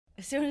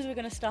As soon as we're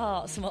going to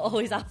start, something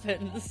always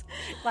happens.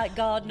 Like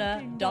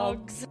Gardner,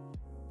 dogs.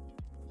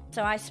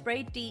 So I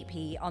sprayed deep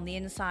heat on the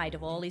inside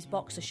of all his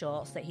boxer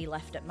shorts that he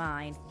left at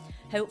mine.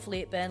 Hopefully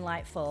it burned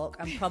like fuck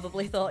and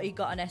probably thought he'd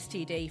got an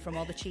STD from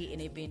all the cheating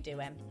he'd been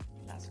doing.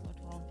 That's a good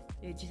one.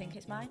 Do you think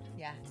it's mine?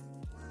 Yeah.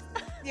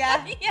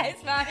 Yeah. Yeah,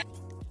 it's mine.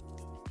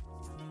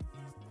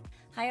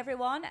 Hi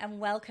everyone and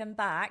welcome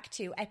back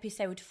to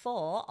episode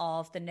 4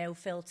 of the No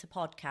Filter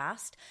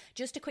podcast.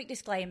 Just a quick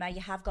disclaimer,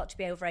 you have got to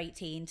be over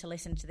 18 to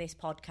listen to this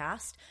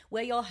podcast.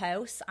 We're your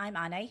hosts. I'm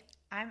Annie.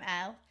 I'm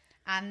Elle.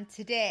 And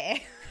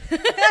today,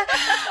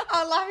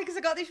 I'm laughing because I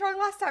got this wrong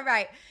last time.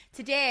 Right,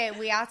 today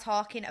we are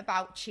talking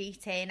about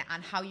cheating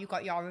and how you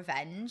got your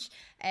revenge.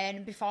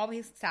 And before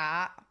we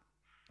start,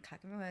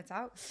 can't get my words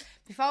out.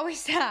 Before we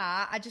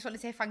start, I just want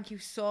to say thank you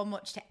so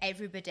much to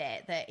everybody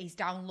that is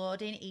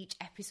downloading each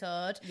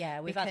episode.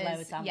 Yeah, we've had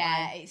loads, haven't we?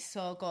 Yeah, it's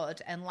so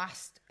good. And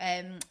last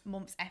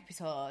month's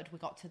episode, we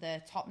got to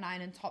the top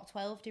 9 and top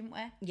 12, didn't we?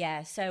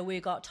 Yeah, so we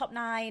got top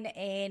 9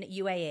 in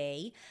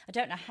UAE. I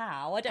don't know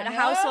how. I don't know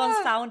how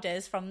someone's found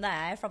us from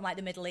there, from like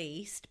the Middle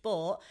East.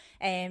 But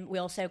we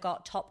also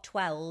got top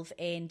 12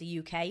 in the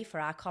UK for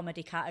our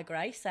comedy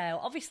category. So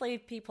obviously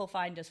people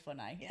find us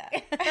funny. Yeah.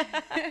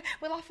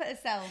 We laugh at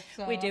ourselves.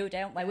 So. We do,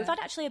 don't we? Yeah. We've had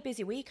actually a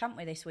busy week, haven't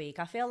we, this week?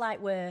 I feel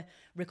like we're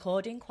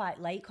recording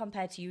quite late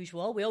compared to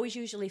usual. We always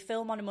usually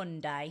film on a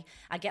Monday.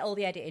 I get all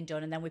the editing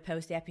done and then we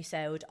post the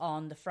episode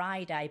on the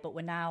Friday, but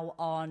we're now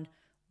on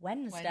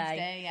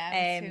Wednesday,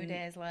 yeah, 2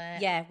 days late.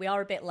 Yeah, we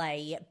are a bit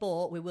late,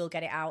 but we will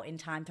get it out in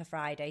time for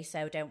Friday,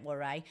 so don't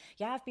worry.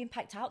 Yeah, I've been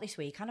packed out this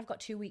week and I've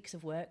got 2 weeks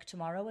of work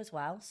tomorrow as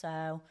well,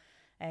 so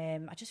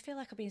I just feel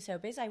like I've been so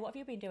busy. What have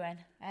you been doing?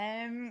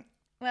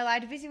 Well, I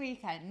had a busy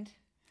weekend.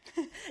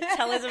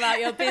 Tell us about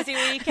your busy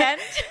weekend.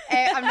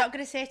 I'm not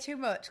going to say too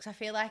much because I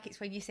feel like it's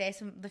when you say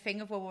the thing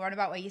of what we're on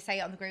about where you say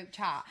it on the group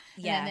chat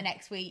and then the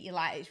next week you're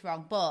like it's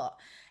wrong, but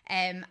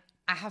I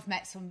have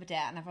met somebody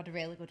and I've had a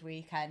really good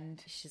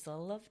weekend. She's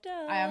all loved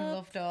up. I am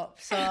loved up,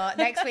 so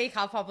next week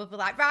I'll probably be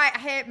like, right, I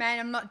hate men,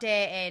 I'm not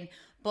dating,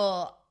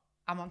 but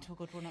I'm onto a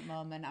good one at the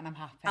moment and I'm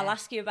happy. I'll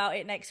ask you about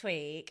it next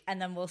week and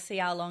then we'll see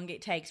how long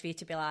it takes for you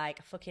to be like,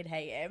 I fucking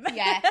hate him.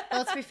 Yeah,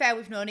 well, to be fair,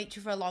 we've known each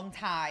other a long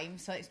time,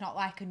 so it's not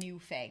like a new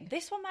thing.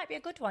 This one might be a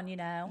good one, you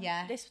know.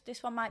 Yeah.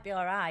 This one might be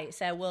all right,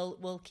 so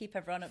we'll keep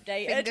everyone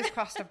updated. Fingers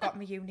crossed I've got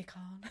my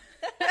unicorn.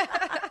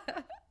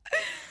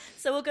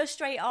 So we'll go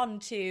straight on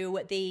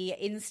to the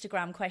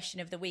Instagram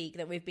question of the week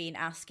that we've been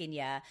asking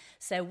you.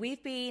 So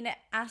we've been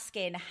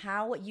asking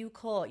how you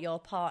caught your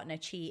partner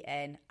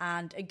cheating.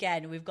 And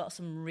again, we've got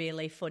some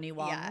really funny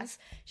ones.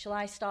 Yeah. Shall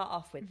I start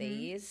off with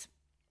these?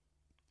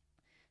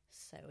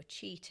 So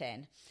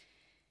cheating.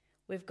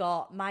 We've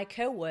got my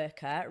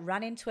co-worker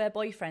ran into her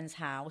boyfriend's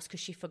house because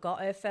she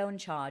forgot her phone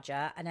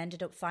charger and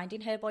ended up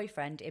finding her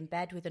boyfriend in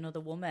bed with another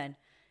woman.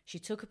 She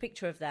took a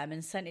picture of them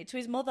and sent it to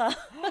his mother.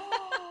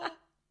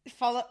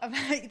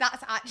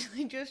 That's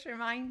actually just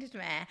reminded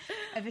me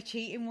of a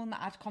cheating one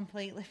that I'd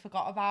completely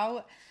forgot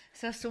about.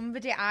 So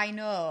somebody I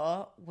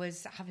know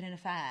was having an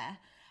affair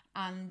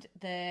and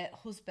the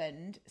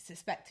husband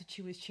suspected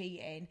she was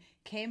cheating,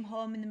 came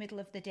home in the middle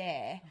of the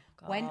day,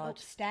 went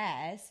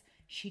upstairs,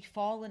 she'd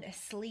fallen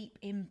asleep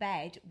in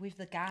bed with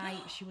the guy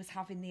she was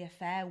having the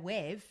affair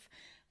with.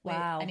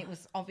 Wow. And it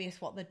was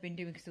obvious what they'd been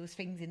doing because there was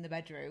things in the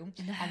bedroom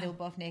and they were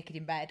both naked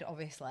in bed,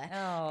 obviously.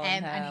 No.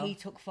 And he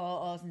took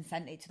photos and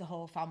sent it to the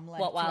whole family.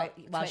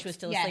 While she was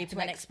still asleep and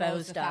then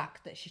exposed the her?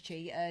 fact that she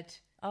cheated.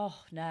 Oh,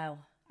 no.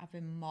 I've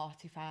been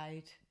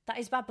mortified. That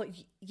is bad, but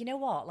you know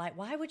what? Like,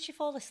 why would she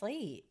fall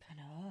asleep? I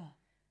know.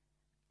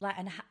 Like,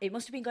 and it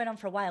must have been going on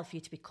for a while for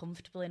you to be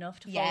comfortable enough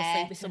to fall Yeah,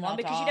 asleep with to someone nod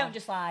because you off. don't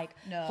just, like,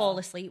 No. fall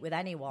asleep with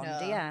anyone, No.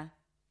 do you?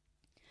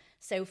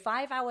 So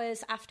 5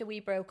 hours after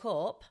we broke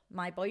up,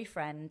 my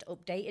boyfriend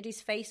updated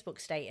his Facebook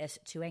status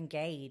to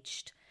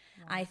engaged.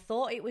 I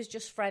thought it was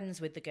just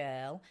friends with the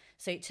girl,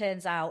 so it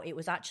turns out it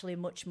was actually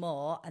much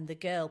more, and the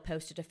girl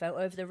posted a photo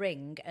of the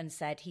ring and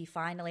said he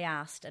finally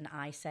asked and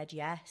I said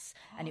yes,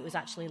 and it was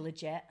actually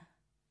legit.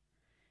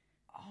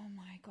 Oh,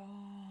 my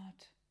God.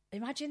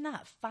 Imagine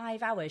that,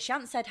 5 hours. She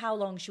hadn't said how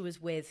long she was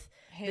with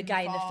the Him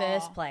guy in the for-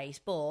 first place,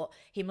 but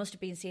he must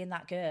have been seeing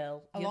that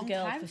girl, A the long other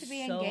girl, time for to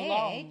be so engaged.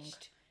 long.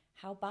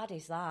 How bad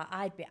is that?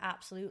 I'd be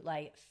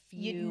absolutely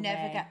fuming. You'd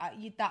never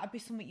get... that'd be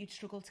something you'd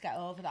struggle to get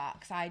over that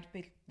because I'd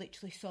be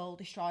literally soul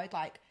destroyed.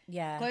 Like,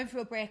 Yeah. going through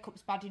a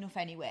breakup's bad enough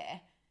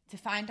anyway. To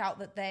find out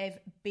that they've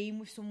been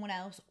with someone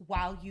else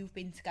while you've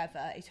been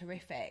together is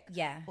horrific.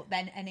 Yeah. But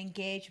then an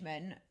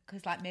engagement,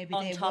 because like maybe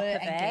On they top were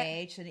of it.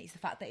 engaged and it's the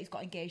fact that he's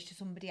got engaged to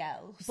somebody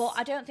else. But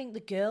I don't think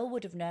the girl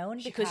would have known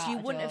because can't you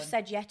have wouldn't have done.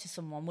 said yeah to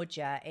someone, would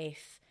you,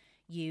 if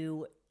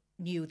you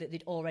knew that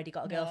they'd already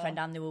got a girlfriend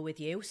and they were with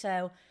you.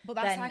 So But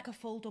that's then, like a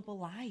full double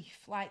life.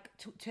 Like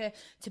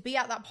to be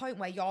at that point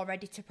where you're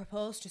ready to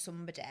propose to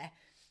somebody,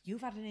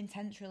 you've had an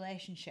intense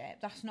relationship.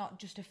 That's not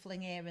just a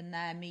fling here and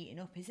there meeting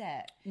up, is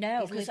it?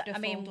 no, He's because lived a I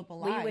full mean,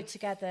 double we were life.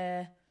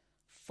 together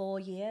 4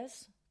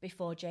 years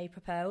before Jay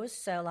proposed.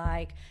 So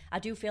like, I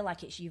do feel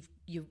like it's you've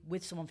you're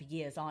with someone for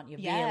years, aren't you?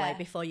 Yeah. Really,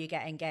 before you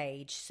get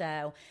engaged.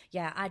 So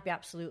yeah, I'd be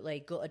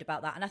absolutely gutted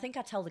about that, and I think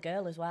I'd tell the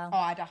girl as well. Oh,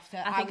 I'd have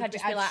to. I think I'd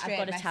just be like, I've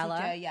got to tell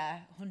her. Yeah,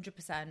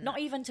 100%. Not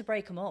even to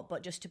break them up,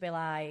 but just to be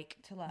like,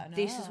 To let her know.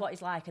 this is what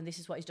he's like, and this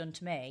is what he's done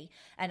to me.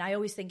 And I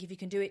always think if you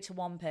can do it to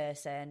one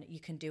person, you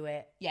can do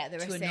it Yeah, they're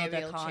to a another,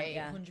 serial can't cheat,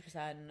 you?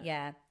 100%.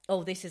 Yeah.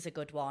 Oh, this is a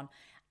good one.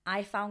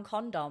 I found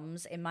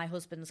condoms in my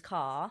husband's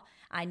car.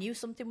 I knew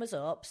something was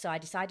up, so I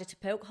decided to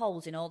poke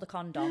holes in all the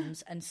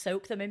condoms and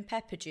soak them in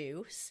pepper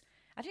juice.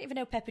 I didn't even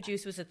know pepper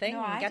juice was a thing. No,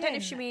 I don't know if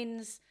didn't. she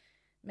means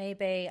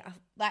maybe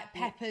Like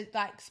pepper,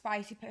 like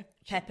spicy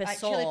Pepper like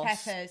sauce. chili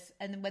peppers,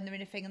 and then when they're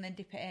in a thing, and then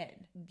dip it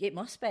in. it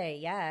must be,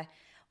 yeah.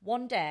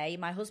 One day,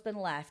 my husband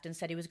left and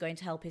said he was going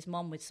to help his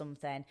mum with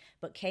something,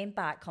 but came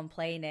back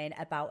complaining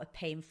about a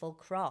painful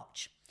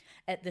crotch.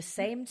 At the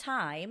same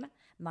time,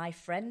 my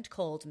friend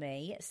called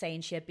me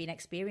saying she had been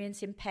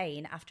experiencing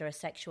pain after a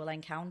sexual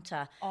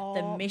encounter.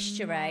 The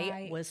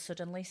mystery was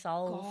suddenly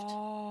solved.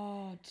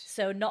 God,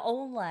 So not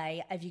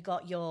only have you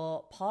got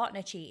your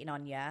partner cheating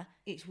on you,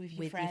 it's with your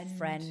with friend. your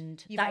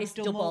friend. You've That had is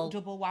double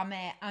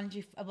whammy, and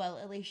you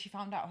at least you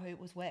found out who it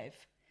was with.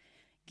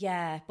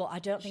 Yeah, but I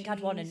don't think I'd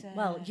want to.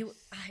 Well,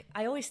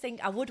 I always think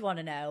I would want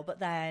to know, but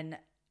then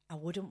I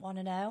wouldn't want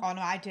to know. Oh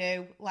no, I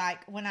do.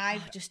 Like when I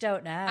just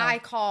don't know. I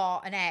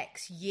caught an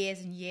ex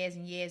years and years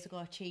and years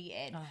ago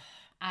cheating,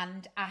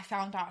 and I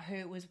found out who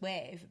it was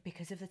with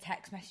because of the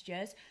text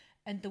messages.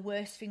 And the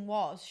worst thing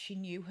was, she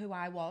knew who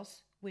I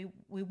was. We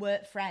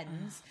weren't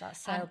friends. That's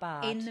so And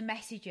bad. In the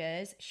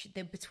messages,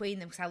 between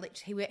them, because I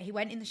literally he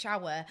went in the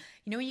shower.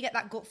 You know when you get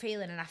that gut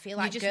feeling, and I feel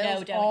like just girls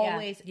know, don't you?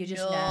 always You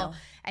just know. know.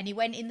 And he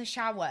went in the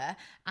shower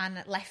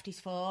and left his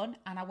phone,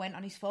 and I went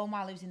on his phone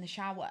while he was in the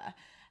shower.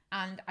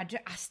 And I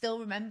still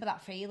remember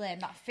that feeling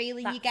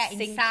That you get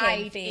sinking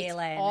inside.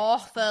 feeling. It's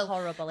awful.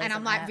 Horrible, And I'm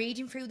isn't like it?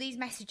 reading through these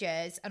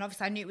messages, and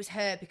obviously I knew it was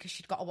her because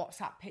she'd got a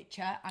WhatsApp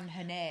picture and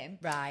her name.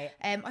 Right.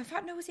 In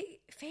fact, no, was it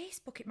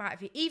Facebook? It might have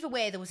been. Either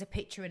way, there was a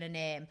picture and a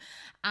name.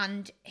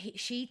 And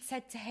she'd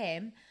said to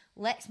him,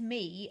 let's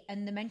meet,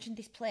 and they mentioned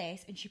this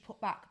place, and she put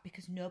back,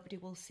 because nobody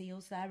will see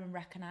us there and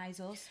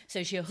recognise us.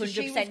 So she 100% So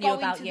she was knew going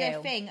about to you. the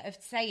thing of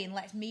saying,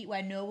 let's meet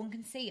where no one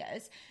can see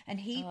us, and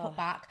he put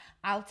back,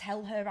 I'll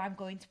tell her I'm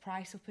going to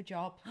price up a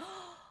job.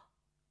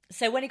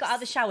 So when he got out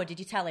of the shower, did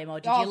you tell him, or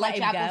did you let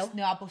him go?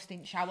 No, I busted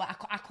in the shower.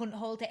 I couldn't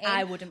hold it in.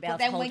 I wouldn't be able but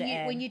then to hold when it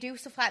in. when you do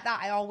stuff like that,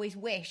 I always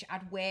wish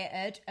I'd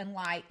waited and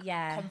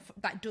Yeah.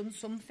 done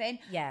something.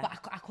 Yeah.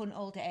 But I couldn't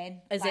hold it in.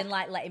 As in,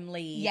 like, let him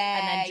leave, Yeah,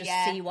 and then just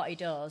yeah. see what he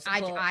does.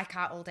 I But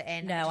can't hold it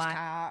in. no, I just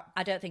can't.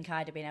 I don't think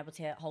I'd have been able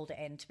to hold it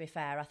in. To be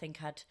fair, I think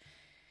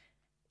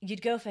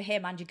you'd go for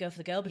him and you'd go for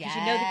the girl, because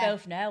you know they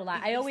both know.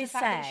 Like, I It's always the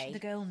fact that say, the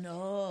girl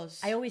knows.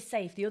 I always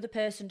say, if the other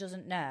person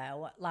doesn't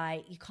know,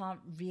 like, you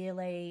can't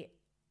really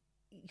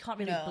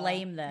No,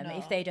 blame them no.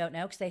 if they don't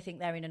know, because they think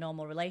they're in a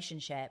normal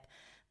relationship.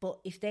 But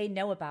if they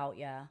know about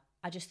you,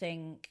 I just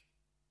think,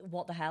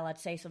 what the hell?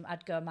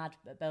 I'd go mad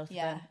at both of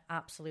them.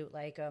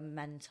 Absolutely go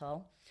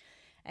mental.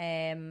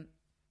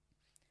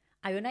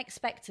 I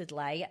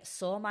unexpectedly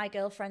saw my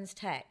girlfriend's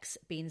text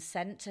being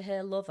sent to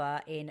her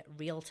lover in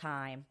real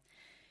time.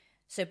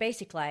 So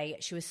basically,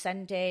 she was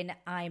sending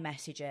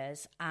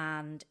iMessages,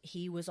 and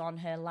he was on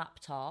her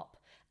laptop,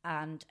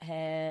 and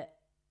her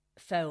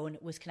phone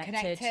was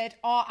connected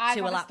Or I've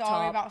to had a a story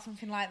laptop. about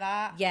something like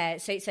that. Yeah,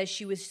 so it says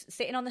she was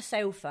sitting on the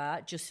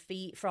sofa just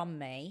feet from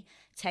me,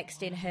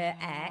 texting her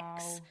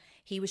ex.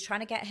 He was trying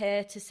to get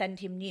her to send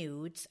him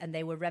nudes, and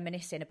they were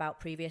reminiscing about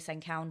previous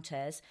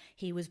encounters.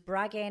 He was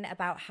bragging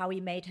about how he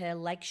made her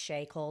legs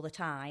shake all the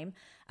time,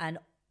 and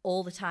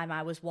all the time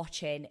I was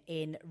watching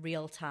in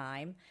real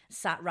time,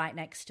 sat right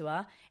next to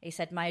her. He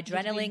said my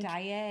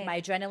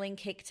adrenaline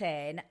kicked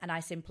in, and I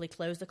simply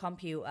closed the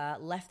computer,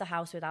 left the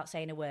house without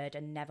saying a word,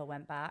 and never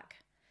went back.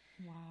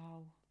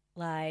 Wow.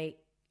 Like,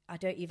 I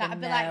don't even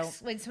That'd be know. like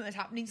when something's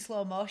happening in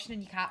slow motion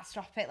and you can't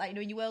stop it. Like, you know,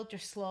 when your world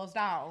just slows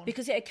down.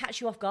 Because it'd catch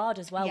you off guard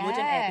as well, wouldn't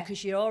Yeah. it?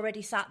 Because you're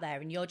already sat there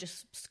and you're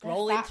just The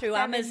scrolling fact through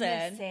they're Amazon.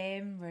 in the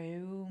same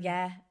room.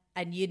 Yeah,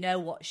 and you know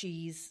what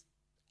she's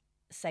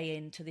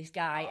saying to this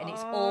guy, and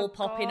it's all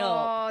popping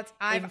up.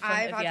 I've in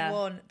front of had you.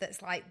 one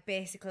that's like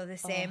basically the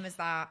same as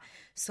that.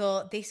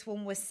 So this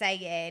one was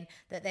saying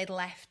that they'd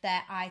left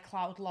their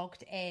iCloud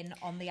logged in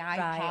on the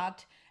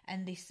iPad,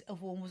 and this other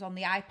one was on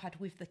the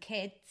iPad with the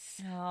kids,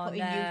 putting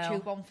no.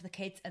 YouTube on for the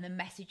kids, and the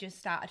messages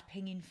started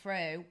pinging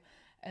through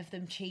of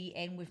them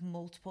cheating with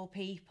multiple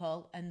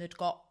people, and they'd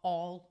got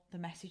all the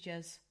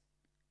messages.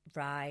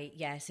 Right,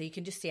 yeah, so you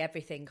can just see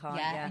everything, can't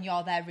you? And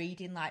you're there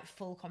reading like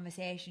full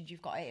conversations.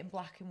 You've got it in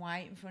black and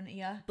white in front of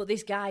you. But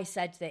this guy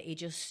said that he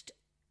just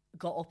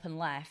got up and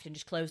left and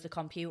just closed the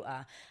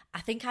computer.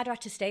 I think I'd have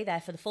to stay there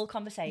for the full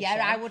conversation.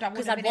 Yeah, I would.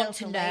 Because I'd want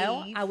to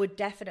know. I would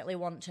definitely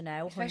want to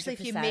know. Especially 100%.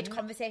 if you're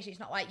mid-conversation. It's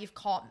not like you've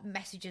caught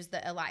messages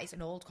that are like, it's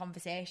an old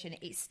conversation.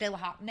 It's still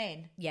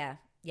happening. Yeah,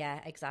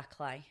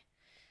 exactly.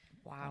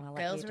 Wow. I'll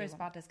let Girls you are do as one.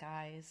 bad as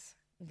guys.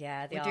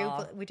 Yeah, they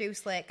are. We do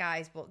slate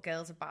guys, but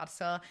girls are bad.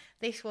 So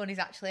this one is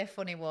actually a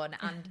funny one.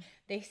 And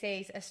this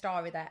is a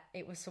story that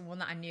it was someone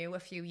that I knew a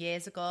few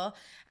years ago.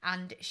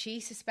 And she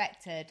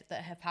suspected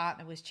that her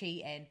partner was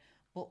cheating,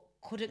 but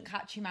couldn't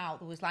catch him out.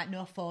 There was like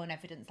no phone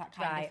evidence, that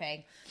kind of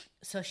thing.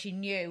 So she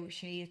knew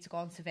she needed to go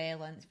on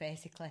surveillance,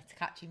 basically, to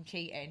catch him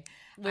cheating.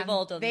 We've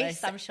all done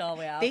this, I'm sure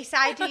we have. This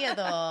idea,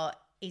 though,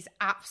 is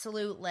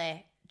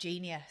absolutely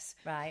genius.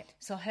 Right.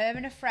 So her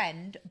and a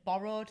friend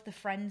borrowed the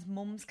friend's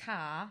mum's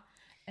car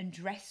and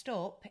dressed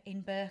up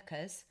in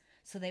burqas,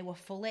 so they were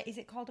fully, is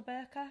it called a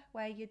burqa,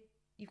 where you've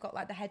got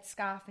like the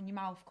headscarf and your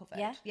mouth covered?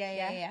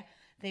 Yeah.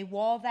 They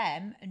wore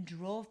them and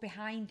drove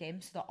behind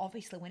him, so that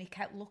obviously when he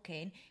kept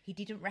looking, he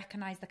didn't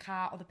recognise the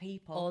car or the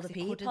people,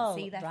 he couldn't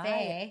see their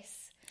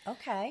face.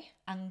 Okay.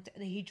 And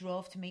he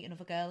drove to meet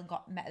another girl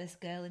and met this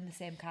girl in the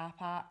same car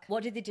park.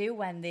 What did they do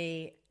when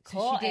they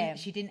So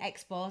she didn't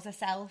expose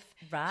herself.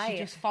 Right. She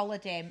just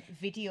followed him,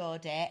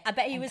 videoed it. I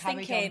bet he was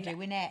thinking,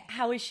 doing it.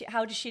 How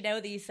does she know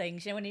these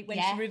things? You know, when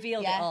she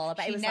revealed it all, I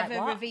bet he was never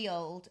like, what?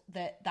 revealed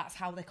that that's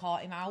how they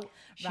caught him out.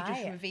 She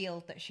just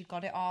revealed that she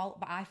got it all.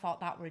 But I thought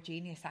that were a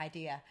genius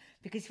idea,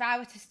 because if I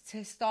were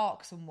to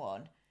stalk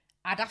someone,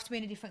 I'd have to be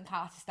in a different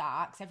car to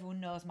start, because everyone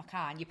knows my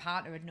car, and your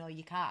partner would know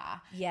your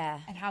car. Yeah.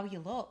 And how you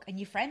look, and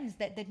your friends,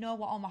 they'd know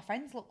what all my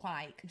friends look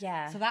like.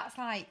 Yeah. So that's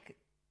like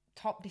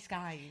top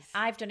disguise.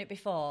 I've done it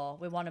before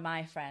with one of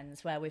my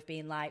friends, where we've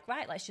been like,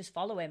 right, let's just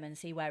follow him and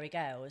see where he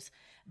goes.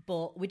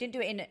 But we didn't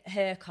do it in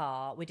her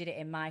car, we did it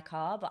in my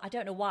car. But I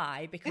don't know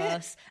why,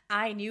 because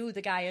I knew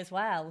the guy as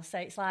well. So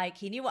it's like,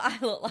 he knew what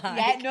I looked like.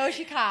 Yeah, knows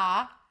your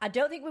car. I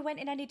don't think we went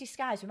in any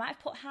disguise. We might have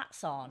put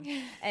hats on.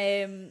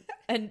 And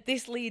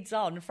this leads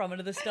on from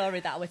another story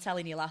that I was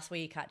telling you last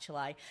week,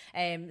 actually.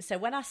 So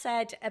when I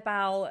said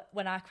about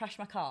when I crashed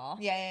my car,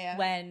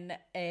 when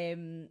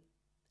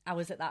I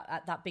was at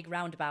that big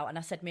roundabout, and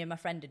I said me and my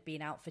friend had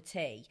been out for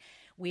tea,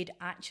 we'd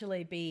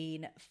actually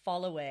been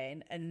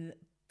following and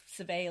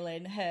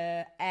surveilling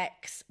her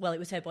ex. Well, it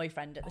was her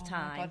boyfriend at the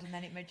time. Oh my God, and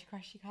then it made you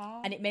crash your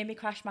car? And it made me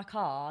crash my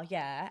car,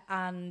 yeah.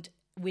 And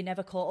we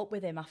never caught up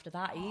with him after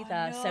that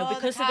either. No, so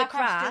because of the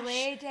crash,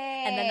 delayed it.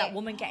 And then that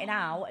woman getting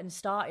out and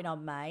starting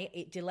on me,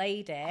 it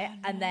delayed it.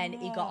 And then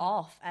he got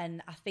off.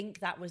 And I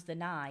think that was the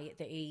night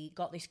that he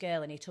got this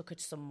girl and he took her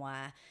to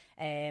somewhere.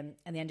 And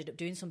they ended up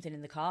doing something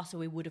in the car, so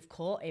we would have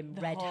caught him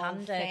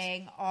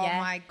red-handed. Oh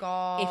my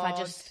God. If I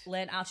just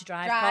learned how to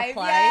drive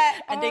properly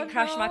and didn't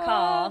crash my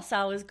car. So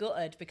I was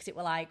gutted, because it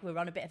were like we were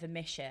on a bit of a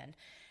mission.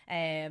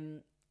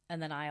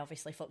 And then I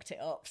obviously fucked it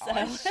up. So.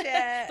 Oh,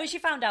 shit. But she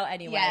found out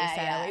anyway.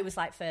 It was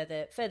like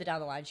further down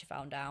the line she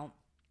found out.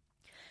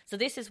 So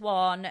this is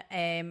one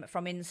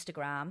from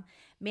Instagram.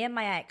 Me and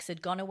my ex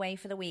had gone away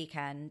for the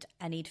weekend,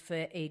 and he'd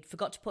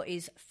forgot to put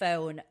his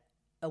phone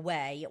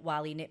away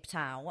while he nipped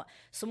out.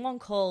 Someone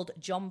called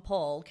John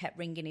Paul kept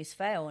ringing his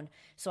phone,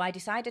 so I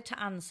decided to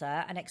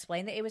answer and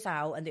explain that he was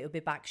out and that he would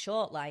be back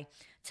shortly.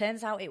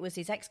 Turns out it was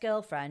his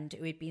ex-girlfriend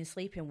who he'd been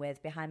sleeping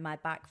with behind my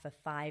back for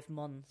 5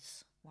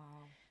 months.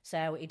 Wow.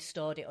 So he'd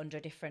stored it under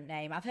a different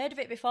name. I've heard of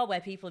it before, where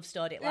people have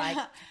stored it like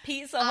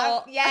Pizza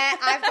Hut.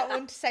 I've got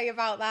one to say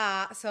about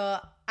that. So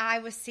I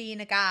was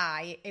seeing a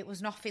guy. It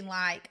was nothing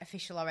like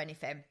official or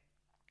anything.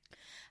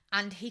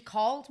 And he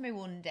called me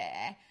one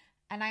day,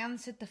 and I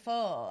answered the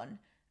phone,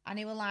 and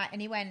he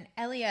went,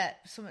 Elliot,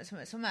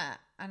 something.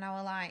 And I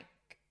was like,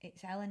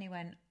 it's Elle. And he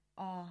went,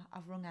 oh,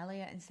 I've rung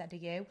Elliot instead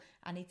of you.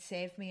 And he'd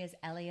saved me as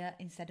Elliot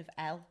instead of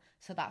Elle.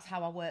 So that's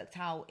how I worked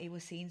out he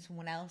was seeing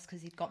someone else,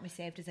 because he'd got me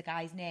saved as a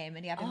guy's name,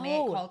 and he had a mate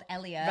called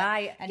Elliot.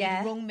 Right, and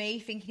he rung me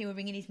thinking he was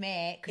ringing his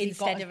mate, because he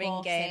got us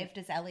both saved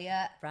as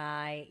Elliot.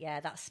 Right, yeah,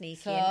 that's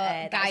sneaky. So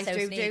guys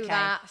do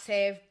that.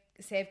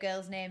 Save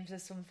girls' names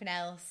as something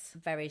else.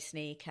 Very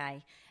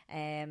sneaky.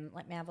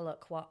 Let me have a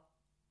look what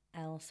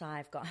else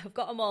I've got. I've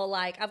got them all,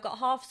 like, I've got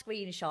half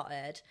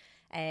screenshotted,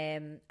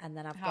 and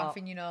then I've got half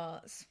in your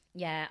notes.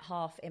 Yeah,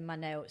 half in my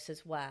notes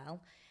as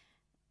well.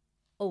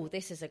 Oh,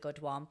 this is a good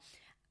one.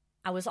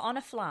 I was on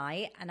a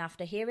flight, and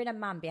after hearing a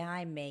man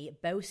behind me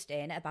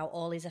boasting about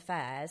all his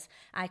affairs,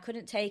 I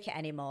couldn't take it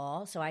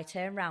anymore, so I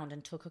turned round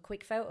and took a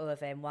quick photo of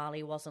him while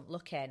he wasn't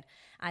looking.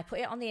 I put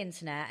it on the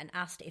internet and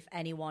asked if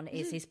anyone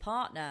is his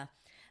partner.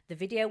 The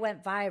video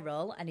went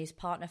viral, and his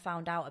partner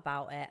found out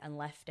about it and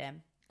left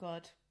him.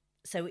 Good.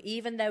 So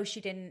even though she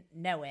didn't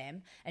know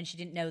him and she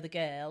didn't know the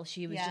girl,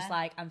 she was just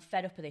like, I'm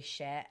fed up of this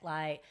shit.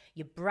 Like,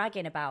 you're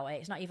bragging about it.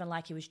 It's not even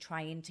like he was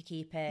trying to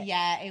keep it.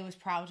 Yeah, he was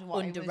proud of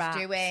what he was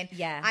doing.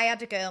 Yeah. I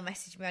had a girl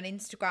message me on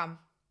Instagram,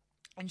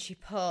 and she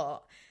put,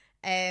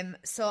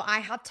 so I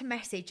had to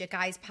message a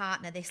guy's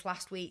partner this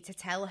last week to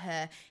tell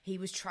her he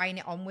was trying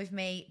it on with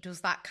me.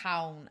 Does that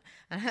count?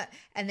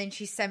 And then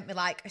she sent me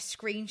like a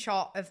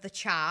screenshot of the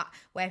chat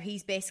where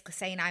he's basically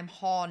saying I'm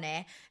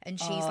horny, and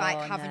she's like,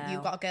 haven't you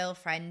got a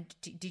girlfriend?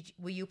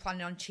 Were you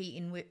planning on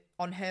cheating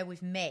on her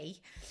with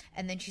me?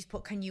 And then she's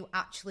put, can you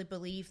actually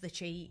believe the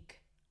cheek?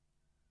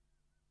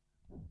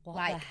 What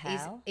the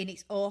hell?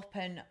 It's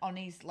open on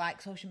his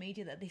like social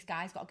media that this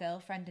guy's got a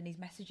girlfriend, and he's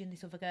messaging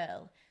this other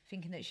girl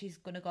thinking that she's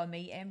gonna go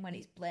meet him when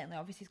it's blatantly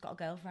obvious he's got a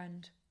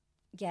girlfriend.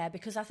 Yeah,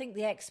 because I think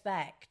they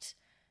expect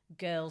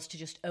girls to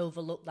just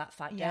overlook that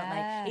fact, Yeah.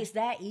 don't they? It's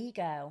their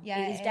ego.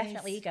 Yeah, it is it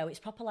definitely is. ego. It's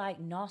proper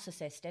like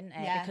narcissist, isn't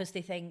it? Yeah. Because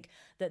they think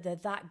that they're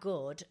that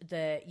good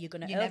that you're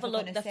going to You're never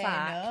overlook gonna the say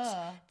fact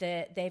no.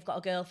 that they've got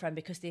a girlfriend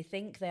because they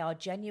think they are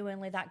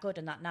genuinely that good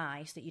and that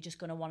nice that you're just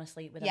going to want to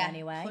sleep with them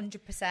anyway.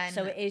 100%.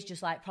 So it is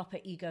just like proper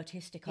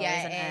egotistical, Yeah,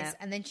 isn't it is.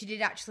 And then she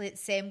did actually, the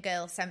same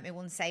girl sent me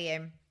one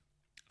saying,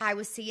 I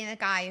was seeing a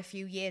guy a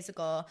few years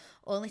ago,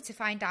 only to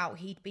find out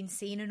he'd been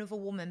seeing another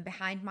woman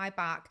behind my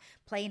back,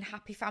 playing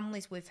happy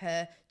families with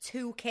her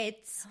 2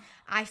 kids.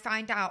 I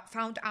found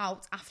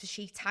out after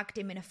she tagged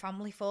him in a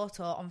family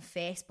photo on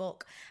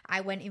Facebook. I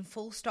went in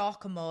full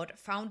stalker mode,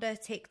 found her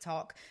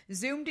TikTok,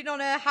 zoomed in on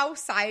her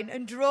house sign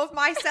and drove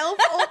myself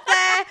up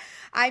there.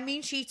 I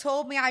mean, she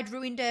told me I'd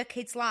ruined her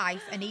kid's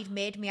life and he'd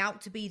made me out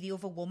to be the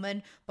other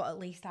woman, but at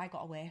least I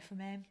got away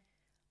from him.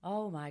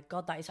 Oh my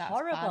God, that's Bad,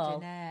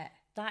 horrible. innit?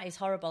 That is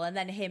horrible. And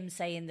then him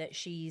saying that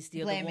she's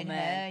the Blaming other woman.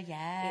 her,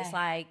 yeah. It's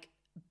like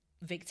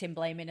victim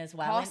blaming as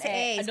well. Course isn't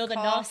it is, Another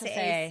course it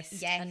narcissist.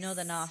 is, yes.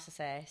 Another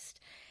narcissist.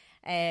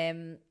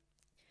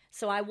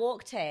 So I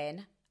walked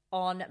in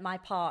on my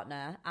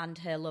partner and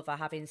her lover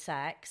having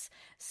sex.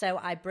 So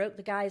I broke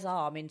the guy's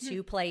arm in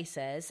 2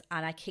 places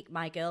and I kicked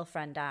my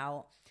girlfriend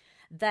out.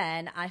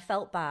 Then I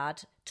felt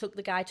bad, took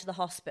the guy to the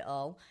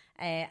hospital,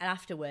 and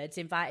afterwards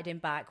invited him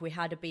back. We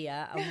had a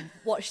beer and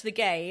watched the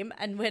game,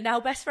 and we're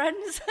now best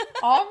friends.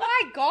 Oh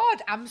my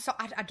God,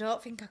 I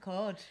don't think I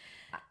could.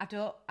 I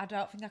don't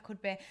think I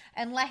could be,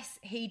 unless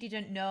he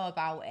didn't know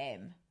about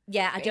him.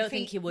 Yeah, I don't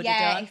think he would have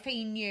done. Yeah, if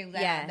he knew,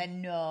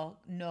 then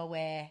no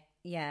way.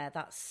 Yeah,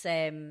 that's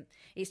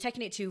it's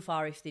taking it too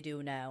far if they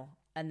do know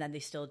and then they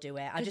still do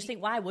it. I just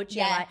think, why would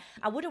you? Yeah. Like,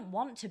 I wouldn't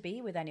want to be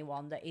with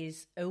anyone that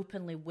is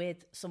openly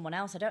with someone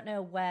else. I don't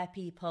know where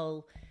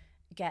people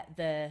get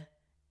the,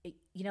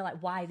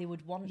 like why they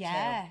would want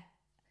to.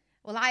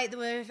 Well, there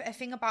was a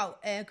thing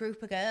about a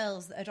group of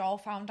girls that had all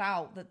found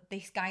out that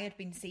this guy had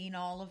been seeing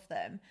all of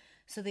them.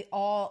 So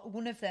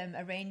one of them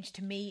arranged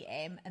to meet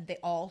him and they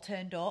all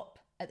turned up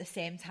at the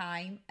same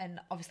time and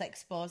obviously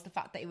exposed the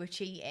fact that he was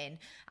cheating,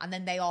 and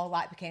then they all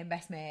became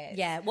best mates.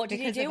 Yeah, what did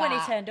he because do of when he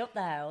that. turned up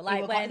though?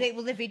 They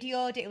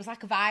videoed it. It was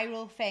like a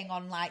viral thing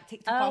on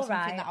TikTok or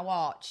something that I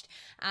watched,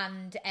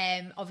 and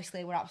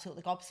obviously we're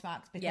absolutely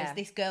gobsmacked because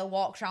this girl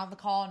walks around the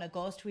corner,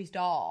 goes to his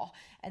door,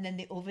 and then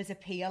the others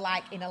appear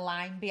in a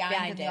line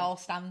behind and they all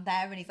stand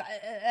there, and he's like,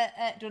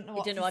 don't know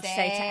what to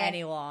say to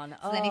anyone.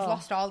 So then he's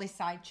lost all his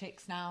side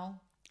chicks now.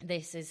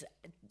 This is,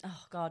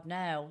 oh God,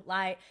 no.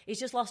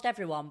 He's just lost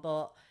everyone,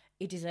 but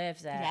he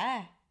deserves it.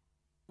 Yeah.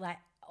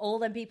 All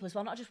them people as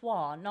well, not just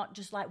one, not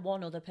just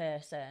one other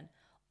person,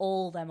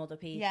 all them other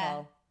people.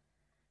 Yeah.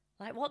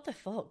 What the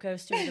fuck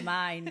goes through the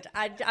mind?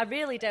 I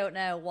really don't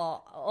know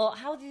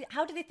how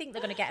do they think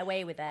they're going to get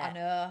away with it? I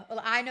know.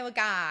 Well, I know a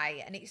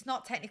guy, and it's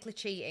not technically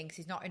cheating because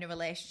he's not in a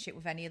relationship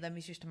with any of them.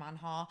 He's just a man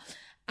whore.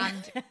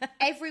 And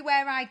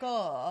everywhere I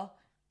go,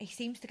 he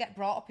seems to get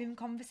brought up in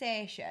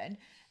conversation.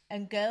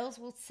 And girls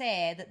will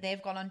say that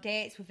they've gone on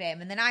dates with him.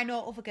 And then I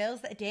know other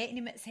girls that are dating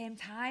him at the same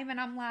time.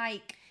 And I'm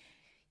like,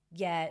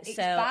 yeah, it's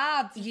so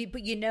bad.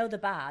 But you know the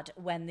bad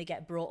when they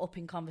get brought up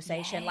in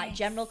conversation,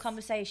 general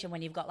conversation,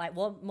 when you've got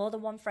more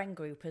than one friend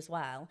group as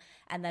well.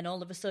 And then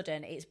all of a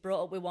sudden it's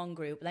brought up with one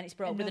group, and then it's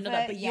brought up with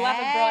another. But you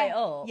haven't brought it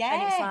up. Yeah.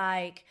 And it's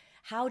like,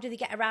 how do they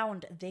get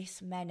around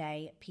this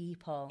many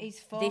people? His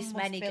phone this must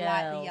many be girls.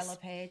 like the yellow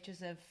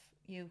pages of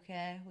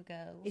UK with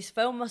girls. His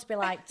phone must be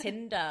like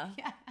Tinder.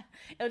 Yeah.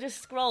 It'll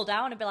just scroll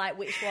down and be like,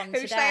 which one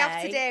today? Who should I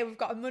have today? We've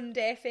got a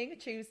Monday thing, a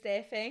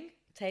Tuesday thing.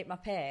 Take my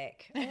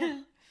pick.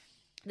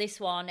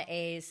 This one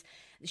is,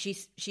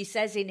 she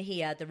says in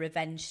here, the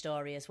revenge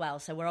story as well.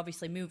 So we're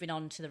obviously moving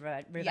on to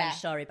the revenge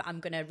story, but I'm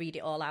going to read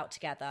it all out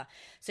together.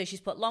 So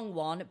she's put, long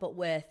one, but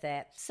worth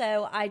it.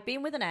 So I'd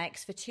been with an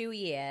ex for 2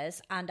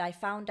 years, and I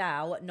found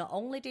out not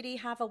only did he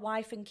have a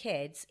wife and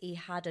kids, he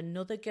had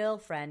another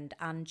girlfriend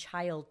and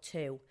child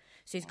too.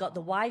 So he's got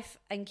the wife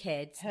and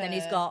kids, then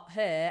he's got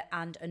her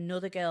and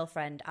another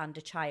girlfriend and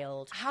a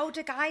child. How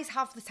do guys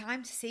have the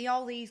time to see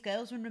all these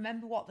girls and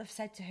remember what they've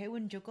said to who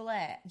and juggle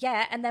it?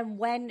 Yeah, and then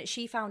when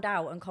she found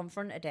out and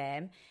confronted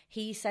him,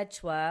 he said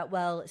to her,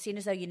 well, seeing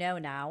as though you know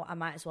now, I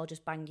might as well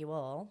just bang you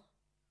all.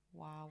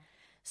 Wow.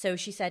 So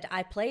she said,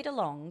 I played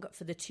along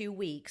for the 2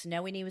 weeks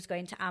knowing he was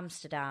going to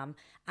Amsterdam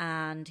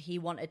and he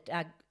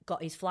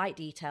got his flight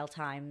detail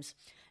times.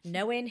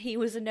 Knowing he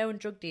was a known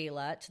drug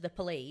dealer to the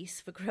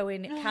police for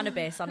growing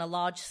cannabis on a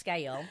large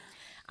scale,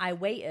 I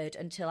waited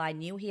until I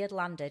knew he had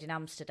landed in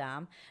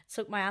Amsterdam,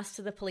 took my ass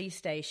to the police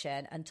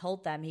station and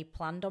told them he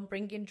planned on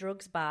bringing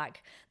drugs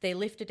back. They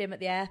lifted him at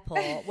the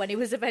airport. When he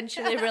was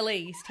eventually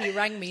released, he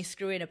rang me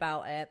screwing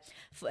about it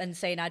and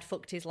saying I'd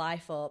fucked his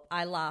life up.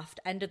 I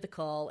laughed, ended the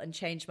call and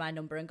changed my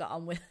number and got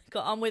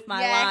on with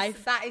my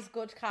life. That is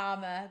good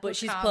karma. But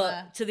she's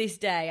put, to this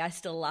day, I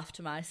still laugh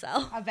to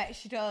myself. I bet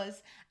she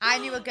does. I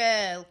knew a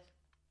girl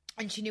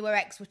and she knew her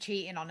ex was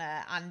cheating on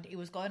her and he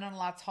was going on a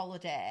lad's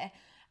holiday.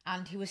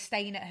 and he was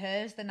staying at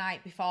hers the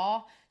night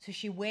before. So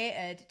she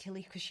waited till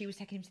because she was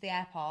taking him to the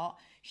airport,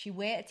 she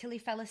waited till he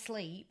fell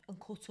asleep and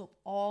cut up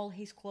all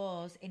his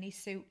clothes in his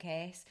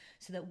suitcase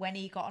so that when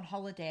he got on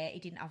holiday, he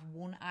didn't have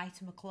one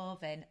item of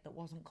clothing that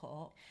wasn't cut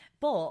up.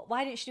 But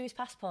why didn't she do his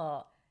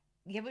passport?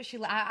 Yeah, but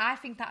I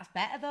think that's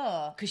better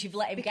though. Because you've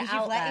let him because get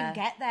out you've let him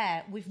get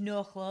there with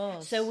no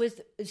clothes.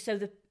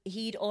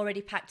 He'd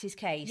already packed his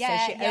case.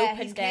 Yeah, so she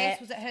opened his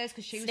case was at hers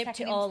because she was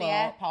taking him to the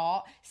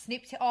airport,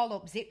 snipped it all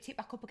up, zipped it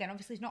back up again.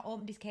 Obviously, he's not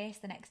opened his case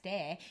the next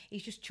day.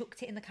 He's just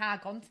chucked it in the car,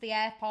 gone to the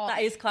airport.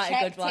 That is quite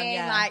a good one, in,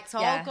 yeah. like, it's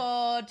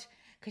all good.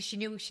 Because she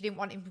knew she didn't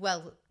want him,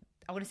 well,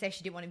 I want to say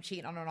she didn't want him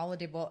cheating on her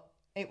holiday, but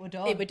it were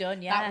done. It were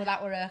done, yeah.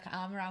 That were her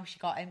armour, how she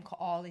got him, cut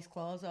all his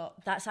clothes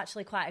up. That's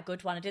actually quite a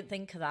good one. I didn't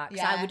think of that.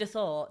 Because Yeah. I would have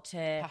thought to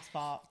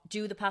Passport.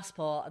 do the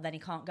passport and then he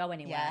can't go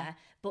anywhere. Yeah.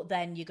 But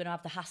then you're going to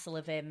have the hassle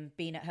of him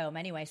being at home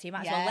anyway. So you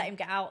might as well let him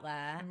get out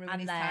there. And ruin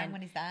his time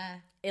when he's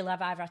there. He'll have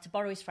either had to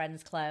borrow his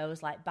friend's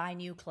clothes, like buy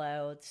new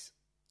clothes.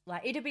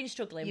 Like, he'd have been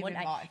struggling, You'd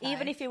wouldn't been he? mortified.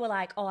 Even if he were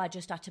like, oh, I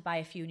just had to buy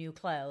a few new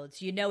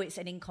clothes. You know it's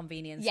an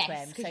inconvenience to him.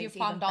 Yes, because so you've it's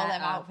even planned all them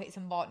better. outfits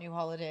and bought new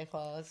holiday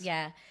clothes.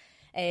 Yeah.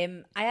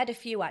 I had a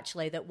few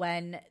actually that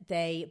when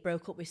they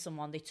broke up with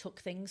someone, they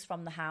took things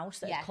from the house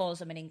that had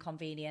caused them an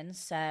inconvenience.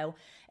 So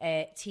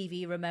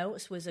TV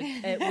remotes was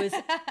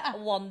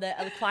one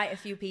that quite a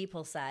few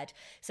people said.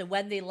 So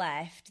when they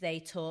left, they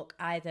took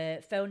either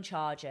phone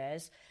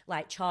chargers,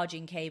 like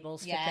charging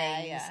cables for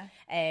things,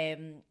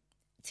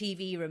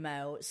 TV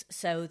remotes,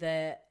 so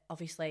that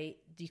obviously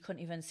you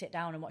couldn't even sit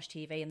down and watch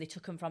TV, and they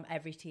took them from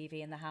every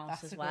TV in the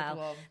house as well.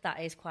 Good one.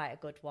 That is quite a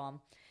good one.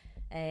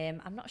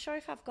 I'm not sure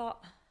if I've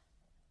got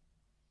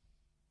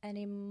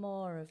any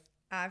more of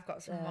I've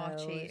got some more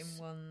those. cheating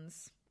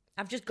ones.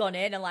 I've just gone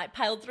in and like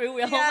piled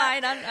through all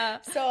mine, haven't I?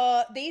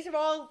 So these are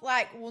all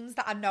like ones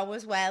that I know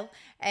as well.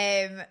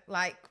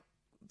 Like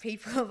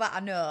people that I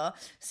know.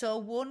 So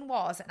one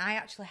was, and I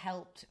actually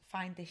helped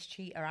find this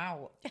cheater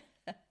out.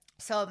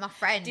 So my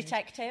friend,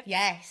 Detective.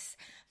 Yes.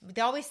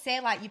 They always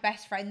say like your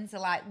best friends are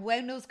like,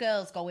 when those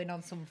girls go in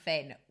on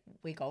something,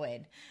 we go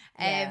in.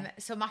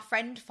 So my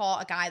friend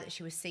thought a guy that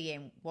she was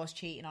seeing was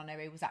cheating on her.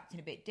 He was acting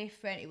a bit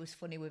different. He was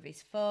funny with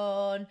his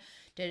phone.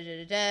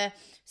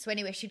 So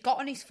anyway, she'd got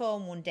on his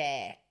phone one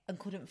day and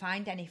couldn't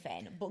find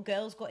anything. But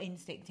girls' gut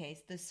instinct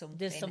is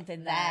there's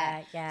something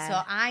there. Yeah.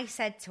 So I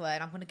said to her,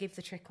 and I'm going to give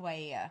the trick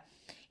away here.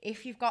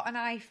 If you've got an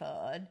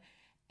iPhone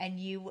and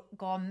you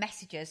go on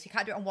messages, you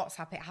can't do it on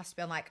WhatsApp. It has to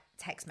be on like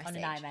text message.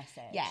 On an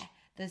iMessage. Yeah.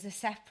 There's a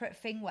separate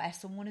thing where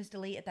someone has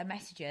deleted their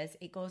messages.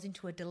 It goes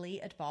into a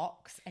deleted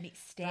box and it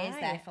stays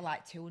there for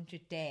like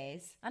 200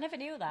 days. I never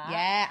knew that.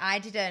 Yeah, I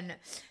didn't.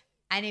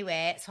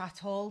 Anyway, so I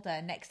told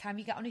her next time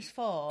you get on his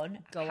phone,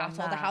 I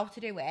told her how to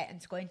do it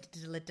and to go into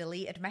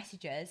deleted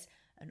messages,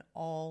 and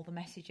all the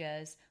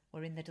messages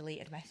were in the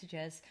deleted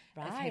messages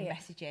of him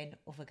messaging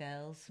other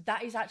girls.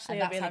 That is actually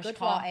and a really good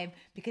caught one. him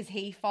because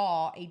he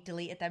thought he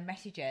deleted their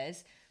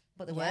messages.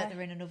 But they weren't.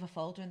 They're in another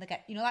folder, and they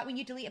get, you know, like when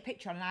you delete a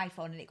picture on an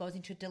iPhone and it goes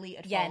into a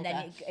deleted folder. And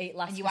then it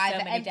lasts and you for either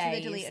so many empty days.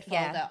 the deleted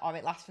folder or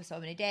it lasts for so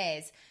many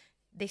days.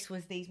 This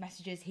was these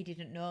messages. He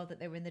didn't know that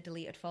they were in the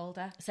deleted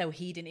folder, so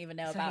he didn't even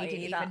know about it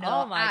either. Even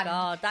know. Oh my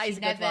god, that is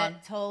a good one. She never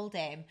told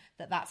him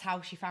that that's how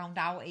she found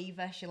out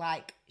either.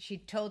 She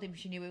told him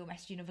she knew he was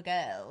messaging other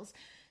girls.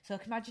 So I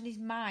can imagine his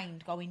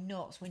mind going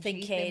nuts when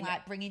she's been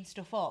like bringing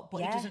stuff up,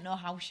 but he doesn't know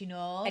how she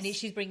knows. And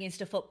she's bringing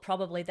stuff up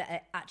probably that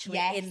are actually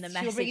in the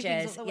messages. She'll bring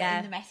things up that were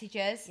in the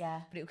messages.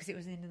 Yeah, but because it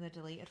was in the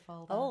deleted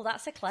folder. Oh,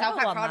 that's a clever so I'm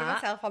quite one. proud of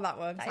myself on that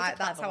one.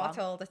 That's how I one.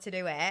 told her to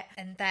do it.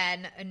 And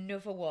then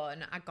another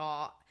one I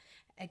got.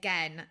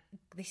 Again,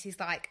 this is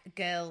like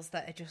girls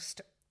that are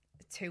just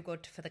too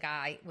good for the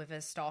guy with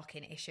her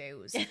stalking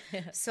issues.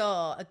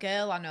 So a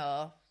girl I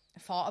know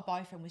thought her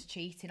boyfriend was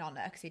cheating on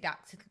her because he'd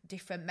acted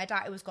different. Made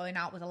out he was going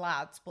out with the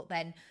lads, but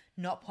then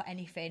not put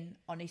anything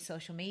on his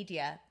social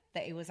media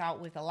that he was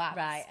out with the lads.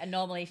 Right, and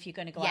normally if you're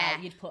going to go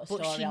out, you'd put a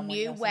story on. But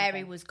she knew where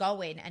he was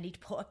going, and he'd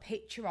put a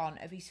picture on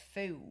of his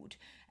food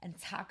and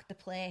tagged the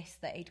place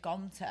that he'd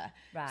gone to.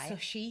 Right. So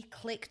she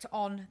clicked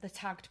on the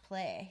tagged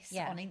place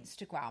on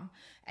Instagram,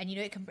 and you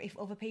know it can, if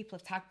other people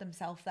have tagged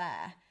themselves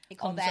there,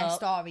 on their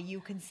story,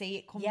 you can see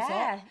it comes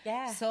up.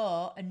 Yeah.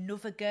 So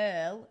another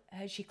girl,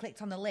 she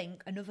clicked on the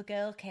link, another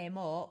girl came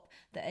up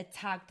that had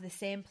tagged the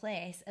same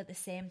place at the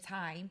same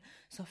time.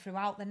 So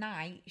throughout the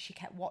night, she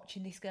kept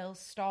watching this girl's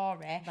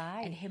story,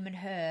 and him and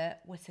her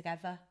were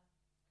together.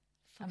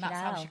 And that's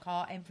how she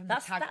caught him from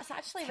that's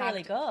actually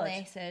really good.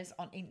 Places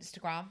on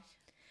Instagram.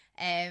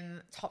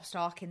 Top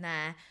stalking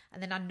there.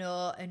 And then I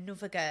know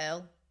another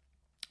girl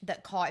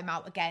that caught him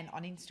out again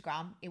on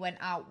Instagram. He went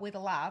out with the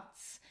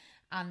lads,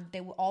 and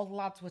all the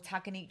lads were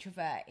tagging each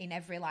other in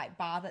every like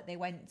bar that they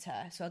went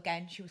to. So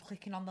again, she was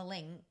clicking on the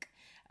link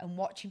and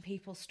watching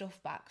people's stuff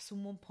back.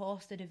 Someone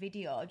posted a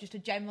video, just a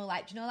general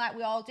like, do you know, like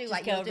we all do, just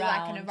like you'll do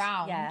like an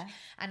around. Yeah.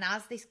 And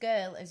as this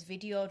girl has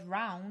videoed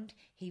round,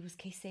 he was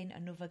kissing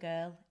another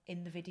girl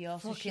in the video.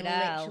 So she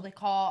literally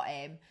caught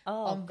him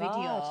on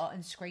video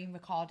and screen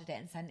recorded it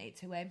and sent it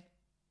to him.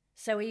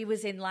 So he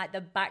was in like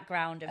the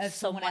background of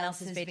someone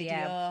else's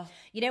video.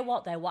 You know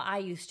what though? What I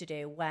used to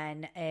do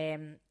when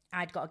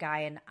I'd got a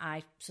guy and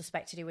I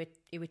suspected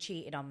he were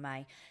cheating on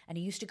me, and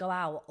he used to go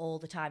out all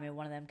the time with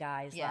one of them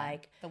guys,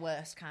 like the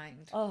worst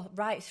kind. Oh,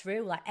 right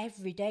through, like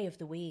every day of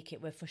the week.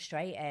 It was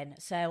frustrating.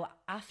 So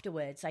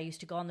afterwards, I used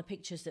to go on the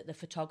pictures that the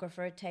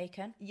photographer had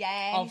taken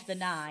of the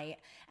night,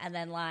 and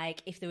then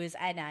like if there was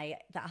any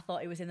that I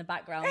thought it was in the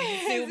background,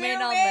 zoom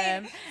in on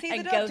them. See,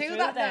 and they go don't do through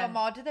that them. no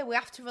more, do they? We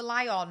have to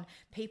rely on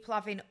people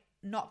having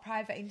not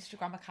private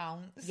Instagram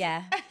accounts.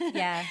 Yeah.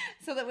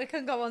 So that we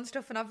can go on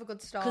stuff and have a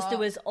good start. Because there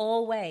was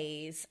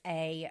always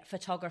a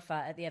photographer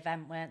at the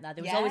event, weren't there?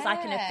 There was always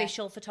like an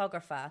official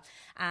photographer,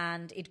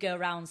 and he'd go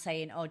around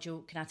saying, "Oh,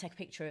 can I take a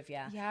picture of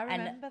you?" Yeah, I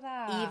remember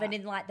that. Even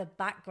in like the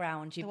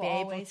background, you'd be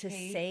able to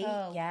see.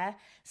 Yeah.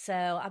 So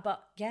I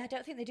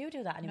don't think they do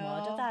that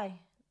anymore, do they?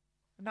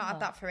 Not had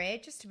that for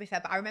ages, to be fair,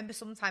 but I remember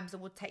sometimes they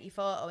would take your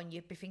photo and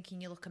you'd be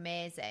thinking you look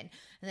amazing,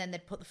 and then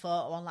they'd put the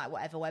photo on like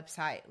whatever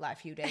website like a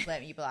few days later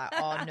and you'd be like,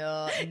 oh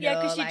no, yeah,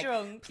 because like, you're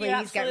drunk.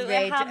 Please get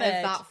rid of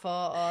that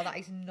photo. That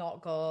is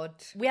not good.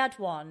 We had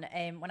one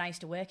when I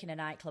used to work in a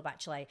nightclub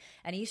actually,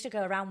 and he used to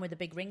go around with a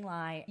big ring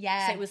light.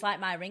 Yeah. So it was like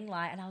my ring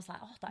light, and I was like,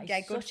 oh, that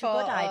is such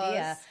photos. a good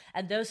idea.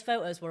 And those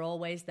photos were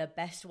always the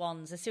best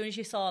ones. As soon as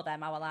you saw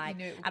them, I was like,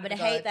 I'm going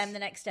to hate them the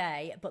next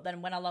day. But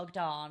then when I logged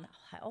on, I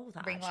was like, oh,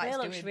 that ring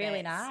actually looks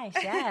really nice.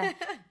 Yeah.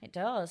 It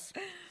does.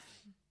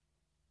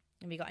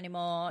 Have you got any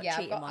more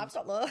cheating ones?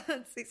 I've got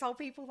loads. It's all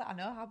people that I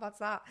know. How bad's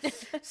that?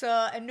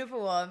 So another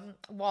one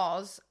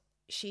was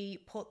she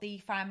put the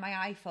Find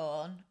My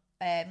iPhone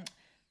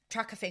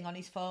tracker thing on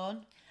his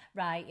phone.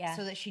 Right, yeah.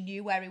 So that she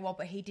knew where he was,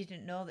 but he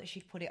didn't know that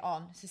she'd put it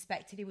on.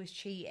 Suspected he was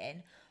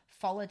cheating.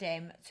 Followed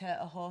him to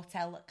a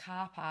hotel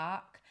car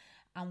park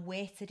and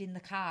waited in the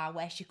car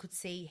where she could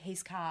see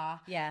his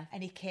car. Yeah.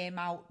 And he came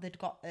out.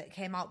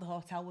 Came out the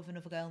hotel with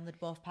another girl, and they'd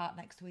both parked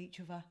next to each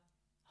other.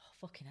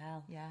 Oh, fucking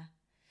hell. Yeah.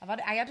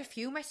 I had a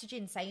few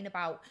messaging saying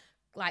about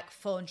like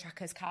phone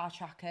trackers, car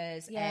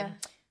trackers,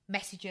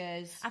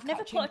 messages. I've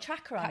never put a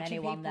tracker on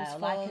anyone though,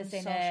 phones, like as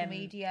in social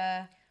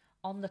media.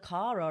 On the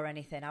car or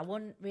anything. I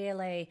wouldn't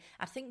really.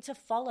 I think to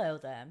follow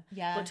them,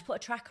 but to put a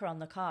tracker on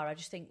the car, I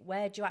just think,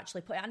 where do you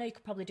actually put it? I know you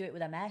could probably do it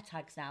with them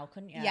AirTags now,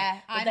 couldn't you? Yeah,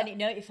 but then it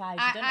notifies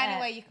you. Doesn't I know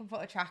where you can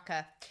put a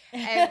tracker,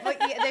 but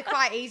they're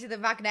quite easy. They're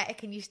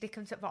magnetic, and you stick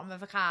them to the bottom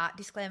of a car.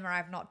 Disclaimer: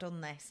 I've not done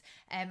this.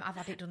 I've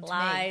had it done to me.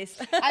 Lies.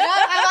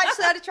 I've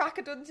actually had a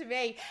tracker done to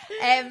me.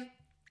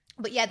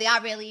 But yeah, they are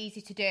really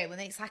easy to do,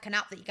 and it's like an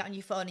app that you get on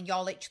your phone, and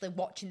you're literally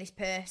watching this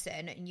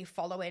person, and you're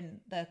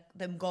following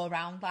them go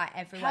around like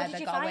everywhere they're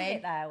going. How did you find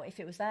it though? If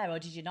it was there, or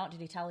did you not?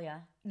 Did he tell you?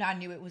 No, I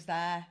knew it was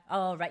there.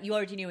 Oh right, you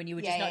already knew, and you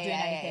were just not doing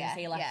anything,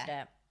 so you left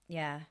it.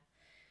 Yeah.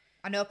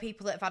 I know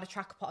people that have had a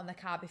tracker put on their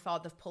car before.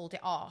 They've pulled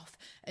it off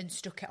and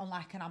stuck it on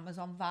like an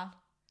Amazon van.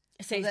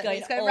 So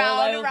it's going all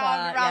round, over,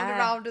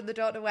 around, and they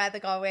don't know where they're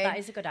going. That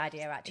is a good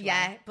idea, actually.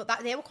 Yeah, but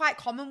they were quite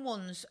common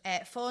ones.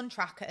 Phone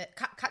tracker,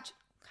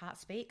 can't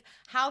speak.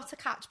 How to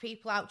catch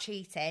people out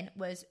cheating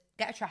was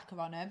get a tracker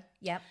on them.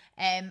 Yep.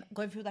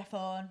 Going through their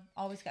phone.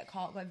 Always get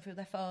caught going through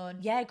their phone.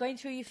 Yeah, going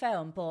through your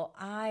phone. But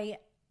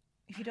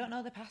if you don't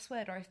know the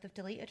password or if they've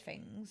deleted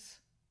things.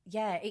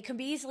 Yeah, it can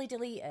be easily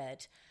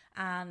deleted.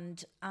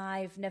 And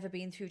I've never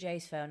been through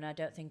Jay's phone. And I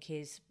don't think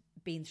he's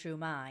been through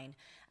mine.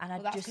 And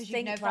I just think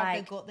you've never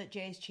had the gut that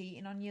Jay's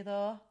cheating on you,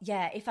 though.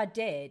 Yeah, if I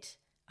did,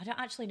 I don't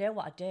actually know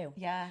what I'd do.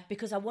 Yeah.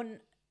 Because I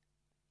wouldn't.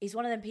 He's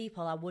one of them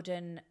people I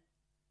wouldn't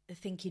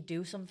think he'd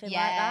do something like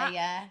that.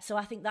 Yeah. So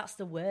I think that's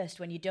the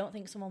worst, when you don't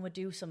think someone would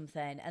do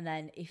something, and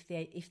then if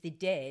they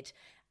did,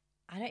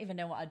 I don't even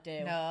know what I'd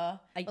do. No.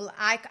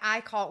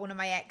 I caught one of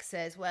my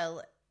exes.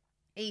 Well,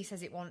 he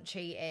says it wasn't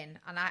cheating,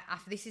 and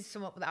this is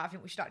something that I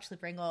think we should actually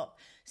bring up.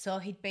 So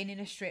he'd been in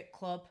a strip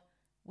club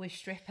with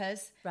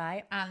strippers,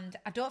 right? And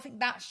I don't think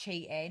that's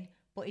cheating,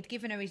 but he'd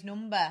given her his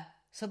number.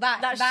 So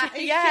that's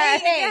cheating.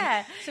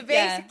 Yeah. So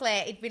basically,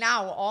 he'd been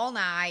out all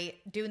night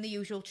doing the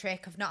usual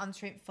trick of not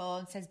answering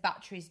phone, says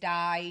batteries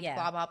died,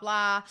 blah, blah,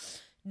 blah.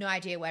 No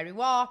idea where he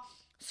was.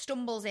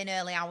 Stumbles in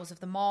early hours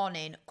of the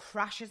morning,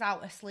 crashes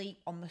out asleep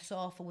on the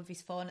sofa with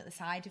his phone at the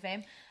side of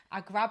him.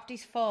 I grabbed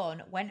his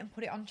phone, went and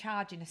put it on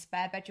charge in a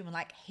spare bedroom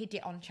and hid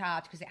it on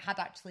charge because it had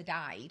actually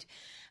died.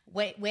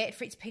 Waited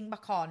for it to ping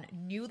back on,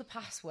 knew the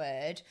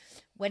password.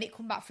 When it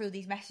come back through,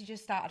 these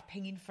messages started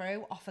pinging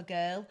through off a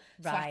girl.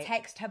 So I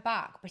text her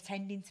back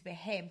pretending to be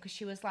him because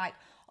she was like,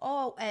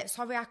 oh,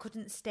 sorry, I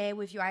couldn't stay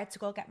with you. I had to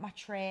go get my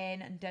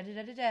train and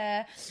da-da-da-da-da.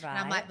 Right. And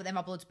I'm like, but then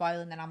my blood's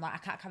boiling. Then I'm like, I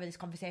can't carry this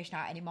conversation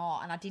out anymore.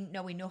 And I didn't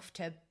know enough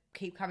to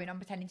keep carrying on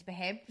pretending to be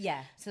him.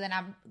 Yeah. So then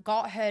I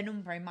got her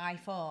number in my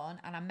phone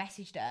and I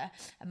messaged her,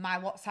 and my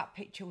WhatsApp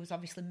picture was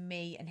obviously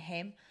me and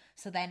him.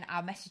 So then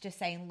I messaged her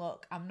saying,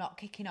 look, I'm not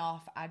kicking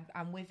off.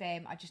 I'm with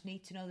him. I just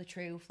need to know the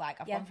truth.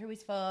 I've gone through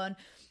his phone,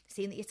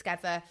 seen that you're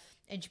together.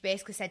 And she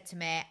basically said to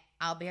me,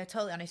 I'll be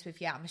totally honest with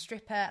you. I'm a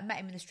stripper. I met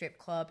him in the strip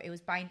club. He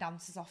was buying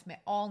dancers off me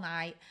all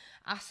night.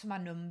 Asked for my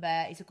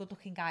number. He's a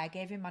good-looking guy. I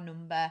gave him my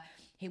number.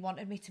 He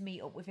wanted me to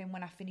meet up with him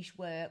when I finished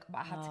work, but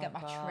I had to get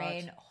my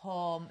train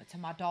home to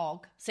my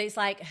dog. So it's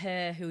like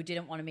her who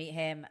didn't want to meet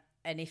him,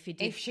 and if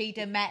she'd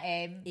have met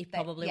him, he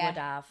probably would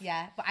have.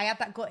 Yeah, but I had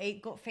that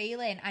gut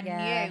feeling. I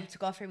knew to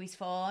go through his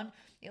phone.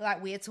 It was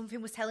like weird.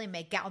 Something was telling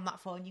me, get on that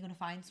phone, you're going to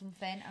find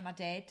something. And I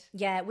did.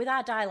 Yeah, with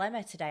our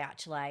dilemma today,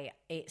 actually,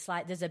 it's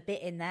like there's a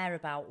bit in there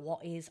about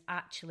what is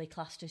actually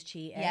classed as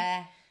cheating.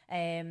 Yeah.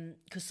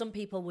 Because some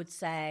people would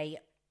say,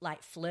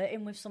 like,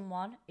 flirting with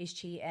someone is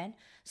cheating.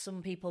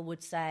 Some people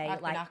would say,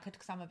 I'd like, be knackered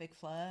because I'm a big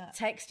flirt.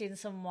 Texting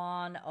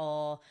someone,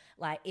 or,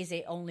 like, is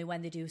it only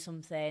when they do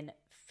something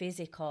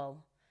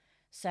physical?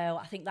 So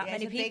I think that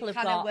many people have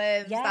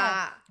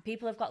got,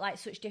 people have got like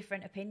such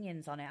different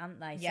opinions on it, haven't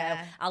they?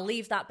 Yeah. So I'll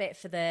leave that bit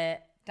for the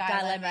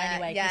dilemma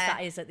anyway, because that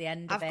is at the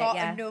end of it. I've got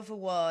another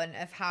one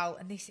of how,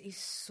 and this is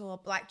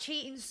so, like,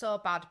 cheating's so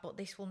bad, but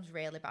this one's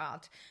really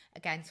bad.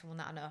 Again, someone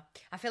that I know.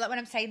 I feel like when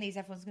I'm saying these,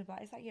 everyone's going to be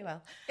like, is that you,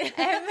 El?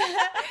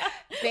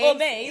 Or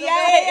me.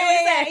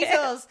 Yeah, it's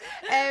us.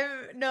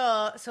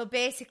 No, so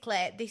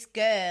basically, this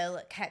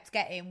girl kept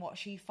getting what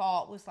she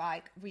thought was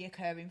like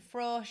reoccurring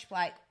thrush,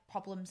 like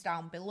problems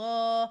down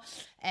below,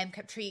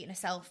 kept treating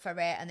herself for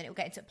it, and then it would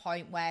get to a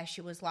point where she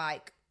was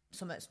like,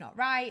 something's not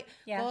right,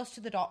 goes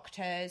to the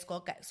doctors, go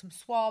get some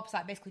swabs,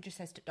 like basically just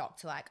says to the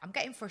doctor, like, I'm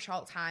getting thrush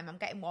all the time, I'm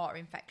getting water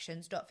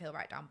infections, don't feel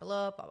right down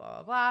below, blah, blah,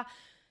 blah, blah.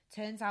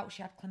 Turns out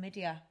she had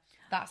chlamydia.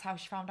 That's how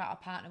she found out her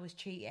partner was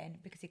cheating,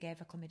 because he gave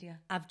her chlamydia.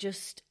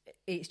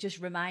 It's just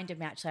reminded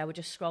me, actually, I was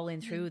just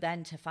scrolling through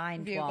then to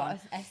find one. Have you got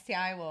an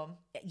STI one?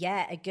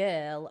 Yeah, a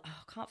girl. Oh,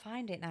 I can't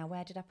find it now.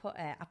 Where did I put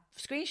it? I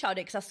screenshotted it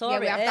because I saw it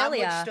earlier. Yeah, we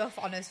have that much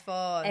stuff on his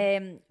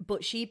phone.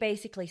 But she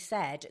basically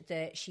said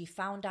that she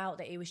found out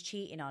that he was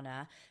cheating on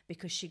her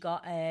because she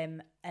got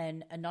an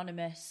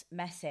anonymous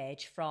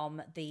message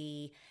from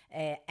the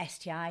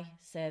STI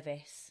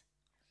service.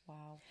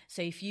 Wow.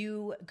 So if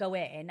you go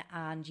in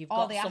and you've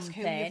got something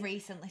who you've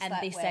recently and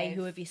slept they say, with.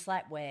 who have you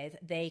slept with,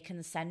 they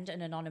can send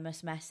an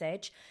anonymous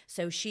message.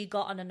 So she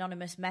got an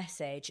anonymous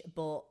message,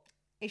 but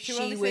if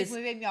you're only sleeping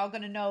with him, you're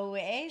going to know who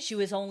it is. She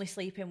was only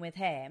sleeping with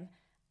him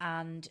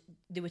and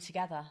they were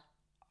together.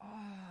 Oh,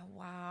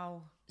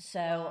 wow.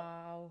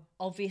 So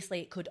obviously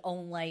it could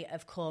only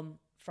have come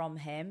from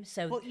him.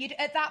 So, but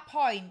at that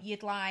point,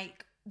 you'd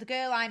like, the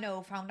girl I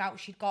know found out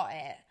she'd got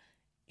it.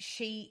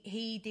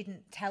 He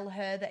didn't tell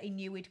her that he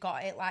knew he'd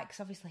got it, like, because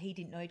obviously he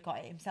didn't know he'd got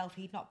it himself.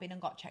 He'd not been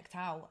and got checked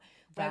out.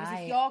 Whereas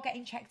if you're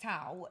getting checked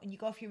out and you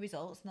go for your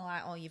results and they're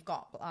like, oh, you've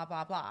got blah,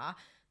 blah, blah,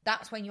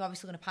 that's when you're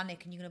obviously going to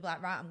panic and you're going to be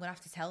like, right, I'm going to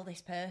have to tell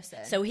this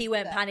person. So he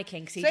weren't panicking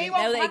because he didn't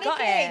know that he got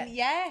it.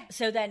 Yeah.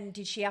 So then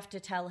did she have to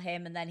tell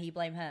him and then he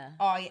blame her?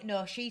 Oh,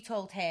 no, she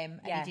told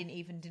him and he didn't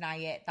even deny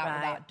it. That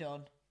was that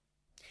done.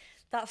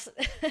 That's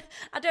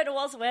I don't know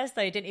what's worse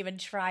though. He didn't even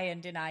try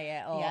and deny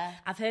it. Or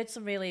I've heard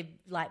some really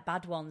like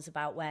bad ones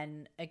about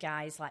when a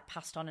guy's like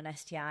passed on an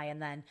STI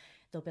and then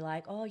they'll be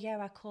like, oh yeah,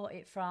 I caught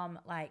it from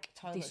like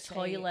this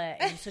toilet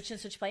in such and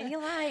such place. And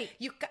you're like,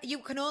 you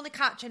can only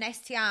catch an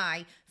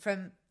STI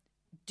from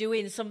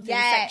doing something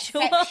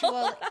sexual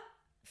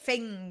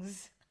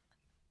things.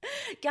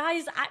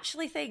 Guys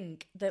actually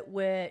think that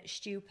we're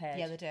stupid.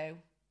 Yeah, they do.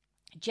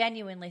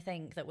 Genuinely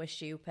think that we're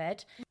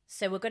stupid.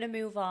 So we're going to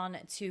move on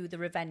to the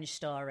revenge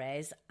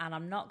stories, and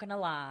I'm not going to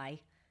lie,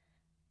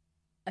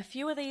 a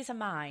few of these are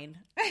mine.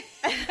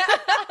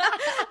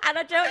 And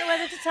I don't know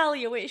whether to tell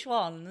you which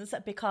ones,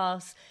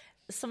 because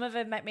some of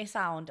them make me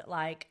sound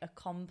like a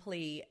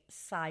complete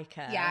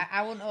psycho. Yeah,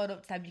 I won't own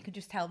up to them. You can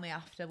just tell me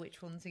after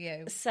which ones are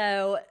you.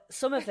 So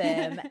some of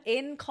them,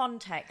 in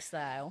context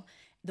though,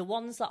 the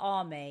ones that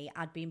are me,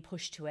 I'd been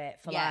pushed to it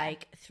for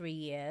like 3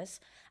 years.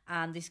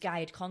 And this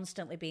guy had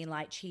constantly been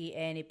like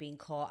cheating. He'd been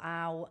caught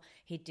out.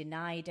 He'd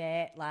denied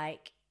it.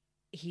 Like,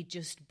 he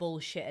just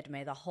bullshitted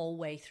me the whole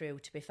way through,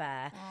 to be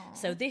fair. Aww.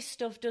 So this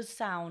stuff does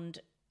sound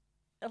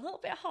a little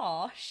bit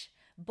harsh,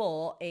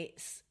 but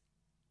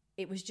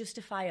it was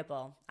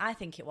justifiable. I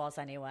think it was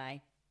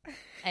anyway.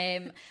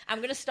 I'm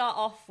going to start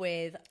off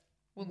with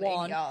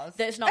one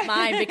that's not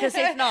mine, because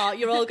if not,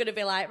 you're all going to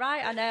be like,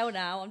 right, I know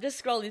now. I'm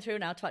just scrolling through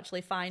now to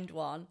actually find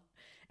one.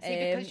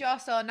 See, because you're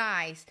so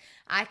nice,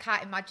 I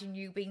can't imagine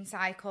you being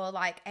psycho.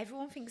 Like,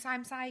 everyone thinks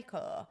I'm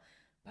psycho,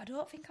 but I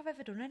don't think I've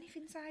ever done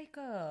anything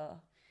psycho.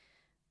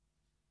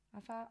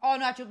 Have I? Oh,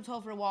 no, I jumped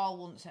over a wall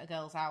once at a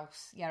girl's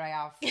house. Yeah, I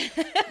have.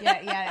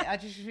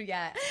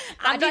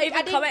 I'm not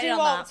even commenting on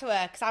that. To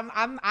her because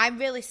I'm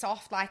really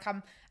soft. Like,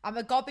 I'm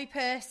a gobby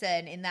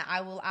person in that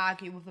I will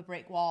argue with a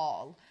brick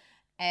wall.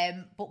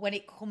 But when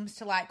it comes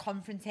to like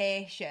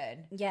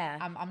confrontation,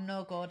 I'm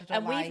no good.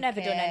 And we've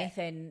never done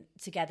anything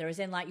together, as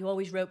in like you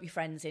always rope your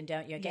friends in,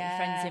 don't you? Get your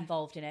friends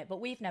involved in it. But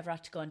we've never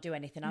had to go and do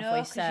anything, have we?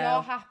 No, because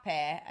you're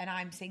happy and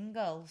I'm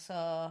single,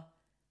 so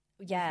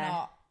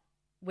yeah.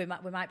 We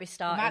might be I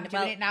starting. might be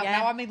doing it now.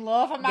 Now I'm in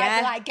love. I might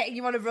be like getting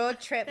you on a road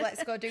trip.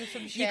 Let's go do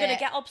some shit. You're gonna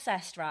get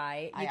obsessed,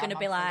 right? You're gonna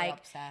be like,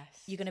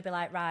 obsessed. You're gonna be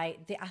like, right,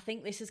 I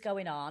think this is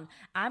going on.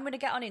 I'm gonna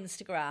get on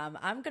Instagram.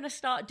 I'm gonna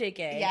start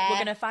digging. Yeah. We're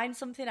gonna find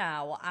something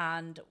out,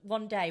 and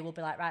one day we'll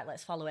be like, right,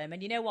 let's follow him.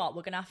 And you know what?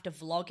 We're gonna have to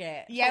vlog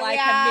it. Yeah, for like we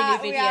are. a mini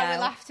video.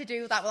 We'll have to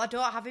do that. Well, I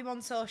don't have him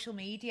on social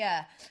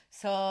media,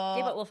 so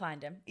yeah, but we'll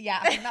find him. Yeah,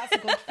 I think that's a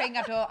good thing.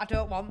 I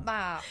don't want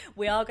that.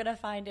 We are gonna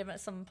find him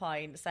at some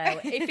point. So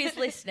if he's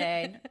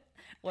listening.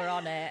 We're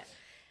on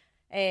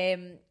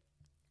it.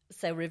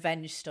 So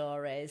revenge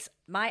stories.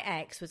 My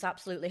ex was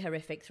absolutely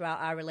horrific throughout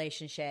our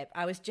relationship.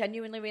 I was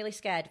genuinely really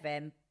scared of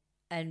him,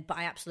 but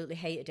I absolutely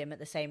hated him at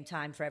the same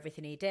time for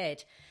everything he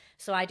did.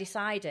 So I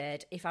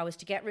decided if I was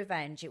to get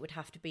revenge, it would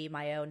have to be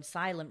my own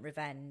silent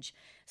revenge.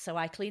 So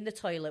I cleaned the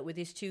toilet with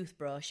his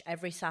toothbrush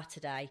every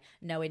Saturday,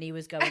 knowing he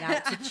was going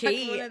out to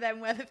cheat. One of them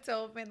where they've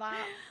told me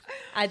that.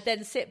 I'd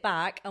then sit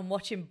back and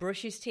watch him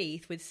brush his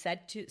teeth with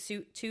said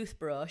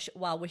toothbrush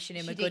while wishing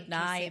him a good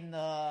night. Kiss him,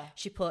 though.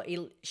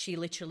 She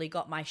literally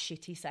got my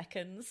shitty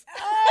seconds.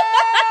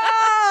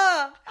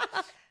 Oh!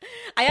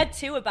 I had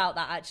two about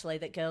that actually,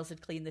 that girls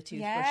had cleaned the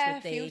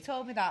toothbrush with you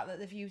told me that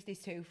they've used his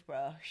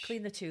toothbrush.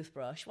 Clean the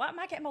toothbrush. Why am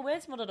I getting my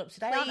words muddled up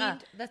today? Aren't I?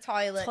 Cleaned the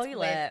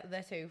toilet with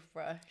the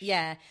toothbrush.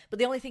 Yeah, but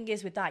the only thing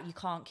is with that, you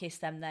can't kiss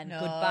them then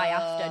goodbye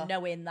after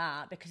knowing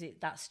that, because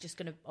that's just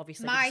going to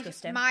obviously be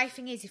disgusting. My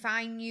thing is, if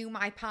I knew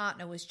my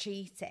partner was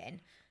cheating,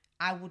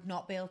 I would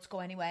not be able to go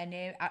anywhere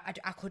near.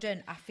 I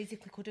couldn't. I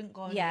physically couldn't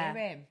go near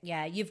him.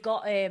 Yeah, you've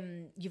got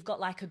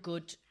like a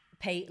good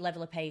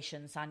level of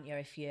patience, haven't you?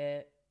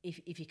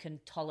 If you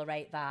can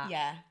tolerate that,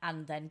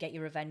 and then get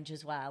your revenge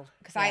as well.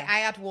 Because I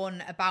had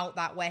one about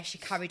that where she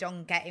carried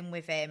on getting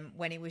with him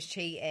when he was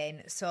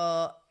cheating.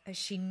 So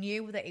she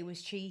knew that he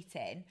was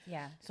cheating.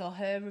 Yeah. So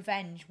her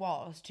revenge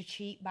was to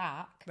cheat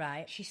back.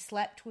 Right. She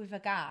slept with a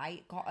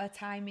guy, got her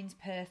timings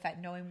perfect,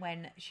 knowing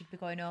when she'd be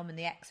going home and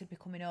the ex would be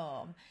coming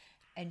home,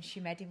 and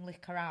she made him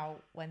lick her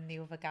out when the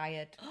other guy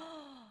had.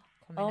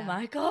 Oh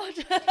my God!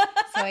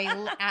 So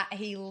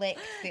he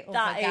licked the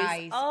other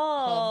guy's.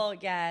 Oh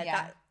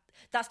yeah.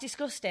 That's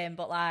disgusting,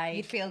 but like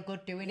you'd feel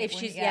good doing it.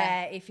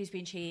 If he's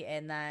been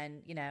cheating,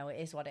 then you know it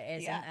is what it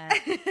is, isn't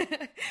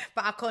it?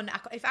 But I couldn't.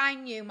 If I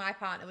knew my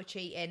partner was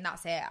cheating,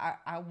 that's it.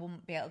 I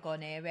wouldn't be able to go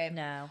near him.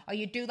 No. Or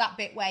you do that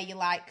bit where you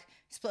like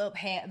split up,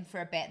 hate him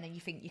for a bit, and then you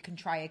think you can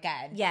try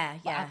again. Yeah,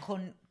 but I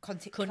couldn't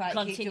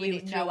continue keep doing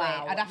it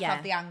throughout. I'd have to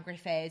have the angry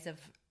phase of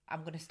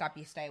I'm going to stab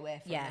you, stay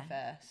away from me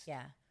first.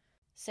 Yeah.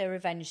 So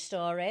revenge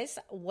stories.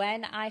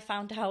 When I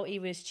found out he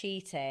was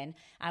cheating,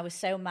 I was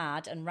so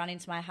mad and ran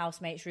into my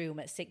housemate's room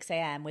at 6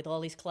 a.m. with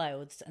all his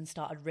clothes and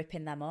started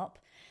ripping them up.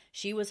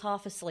 She was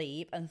half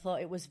asleep and thought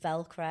it was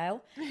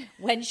Velcro.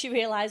 When she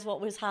realised what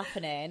was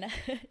happening,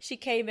 she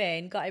came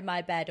in, got in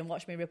my bed and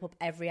watched me rip up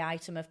every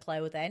item of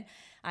clothing.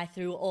 I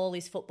threw all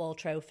his football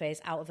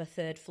trophies out of a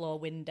third floor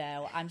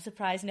window. I'm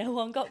surprised no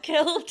one got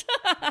killed.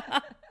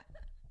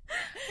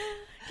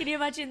 Can you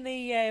imagine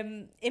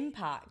the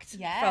impact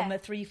from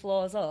 3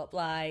 floors up?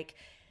 Like,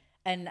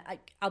 and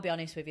I'll be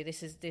honest with you,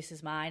 this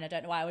is mine. I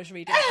don't know why I was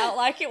reading it out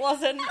like it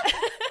wasn't.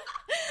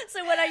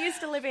 So when I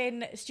used to live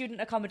in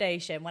student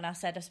accommodation, when I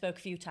said I spoke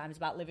a few times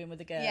about living with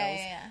the girls,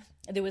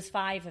 there was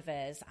 5 of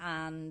us,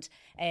 and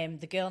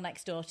the girl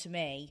next door to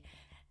me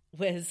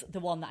was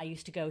the one that I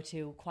used to go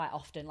to quite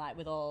often, like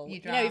with all,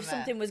 you know, if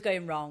something was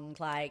going wrong,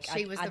 like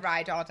she was the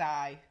ride or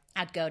die.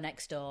 I'd go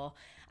next door.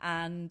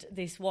 And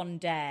this one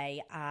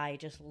day, I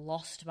just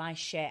lost my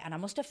shit. And I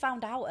must have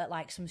found out at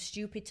like some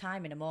stupid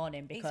time in the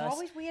morning because... It's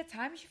always weird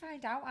times you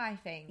find out, I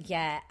think.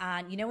 Yeah,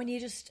 and you know when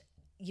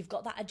you've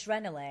got that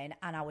adrenaline,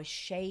 and I was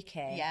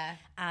shaking. Yeah.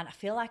 And I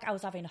feel like I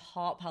was having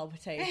heart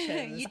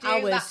palpitations. You do, I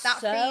was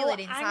that so feeling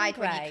inside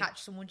angry. when you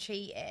catch someone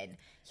cheating.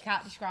 You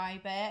can't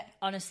describe it.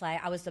 Honestly,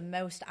 I was the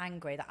most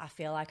angry that I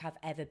feel like I've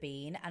ever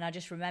been. And I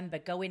just remember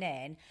going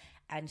in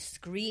and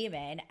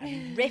screaming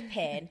and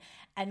ripping.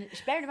 And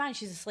bearing in mind,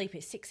 she's asleep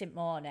at 6 in the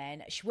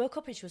morning. She woke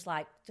up and she was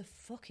like, the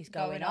fuck is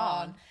going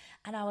on?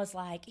 And I was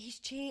like, he's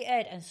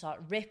cheated. And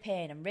started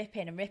ripping and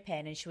ripping and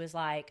ripping. And she was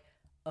like,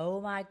 oh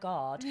my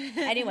God.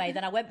 Anyway,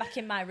 then I went back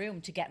in my room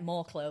to get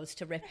more clothes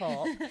to rip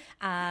up.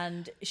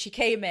 And she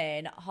came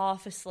in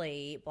half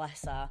asleep,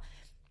 bless her.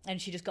 And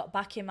she just got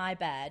back in my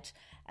bed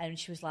and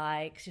she was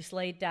like, just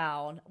laid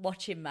down,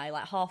 watching me,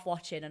 like half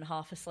watching and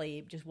half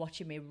asleep, just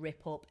watching me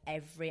rip up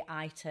every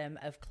item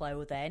of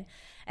clothing.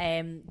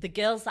 The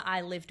girls that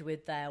I lived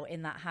with, though,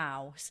 in that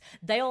house,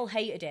 they all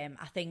hated him,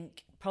 I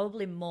think,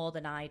 probably more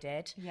than I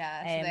did.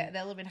 Yeah, so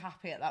they'll have been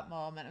happy at that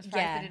moment. I'm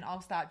surprised they didn't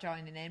all start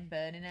joining in,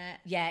 burning it.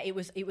 Yeah, it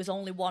was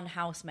only one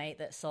housemate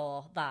that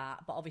saw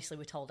that, but obviously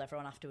we told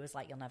everyone afterwards,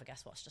 like, you'll never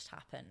guess what's just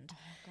happened.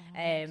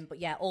 Oh, but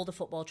yeah, all the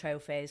football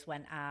trophies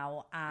went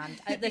out, and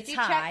at the did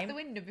time... Did you check the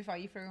window before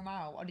you threw them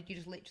out, or did you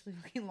just literally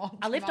fucking launch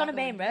I lived them on a out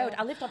main the window? road.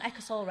 I lived on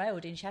Ecclesall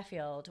Road in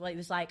Sheffield. Well, it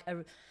was like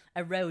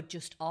a road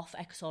just off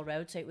Ecclesall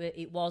Road, so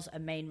it was a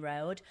main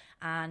road,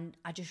 and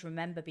I just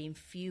remember being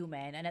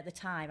fuming, and at the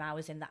time I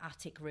was in the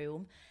attic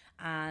room,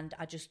 and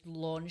I just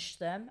launched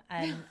them,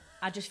 and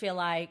I just feel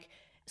like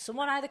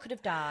Someone either could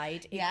have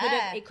died,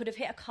 it could have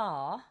hit a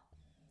car.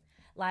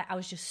 Like, I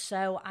was just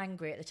so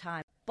angry at the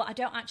time. But I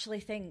don't actually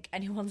think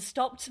anyone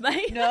stopped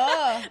me.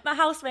 No. My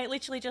housemate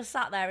literally just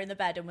sat there in the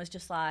bed and was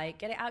just like,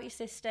 get it out your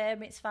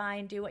system, it's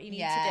fine, do what you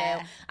need to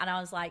do. And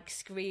I was like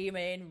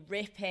screaming,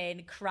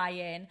 ripping,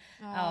 crying.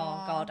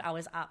 Oh God, I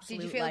was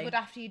absolutely... Did you feel good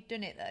after you'd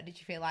done it though? Did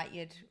you feel like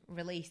you'd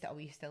released it, or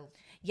were you still...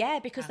 Yeah,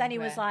 because then he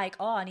was like,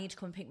 oh, I need to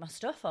come and pick my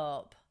stuff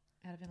up.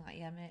 I'd have been like,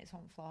 yeah, mate, it's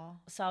on the floor.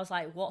 So I was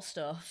like, what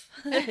stuff?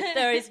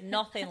 There is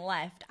nothing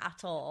left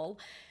at all.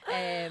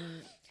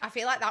 I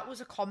feel like that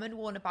was a common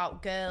one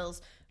about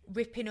girls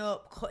ripping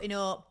up, cutting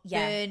up,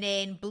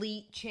 burning,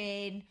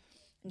 bleaching,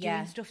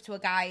 doing stuff to a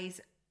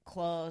guy's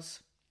clothes.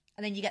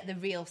 And then you get the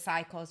real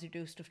psychos who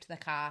do stuff to the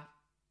car.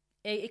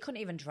 He couldn't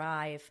even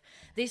drive.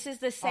 This is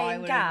the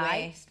same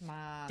guy.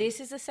 This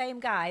is the same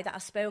guy that I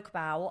spoke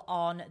about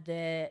on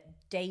the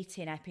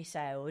dating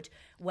episode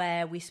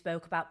where we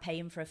spoke about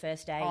paying for a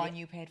first date. Oh, and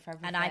you paid for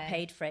everything. And I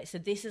paid for it. So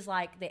this is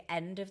like the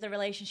end of the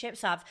relationship.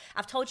 So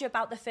I've told you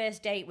about the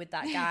first date with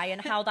that guy and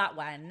how that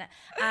went.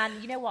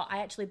 And you know what?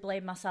 I actually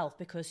blame myself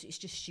because it's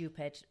just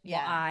stupid what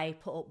I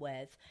put up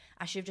with.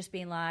 I should have just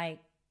been like,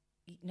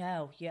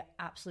 no, you're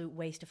absolute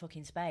waste of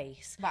fucking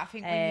space. But I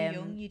think when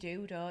you're young, you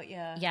do, don't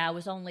you? Yeah, I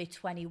was only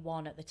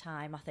 21 at the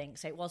time, I think,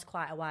 so it was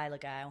quite a while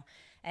ago.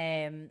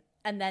 And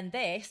then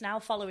this, now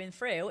following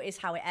through, is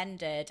how it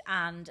ended.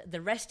 And the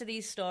rest of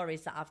these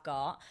stories that I've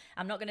got,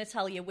 I'm not going to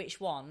tell you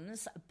which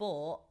ones,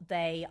 but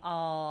they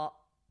are...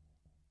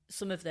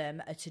 Some of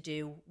them are to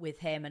do with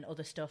him and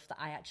other stuff that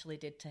I actually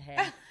did to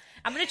him.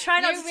 I'm going to try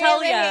not to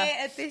tell you.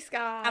 Hated this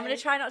guy. I'm going to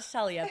try not to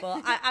tell you,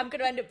 but I'm going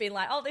to end up being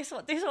like, oh, this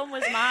one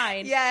was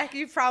mine. Yeah,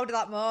 you're proud of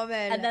that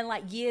moment. And then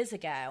like years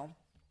ago,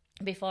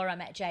 before I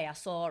met Jay, I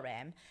saw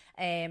him.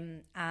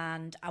 And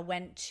I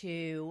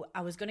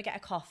was going to get a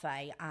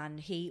coffee,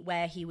 and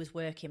where he was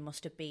working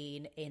must have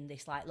been in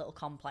this like little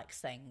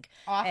complex thing.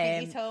 Oh, I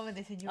think you told me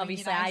this, and you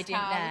obviously nice I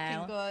didn't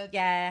know. Looking good.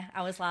 Yeah,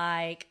 I was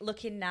like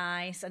looking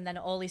nice, and then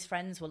all his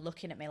friends were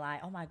looking at me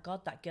like, "Oh my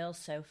God, that girl's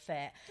so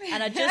fit,"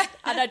 and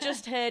I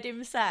just heard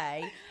him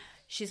say,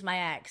 she's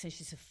my ex and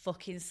she's a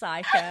fucking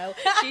psycho.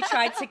 She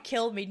tried to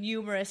kill me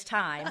numerous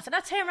times. And I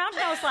turned around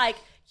and I was like,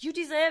 you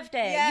deserved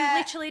it. Yeah, you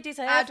literally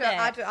deserved it.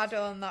 I'd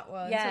own that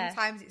one. Yeah.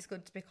 Sometimes it's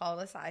good to be called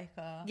a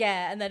psycho.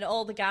 Yeah, and then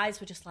all the guys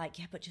were just like,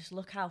 yeah, but just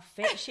look how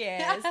fit she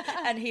is.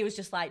 And he was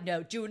just like,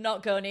 no, do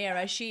not go near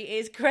her. She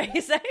is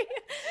crazy.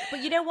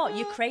 But you know what?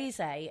 You're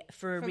crazy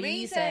for a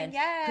reason.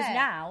 Yeah. Because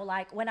now,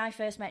 like, when I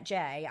first met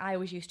Jay, I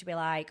always used to be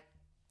like,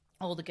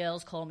 all the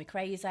girls call me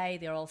crazy.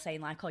 They're all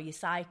saying like, oh, you're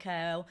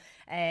psycho.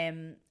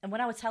 And when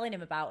I was telling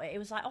him about it, it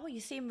was like, oh, you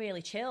seem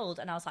really chilled.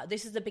 And I was like,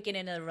 this is the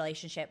beginning of the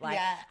relationship. Like,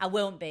 I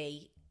won't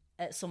be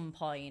at some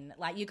point.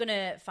 Like, you're going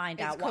to find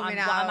out what I'm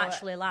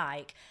actually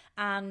like.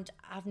 And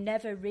I've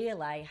never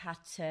really had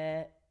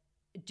to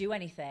do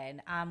anything.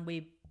 And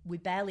we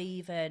barely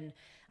even...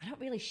 I don't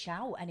really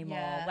shout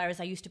anymore, whereas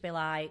I used to be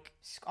like...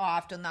 Oh,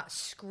 I've done that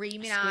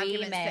screaming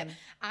arguments.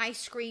 I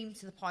scream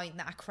to the point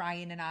that I cry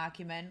in an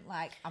argument.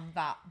 Like, I'm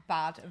that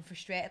bad and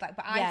frustrated. Like,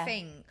 but I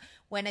think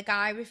when a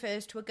guy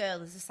refers to a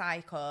girl as a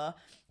psycho,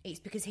 it's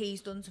because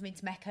he's done something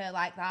to make her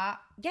like that.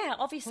 Yeah,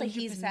 obviously 100%.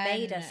 He's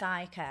made a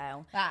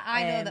psycho. Like,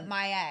 I know that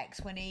my ex,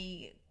 when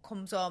he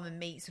comes home and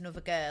meets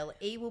another girl,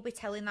 he will be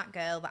telling that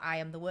girl that I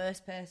am the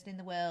worst person in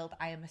the world.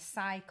 I am a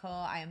psycho.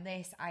 I am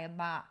this. I am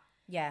that.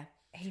 Yeah.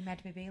 He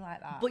made me be like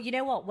that. But you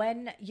know what?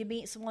 When you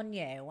meet someone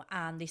new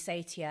and they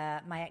say to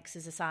you, my ex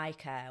is a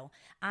psycho,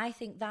 I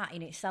think that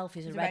in itself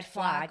is a red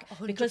flag.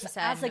 100%. Because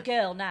as a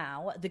girl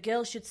now, the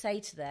girl should say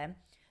to them,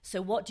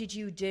 so what did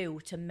you do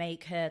to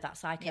make her that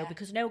psycho? Yeah.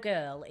 Because no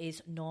girl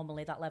is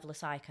normally that level of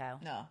psycho.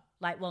 No.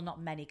 Like, well,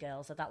 not many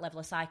girls are that level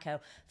of psycho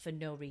for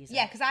no reason.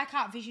 Yeah, because I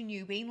can't vision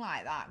you being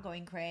like that,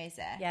 going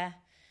crazy. Yeah.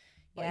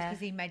 But it's because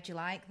he made you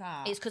like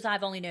that. It's because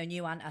I've only known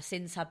you, and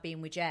since I've been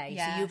with Jay.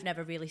 Yeah. So you've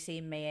never really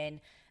seen me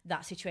in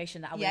that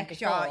situation that I was in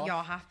before. Yeah,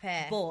 you're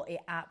happy. But it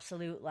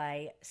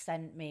absolutely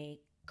sent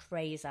me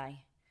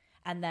crazy.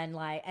 And then,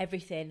 like,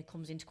 everything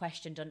comes into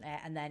question, doesn't it?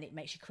 And then it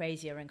makes you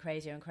crazier and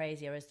crazier and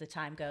crazier as the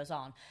time goes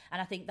on. And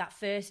I think that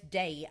first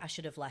date, I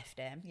should have left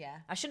him. Yeah.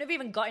 I shouldn't have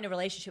even got in a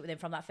relationship with him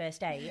from that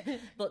first date.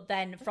 But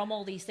then from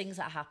all these things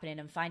that are happening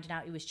and finding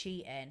out he was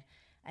cheating...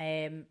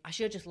 I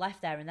should have just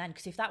left there and then,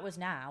 because if that was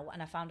now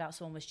and I found out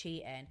someone was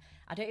cheating,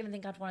 I don't even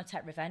think I'd want to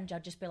take revenge.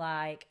 I'd just be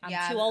like,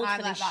 I'm too old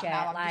for this shit.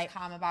 Now. I'm just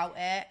calm about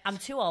it. I'm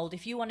too old.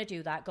 If you want to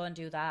do that, go and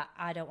do that.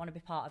 I don't want to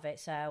be part of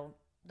it, so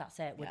that's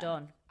it. We're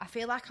done. I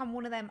feel like I'm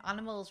one of them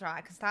animals, right? I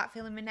can start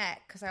feeling my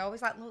neck because I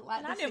always like look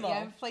like an this animal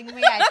and fling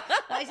my head.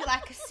 What is it,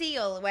 like a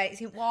seal where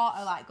it's in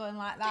water, like going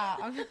like that?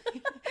 I'm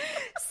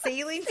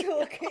sealing to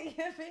look at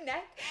you, my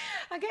neck.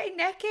 I'm getting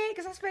necky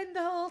because I spend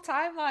the whole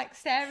time like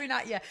staring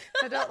at you.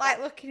 So I don't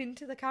like looking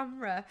into the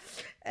camera.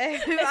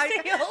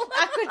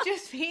 I could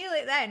just feel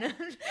it then.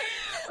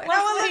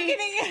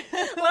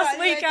 Last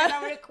week I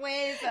were a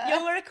quaver.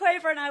 You were a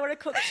quaver and I were a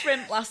cooked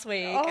shrimp last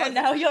week, and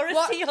now you're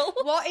a seal.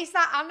 What is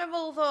that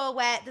animal though?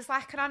 Where there's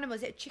like an animal,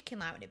 is it a chicken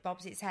like when it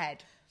bobs its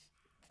head?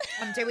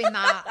 I'm doing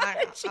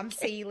that. I'm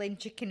sealing,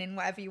 chickening,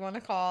 whatever you want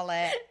to call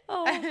it.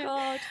 Oh,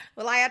 God.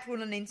 Well, I had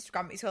one on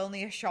Instagram. It's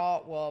only a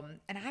short one.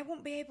 And I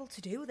won't be able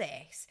to do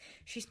this.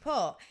 She's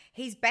put,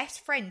 his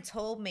best friend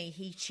told me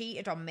he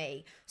cheated on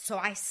me, so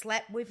I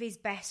slept with his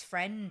best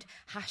friend.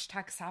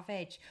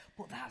 #savage.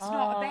 But that's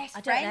not a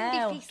best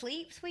friend if he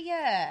sleeps with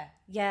you.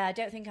 Yeah, I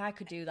don't think I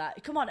could do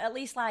that. Come on, at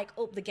least like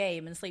up the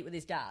game and sleep with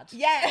his dad.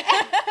 Yeah.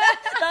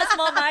 That's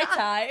more my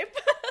type.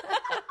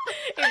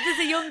 If there's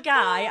a young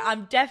guy,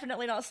 I'm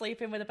definitely not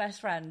sleeping with a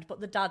best friend, but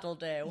the dad will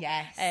do.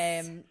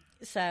 Yes.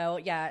 So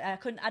yeah,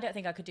 I don't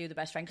think I could do the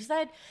best friend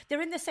because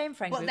they're in the same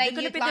friend group. They're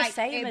going to be the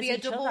same it'd as be a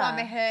each double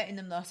other. whammy hurting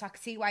them though, so I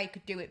could see why you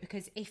could do it,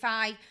 because if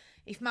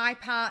my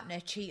partner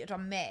cheated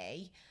on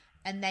me,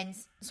 and then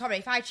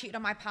if I cheated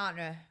on my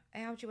partner,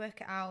 how do you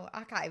work it out?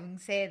 I can't even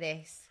say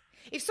this.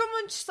 If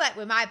someone slept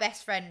with my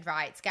best friend,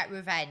 right, to get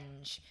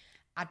revenge,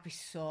 I'd be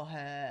so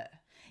hurt.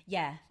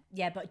 Yeah,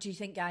 but do you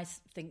think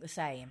guys think the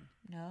same?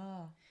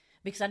 No.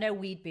 Because I know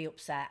we'd be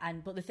upset,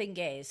 but the thing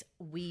is,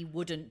 we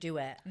wouldn't do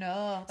it.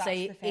 No, that's so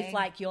the thing. if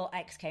like your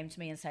ex came to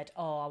me and said,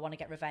 "Oh, I want to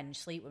get revenge,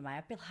 sleep with me,"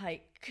 I'd be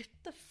like,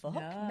 "The fuck,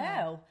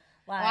 no."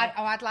 Like,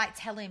 I'd like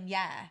tell him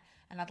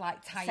and I'd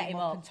like tie him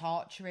up and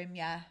torture him.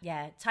 Yeah,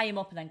 tie him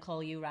up and then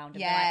call you round.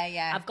 And yeah, be like,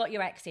 yeah. I've got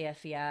your ex here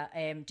for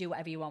you. Do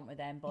whatever you want with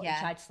him, but he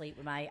tried to sleep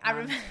with me.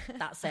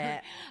 That's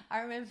it. I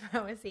remember I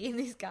was seeing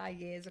this guy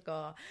years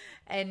ago,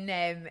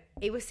 and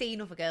he was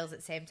seeing other girls at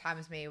the same time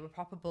as me. He was a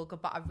proper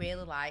bugger, but I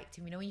really liked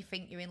him. You know when you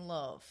think you're in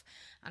love,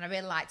 and I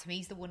really liked him.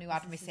 He's the one who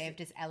had me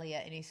saved as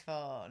Elliot in his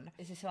phone.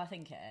 Is this who I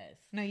think it is?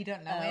 No, you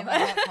don't know him.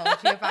 I've not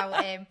told you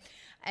about him.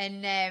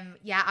 And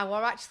I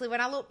were actually, when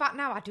I look back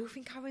now, I do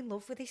think I was in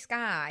love with this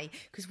guy,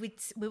 because we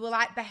were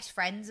like best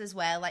friends as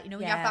well. Like, you know,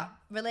 when you have that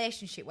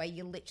relationship where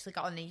you literally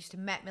got on, and he used to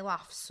make me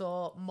laugh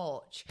so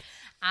much.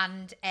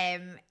 And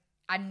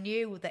I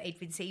knew that he'd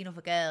been seeing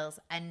other girls.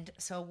 And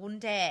so one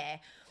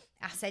day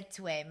I said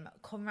to him,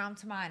 "Come round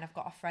to mine, I've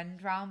got a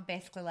friend round,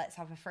 basically let's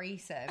have a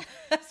threesome."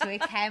 So he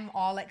came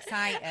all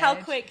excited. How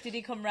quick did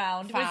he come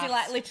round? Was he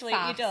like literally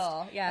at your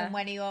door? Yeah. And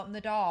when he opened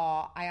the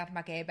door, I had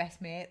my gay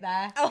best mate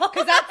there.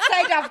 Because I'd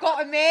said I've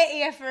got a mate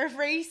here for a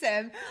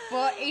threesome.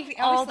 But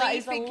obviously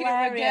he's thinking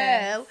of a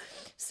girl.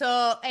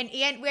 So, and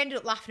we ended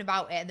up laughing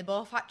about it, and they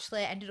both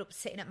actually ended up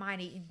sitting at mine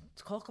eating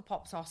Cocoa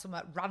Pops or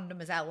something random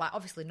as hell. Like,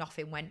 obviously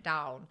nothing went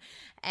down.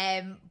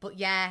 But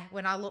yeah,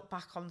 when I look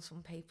back on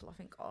some people, I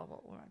think, oh,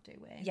 what were I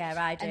doing? Yeah,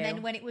 I do. And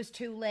then when it was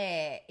too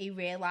late, he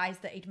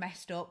realised that he'd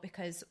messed up,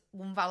 because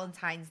one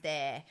Valentine's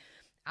Day,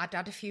 I'd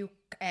had a few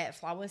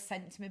flowers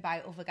sent to me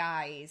by other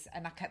guys,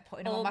 and I kept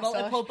putting them on my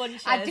multiple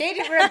bunches. I did.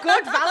 It were a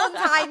good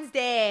Valentine's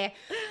Day.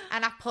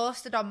 And I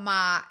posted on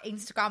my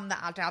Instagram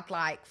that I'd had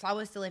like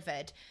flowers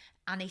delivered.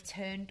 And he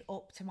turned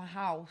up to my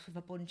house with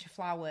a bunch of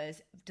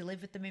flowers,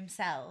 delivered them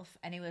himself,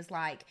 and he was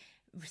like,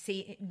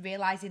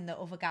 realising that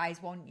other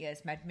guys want you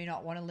has made me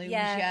not want to lose you.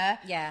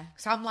 Yeah.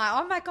 So I'm like,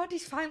 oh my God,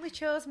 he's finally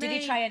chose me.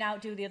 Did he try and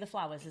outdo the other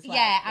flowers as well?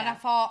 Yeah, and I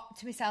thought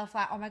to myself,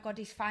 like, oh my God,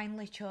 he's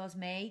finally chose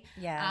me.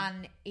 Yeah.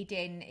 And he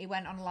didn't. He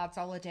went on a lad's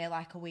holiday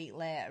like a week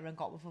later and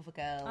got with other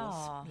girls.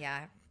 Aww.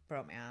 Yeah,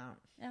 broke me out.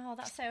 Oh,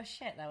 that's so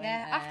shit though,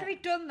 Yeah, isn't it? after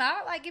he'd done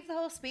that, like, give the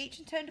whole speech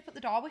and turned up at the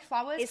door with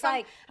flowers. It's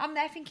like, I'm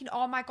there thinking,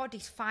 oh my God,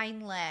 he's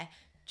finally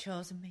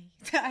chosen me.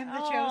 I'm the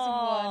chosen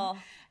one.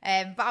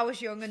 But I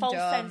was young and false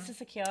dumb. sense of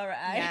security.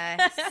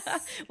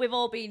 Yes. We've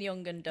all been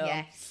young and dumb.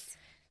 Yes.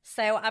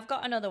 So I've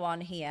got another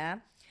one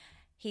here.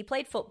 He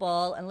played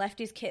football and left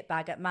his kit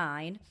bag at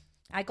mine.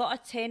 I got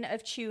a tin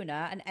of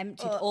tuna and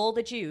emptied all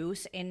the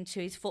juice into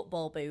his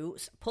football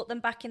boots, put them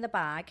back in the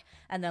bag,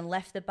 and then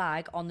left the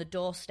bag on the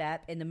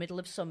doorstep in the middle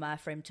of summer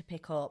for him to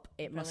pick up.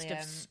 It must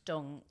have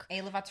stunk.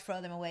 He'll have had to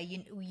throw them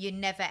away. You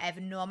never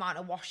ever, no amount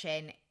of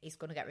washing, he's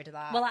going to get rid of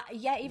that. Well,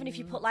 even if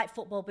you put like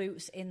football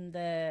boots in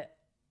the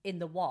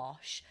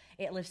wash,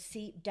 it'll have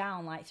seeped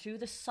down like through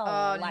the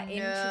sole, into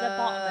the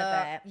bottom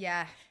of it.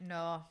 Yeah,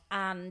 no.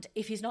 And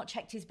if he's not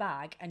checked his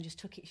bag and just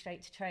took it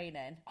straight to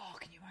training,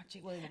 can you imagine?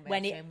 Well,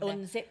 when it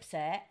unzips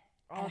it,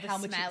 and how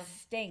much it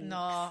stinks.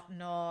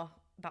 No,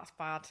 that's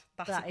bad.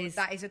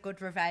 That is a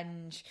good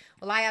revenge.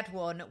 Well, I had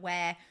one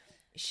where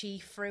she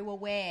threw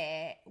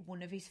away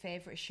one of his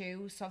favourite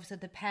shoes. So obviously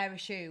the pair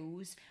of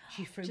shoes,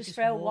 she threw just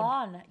throw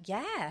one.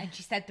 Yeah. And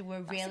she said they were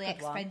a really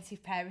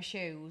expensive pair of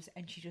shoes,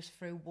 and she just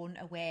threw one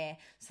away.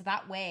 So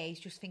that way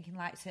he's just thinking,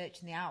 like,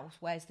 searching the house,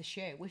 where's the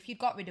shoe? If you'd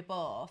got rid of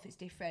both, it's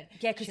different.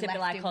 Yeah, because they'd be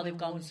like, they've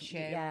gone. Shoe.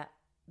 Yeah.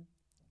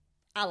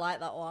 I like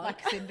that one.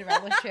 Like a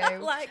Cinderella shoe. I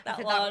like that I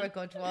think one. that were a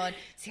good one.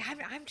 See,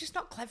 I'm just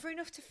not clever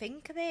enough to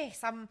think of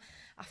this.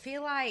 I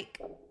feel like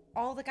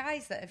all the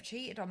guys that have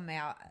cheated on me,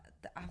 I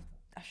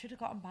should have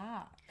got them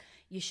back.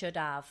 You should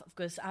have,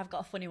 because I've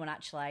got a funny one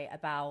actually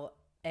about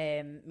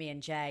me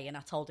and Jay, and I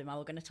told him I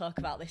were going to talk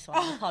about this one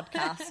on the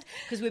podcast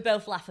because we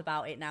both laugh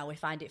about it now. We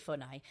find it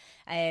funny.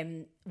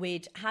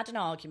 We'd had an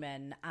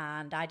argument,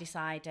 and I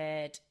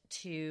decided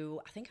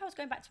I think I was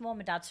going back to mum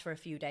and dad's for a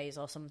few days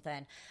or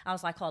something. I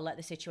was like, let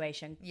the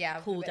situation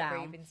cool a bit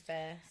down. breathing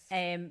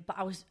space. But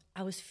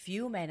I was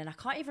fuming, and I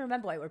can't even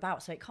remember what it were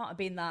about, so it can't have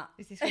been that.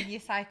 Is this when your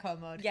psycho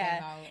mode came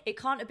out? It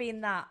can't have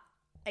been that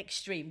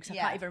extreme, because I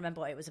can't even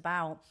remember what it was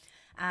about.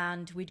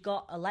 And we'd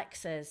got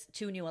Alexas,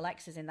 2 new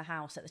Alexas in the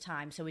house at the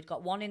time. So we'd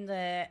got one in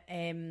the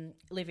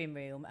living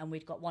room and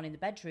we'd got one in the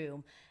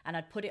bedroom, and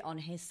I'd put it on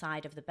his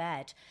side of the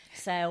bed.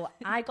 So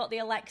I got the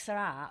Alexa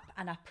app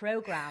and I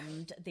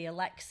programmed the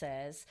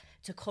Alexas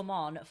to come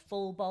on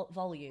full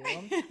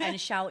volume and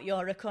shout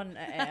 "you're a cunt"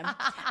 at him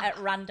at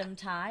random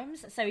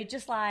times. So he'd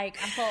just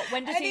like, I thought,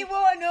 when does and he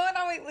won't know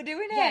how we're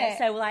doing it. Yeah,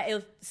 so like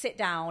he'll sit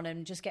down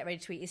and just get ready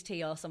to eat his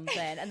tea or something,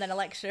 and then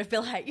Alexa would be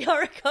like,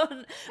 "You're a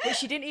cunt," but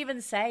she didn't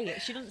even say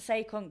it. She doesn't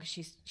say cunt because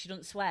she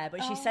doesn't swear,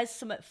 but she says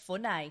something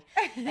funny.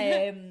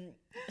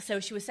 So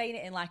she was saying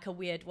it in like a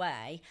weird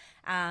way,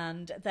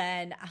 and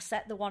then I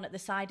set the one at the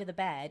side of the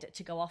bed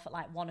to go off at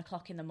like 1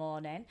 o'clock in the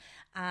morning,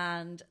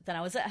 and then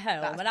I was at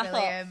home. That's and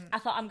brilliant. I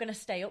thought I'm going to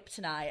stay up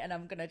tonight and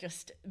I'm going to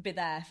just be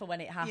there for when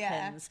it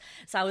happens.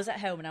 So I was at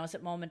home and I was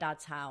at mum and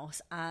dad's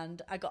house,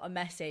 and I got a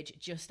message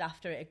just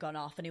after it had gone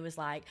off, and he was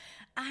like,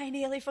 "I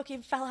nearly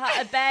fucking fell out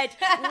of bed.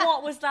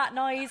 What was that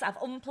noise? I've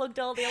unplugged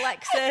all the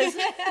Alexas."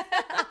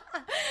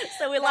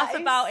 So we laugh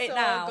about it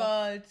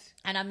now. Good.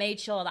 And I made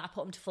sure that I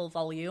put them to full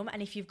volume.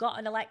 And if you've got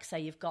an Alexa,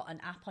 you've got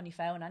an app on your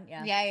phone, haven't you?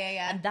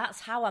 Yeah. And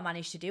that's how I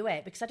managed to do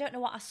it, because I don't know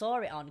what I saw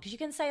it on. Because you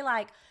can say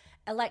like,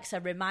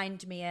 "Alexa,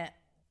 remind me at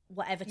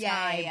whatever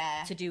time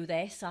to do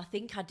this." So I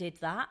think I did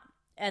that.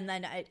 And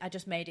then I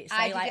just made it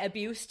say like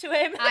abuse to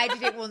him. I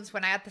did it once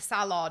when I had the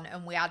salon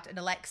and we had an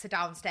Alexa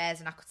downstairs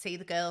and I could see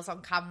the girls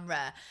on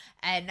camera,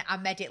 and I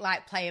made it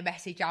like play a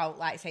message out,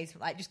 like say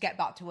something like, "just get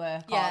back to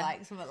work," or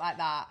like something like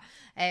that.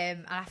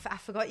 And I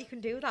forgot you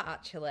can do that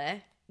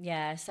actually.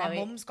 Yeah, so my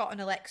mum's got an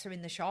Alexa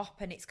in the shop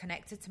and it's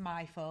connected to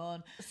my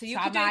phone. So you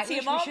can do it to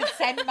your mum. We should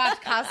send Mad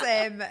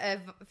Kasim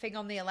a thing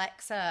on the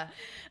Alexa.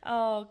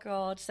 Oh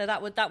God! So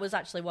that was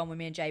actually one with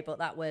me and Jay, but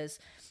that was,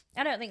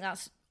 I don't think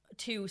that's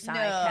too psycho.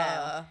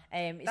 No,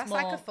 it's that's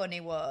more, like a funny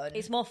one.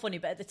 It's more funny,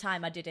 but at the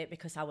time I did it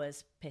because I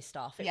was pissed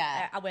off.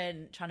 I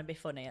wasn't trying to be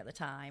funny at the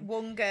time.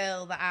 One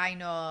girl that I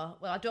know,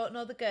 well, I don't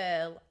know the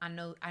girl.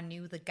 I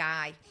knew the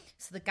guy.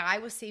 So the guy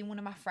was seeing one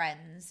of my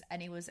friends,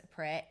 and he was a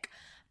prick.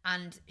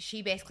 And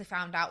she basically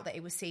found out that he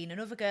was seeing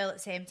another girl at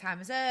the same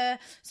time as her.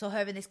 So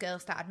her and this girl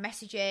started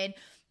messaging.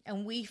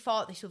 And we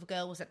thought this other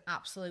girl was an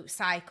absolute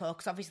psycho.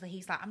 Because obviously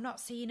he's like, "I'm not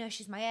seeing her.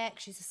 She's my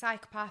ex. She's a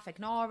psychopath.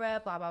 Ignore her.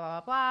 Blah, blah,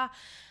 blah, blah, blah."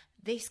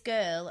 This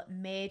girl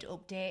made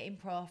up dating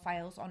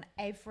profiles on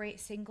every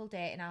single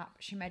dating app.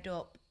 She made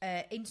up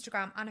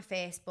Instagram and a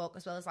Facebook,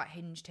 as well as like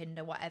Hinge,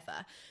 Tinder,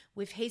 whatever,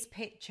 with his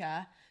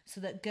picture, so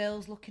that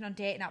girls looking on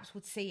dating apps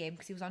would see him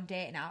because he was on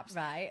dating apps.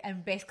 Right.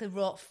 And basically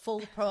wrote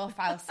full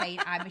profiles saying,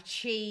 "I'm a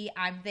cheat,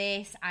 I'm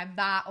this, I'm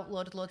that,"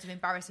 uploaded loads of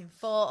embarrassing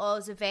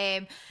photos of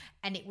him.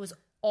 And it was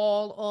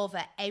all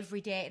over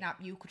every dating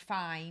app you could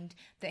find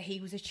that he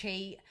was a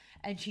cheat.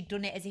 And she'd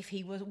done it as if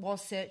he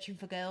was searching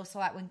for girls. So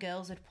like when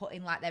girls had put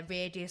in like their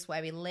radius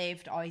where he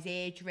lived or his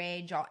age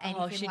range or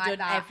anything she'd like done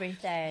that.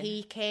 everything.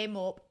 He came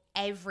up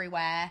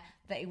everywhere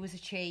that he was a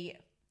cheat.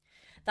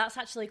 That's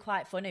actually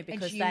quite funny,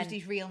 because and she used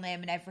his real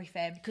name and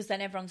everything. Because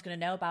then everyone's going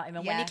to know about him.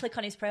 And when you click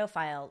on his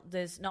profile,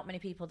 there's not many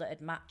people that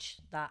would match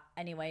that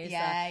anyway, is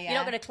there? You're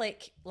not going to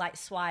click like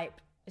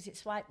swipe. Is it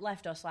swipe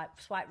left or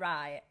swipe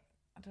right?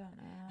 I don't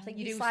know. I think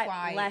you do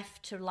swipe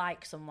left to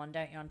like someone,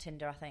 don't you, on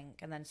Tinder, I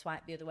think, and then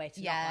swipe the other way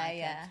to not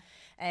like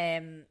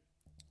it.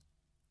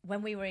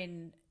 When we were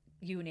in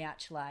uni,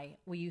 actually,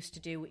 we used to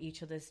do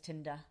each other's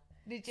Tinder.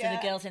 Did you? So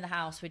the girls in the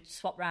house, we'd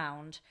swap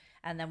round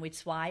and then we'd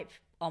swipe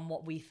on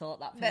what we thought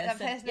that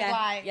person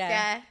like.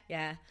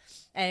 Yeah.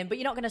 But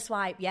you're not going to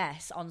swipe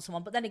yes on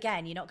someone. But then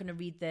again, you're not going to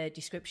read the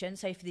description.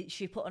 So if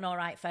she put an all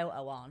right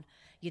photo on,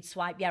 you'd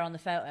swipe yeah on the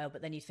photo,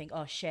 but then you'd think,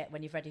 "Oh shit,"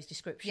 when you've read his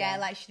description. Yeah,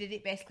 like she did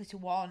it basically to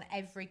warn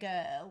every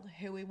girl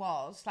who he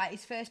was. Like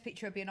his first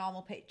picture would be a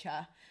normal picture,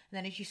 and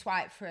then as you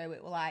swipe through,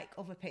 it were like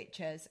other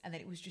pictures, and then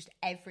it was just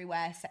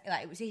everywhere.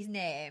 Like it was his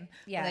name,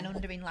 but then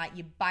under in like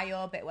your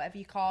bio bit, whatever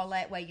you call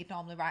it, where you'd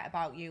normally write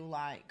about you,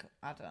 like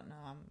I don't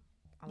know,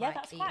 I like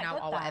that's eating quite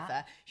out good, or whatever.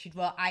 that. She'd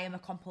wrote, "I am a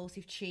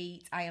compulsive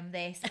cheat. I am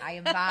this. I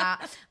am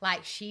that."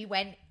 Like she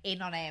went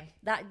in on him.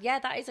 That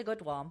is a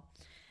good one.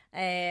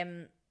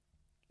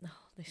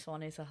 This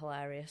one is a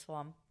hilarious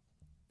one.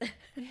 I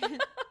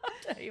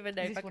don't even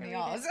know Is if this I one can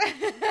of read yours?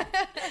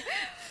 it.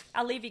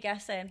 I'll leave you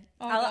guessing.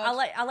 Oh, I'll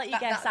let you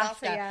guess that's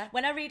after. fair.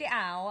 When I read it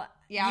out,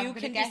 Yeah, you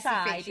can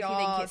decide if you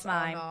think it's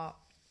mine. Not.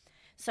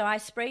 So I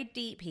sprayed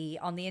deep heat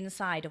on the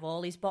inside of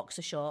all his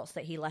boxer shorts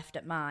that he left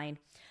at mine.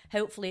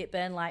 Hopefully it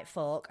burned like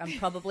fuck, and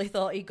probably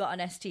thought he got an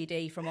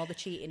STD from all the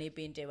cheating he'd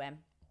been doing.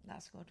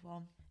 That's a good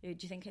one. Do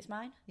you think it's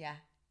mine? Yeah.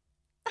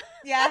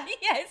 Yeah.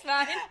 Yeah, it's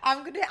mine.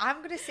 I'm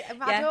gonna say.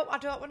 I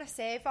don't want to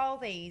save all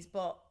these,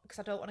 but because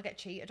I don't want to get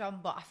cheated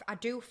on. But I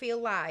do feel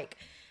like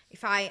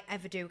if I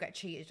ever do get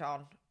cheated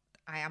on,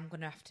 I am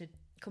gonna have to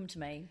Come to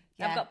me.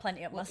 Yeah. I've got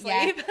plenty up my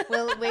Yeah,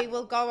 sleeve. we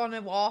will go on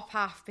a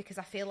warpath because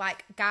I feel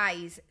like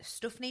guys,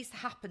 stuff needs to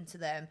happen to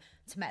them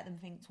to make them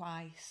think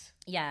twice.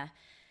 Yeah.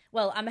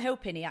 Well, I'm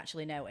hoping he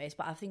actually noticed,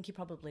 but I think he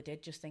probably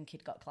did just think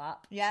he'd got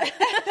clapped. Yeah.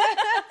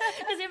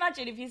 Because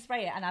imagine if you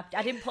spray it, and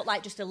I didn't put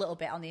like just a little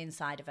bit on the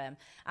inside of him.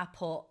 I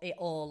put it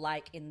all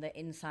like in the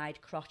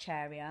inside crotch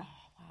area,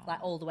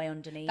 like all the way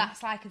underneath.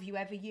 That's like, have you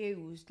ever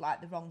used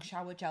like the wrong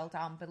shower gel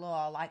down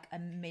below, or like a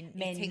mint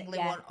tingly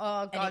yeah. one?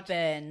 Oh God, and it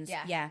burns.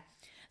 Yeah. Yeah.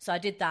 So I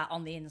did that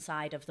on the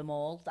inside of them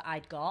all that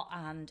I'd got,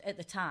 and at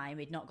the time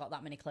he'd not got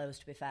that many clothes,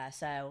 to be fair,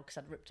 so because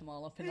I'd ripped them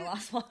all up in the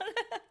last one.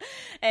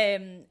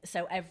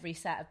 So every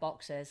set of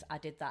boxes I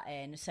did that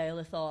in. So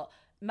I thought,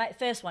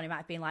 first one, he might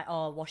have been like,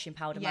 oh, washing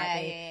powder might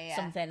be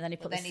something, and then he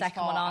put the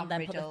second one on,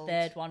 then put the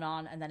third one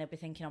on, and then he'll be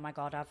thinking, oh my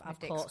God,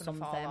 I've caught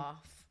something.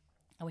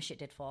 I wish it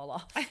did fall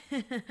off.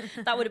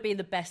 That would have been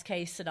the best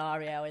case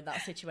scenario in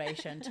that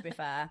situation, to be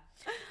fair.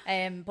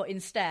 But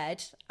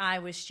instead, I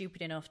was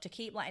stupid enough to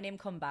keep letting him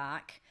come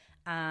back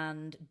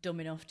and dumb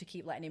enough to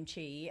keep letting him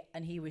cheat.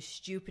 And he was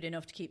stupid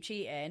enough to keep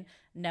cheating,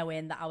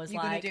 knowing that I was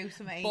like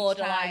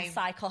borderline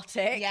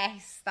psychotic.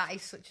 Yes, that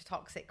is such a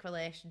toxic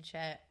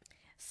relationship.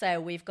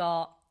 So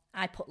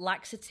I put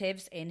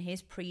laxatives in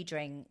his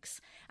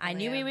pre-drinks. I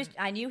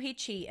knew he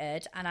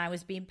cheated and I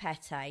was being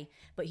petty,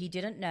 but he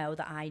didn't know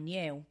that I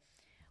knew.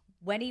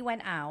 When he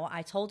went out,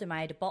 I told him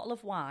I had a bottle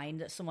of wine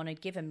that someone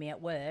had given me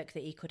at work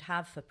that he could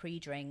have for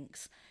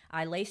pre-drinks.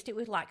 I laced it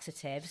with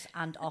laxatives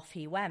and off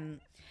he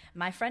went.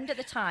 My friend at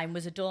the time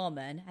was a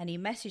doorman and he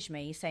messaged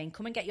me saying,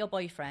 come and get your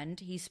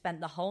boyfriend. He's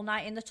spent the whole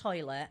night in the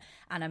toilet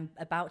and I'm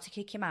about to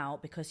kick him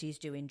out because he's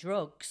doing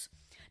drugs.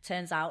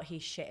 Turns out he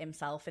shit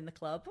himself in the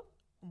club.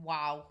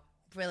 Wow.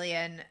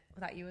 Brilliant. Was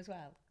that you as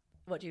well?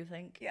 What do you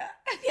think? Yeah.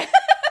 Yeah.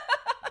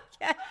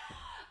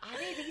 I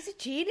mean, he's a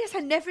genius. I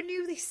never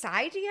knew this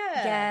side of you.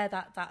 Yeah,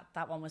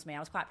 that one was me. I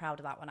was quite proud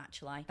of that one,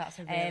 actually. That's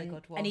a really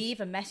good one. And he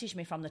even messaged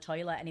me from the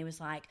toilet and he was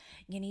like,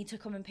 you need to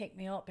come and pick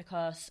me up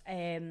because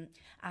I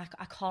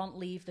can't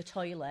leave the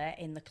toilet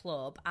in the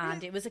club.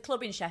 And it was a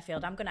club in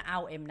Sheffield. I'm going to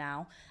out him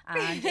now.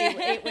 And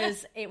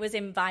it was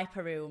in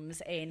Viper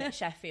Rooms in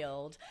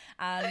Sheffield.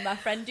 And my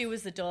friend who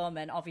was the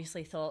doorman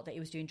obviously thought that he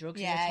was doing drugs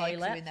in the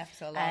toilet. Been there for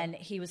so long. And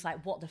he was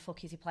like, what the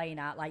fuck is he playing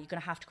at? Like, you're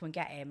going to have to come and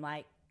get him.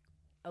 Like,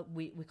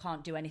 we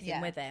can't do anything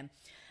with him.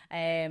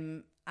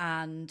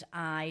 And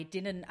I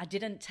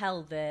didn't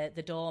tell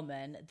the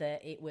doorman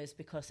that it was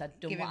because I'd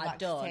done what I'd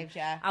done.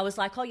 Yeah. I was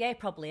like, oh yeah, it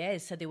probably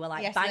is. So they were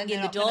like so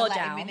banging the door let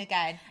down. Him in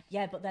again.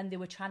 Yeah, but then they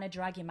were trying to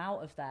drag him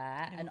out of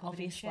there, and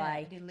obviously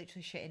he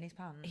literally shit in his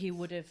pants. He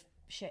would have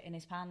shit in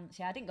his pants.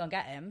 Yeah, I didn't go and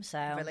get him.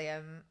 So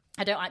brilliant.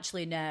 I don't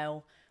actually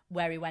know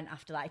where he went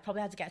after that. He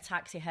probably had to get a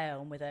taxi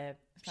home with a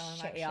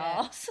shitty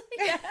arse.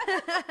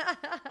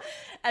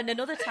 And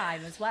another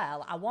time as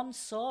well, I once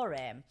saw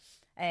him.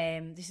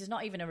 This is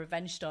not even a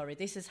revenge story.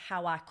 This is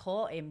how I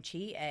caught him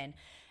cheating.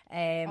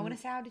 I want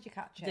to say, how did you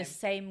catch him? The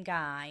same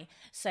guy.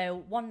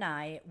 So one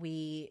night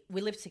we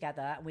lived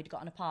together. We'd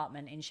got an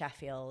apartment in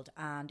Sheffield,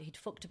 and he'd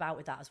fucked about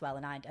with that as well.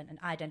 And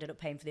I'd ended up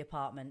paying for the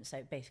apartment.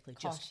 So basically,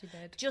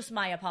 just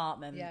my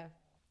apartment. Yeah.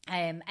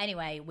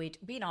 Anyway, we'd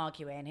been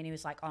arguing and he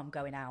was like, oh, I'm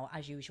going out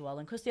as usual.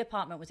 And because the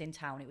apartment was in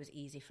town, it was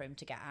easy for him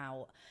to get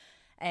out.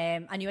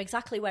 I knew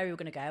exactly where we were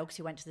going to go because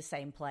he went to the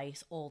same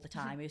place all the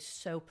time. He was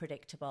so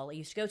predictable. He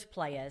used to go to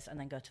Players and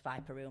then go to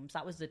Viper Rooms.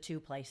 That was the two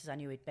places I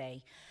knew he'd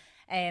be.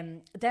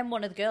 Then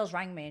one of the girls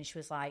rang me and she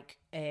was like,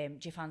 do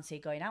you fancy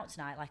going out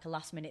tonight? Like a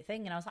last minute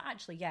thing. And I was like,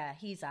 actually, yeah,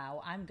 he's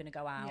out. I'm going to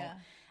go out. Yeah.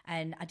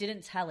 And I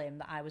didn't tell him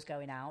that I was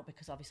going out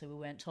because obviously we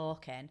weren't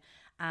talking.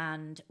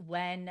 And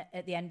when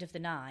at the end of the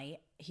night,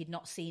 he'd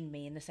not seen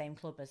me in the same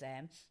club as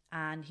him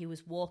and he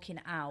was walking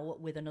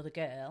out with another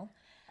girl.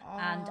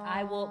 And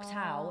I walked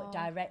out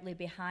directly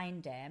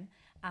behind him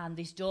and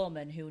this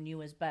doorman who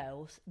knew us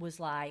both was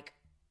like,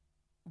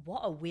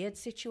 what a weird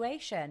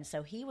situation.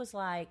 So he was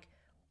like,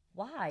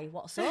 why?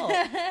 What's up?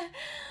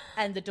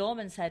 And the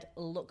doorman said,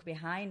 look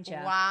behind you.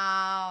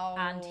 Wow.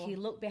 And he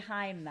looked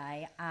behind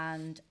me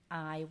and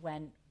I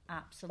went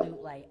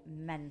absolutely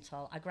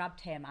mental. I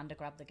grabbed him and I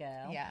grabbed the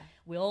girl. Yeah.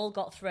 We all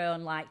got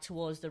thrown like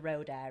towards the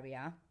road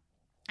area.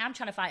 I'm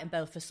trying to fight them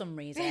both for some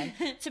reason.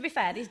 To be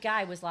fair, this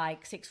guy was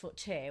like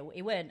 6'2".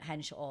 He weren't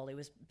hench at all. He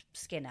was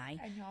skinny.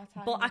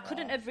 But I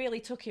couldn't have really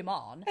took him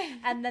on.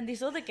 And then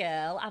this other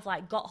girl, I've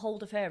like got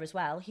hold of her as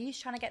well. He's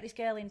trying to get this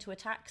girl into a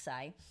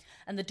taxi.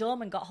 And the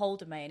doorman got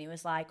hold of me and he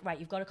was like, right,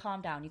 you've got to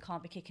calm down. You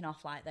can't be kicking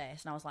off like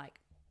this. And I was like,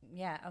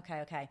 yeah,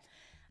 okay.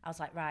 I was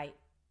like, right,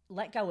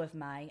 let go of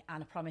me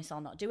and I promise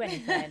I'll not do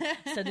anything.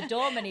 So the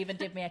doorman even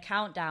did me a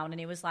countdown and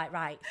he was like,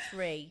 right,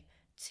 3,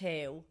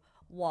 2,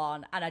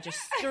 1, and I just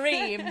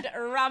screamed,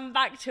 ran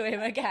back to him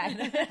again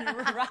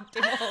and wrapped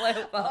him all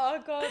over.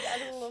 Oh God,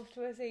 I'd love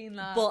to have seen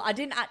that. But I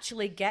didn't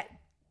actually get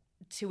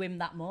to him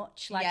that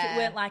much. Like it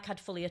weren't like I'd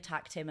fully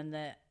attacked him and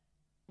the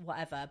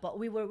whatever. But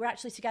we were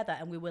actually together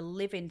and we were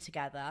living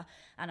together.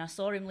 And I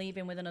saw him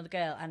leaving with another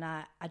girl, and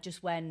I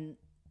just went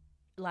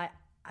like,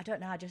 I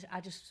don't know. I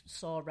just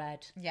saw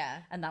red. Yeah.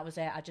 And that was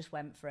it. I just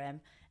went for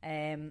him.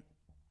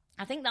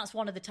 I think that's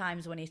one of the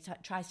times when he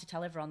tries to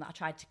tell everyone that I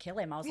tried to kill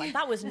him. I was like,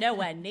 that was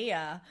nowhere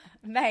near,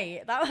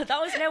 mate. That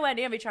was nowhere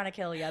near me trying to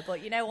kill you.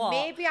 But you know what?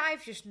 Maybe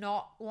I've just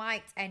not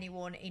liked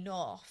anyone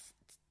enough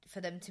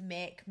for them to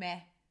make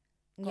me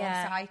go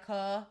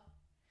psycho.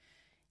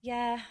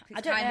 Yeah,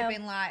 It's kind of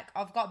been like,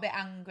 I've got a bit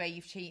angry,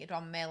 you've cheated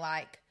on me,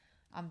 like,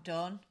 I'm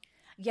done.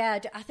 Yeah,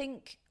 I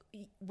think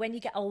when you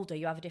get older,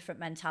 you have a different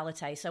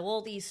mentality. So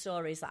all these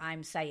stories that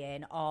I'm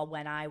saying are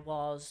when I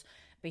was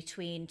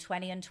between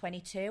 20 and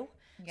 22.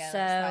 Yeah, so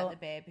that's like the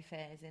baby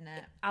phase, isn't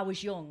it? I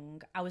was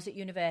young. I was at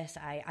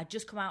university. I'd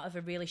just come out of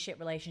a really shit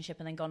relationship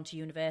and then gone to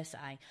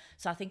university.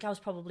 So I think I was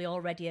probably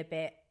already a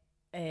bit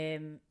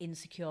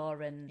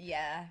insecure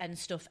and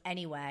stuff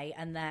anyway.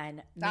 And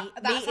then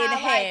meeting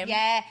him.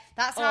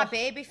 That's our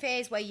baby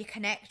phase where you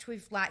connect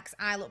with, like,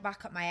 I look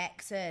back at my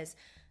exes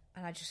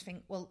and I just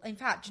think, well, in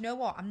fact, do you know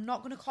what? I'm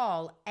not going to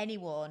call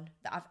anyone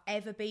that I've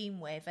ever been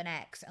with an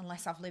ex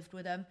unless I've lived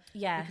with them.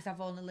 Yeah. Because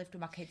I've only lived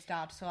with my kid's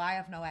dad, so I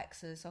have no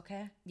exes,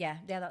 okay? Yeah,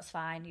 that's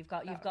fine. You've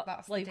got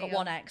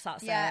one ex,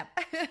 that's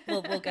it.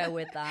 We'll go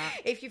with that.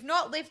 If you've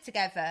not lived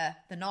together,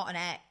 they're not an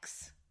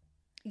ex.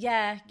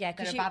 Yeah. They're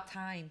a bad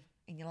time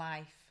in your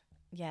life.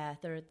 Yeah,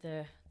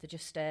 they're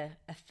just a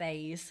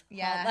phase.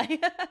 Yeah. Aren't they?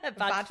 a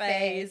bad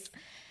phase.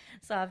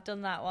 So I've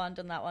done that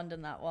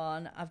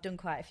one. I've done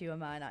quite a few of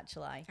mine,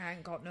 actually. I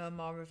ain't got no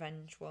more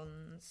revenge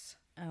ones.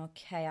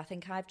 Okay, I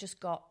think I've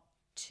just got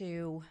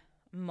 2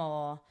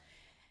 more.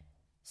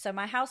 So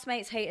my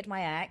housemates hated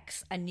my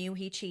ex and knew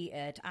he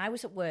cheated. I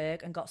was at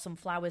work and got some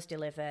flowers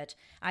delivered.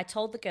 I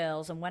told the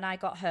girls, and when I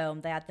got home,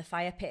 they had the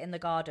fire pit in the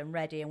garden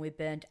ready and we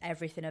burned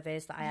everything of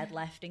his that I had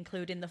left,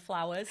 including the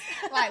flowers.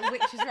 Like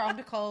witches around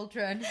a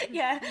cauldron.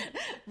 Yeah.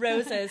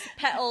 Roses,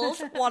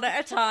 petals, one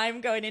at a time,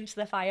 going into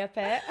the fire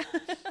pit.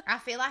 I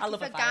feel like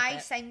if a guy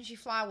sends you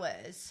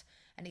flowers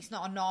and it's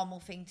not a normal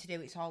thing to do,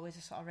 it's always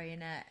a sorry,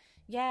 innit?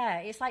 Yeah,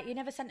 it's like you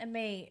never sent them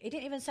me. He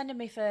didn't even send them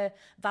me for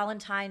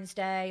Valentine's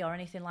Day or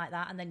anything like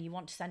that, and then you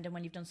want to send them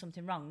when you've done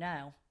something wrong.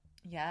 No.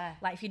 Yeah.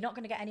 Like, if you're not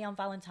going to get any on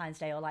Valentine's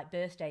Day or, like,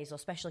 birthdays or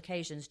special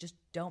occasions, just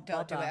don't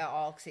bother. Don't do it at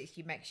all, because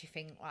it makes you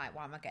think, like,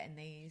 why am I getting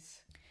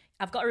these?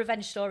 I've got a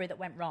revenge story that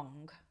went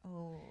wrong.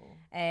 Oh.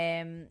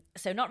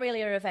 So not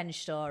really a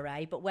revenge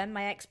story, but when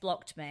my ex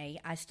blocked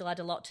me, I still had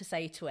a lot to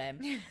say to him.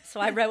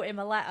 So I wrote him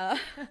a letter.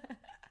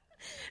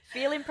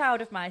 Feeling proud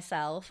of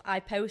myself, I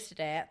posted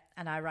it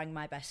and I rang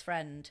my best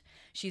friend.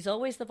 She's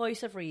always the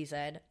voice of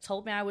reason,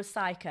 told me I was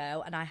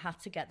psycho and I had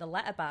to get the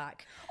letter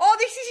back. Oh,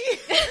 this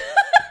is you!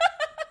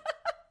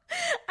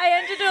 I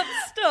ended up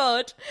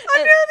stood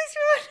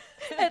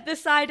at the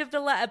side of the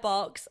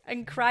letterbox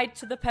and cried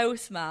to the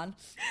postman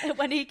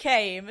when he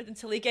came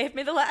until he gave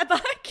me the letter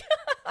back.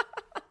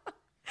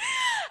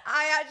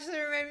 I actually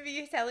remember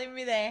you telling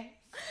me this.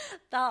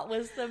 That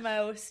was the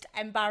most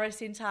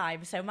embarrassing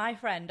time. So my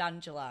friend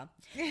Angela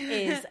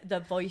is the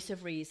voice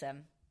of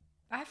reason.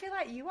 I feel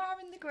like you are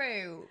in the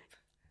group.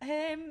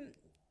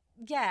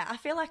 Yeah, I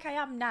feel like I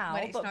am now,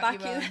 but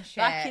back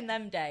in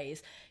them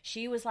days,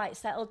 she was like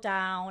settled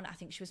down. I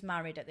think she was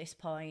married at this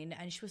point,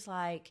 and she was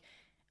like,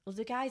 "Well,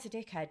 the guy's a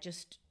dickhead.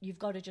 You've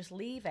got to just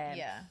leave him."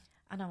 Yeah.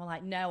 And I was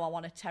like, no, I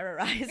want to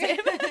terrorise him.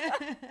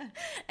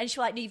 And she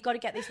was like, no, you've got to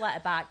get this letter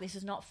back. This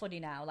is not funny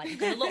now. Like, you're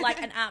going to look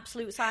like an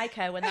absolute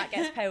psycho when that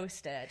gets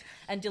posted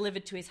and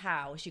delivered to his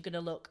house. You're going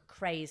to look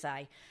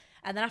crazy.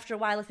 And then after a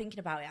while of thinking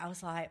about it, I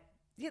was like,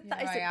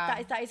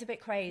 that is a bit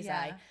crazy.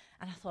 Yeah.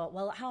 And I thought,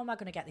 well, how am I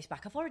going to get this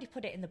back? I've already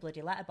put it in the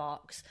bloody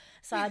letterbox.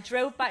 So I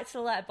drove back to the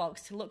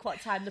letterbox to look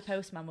what time the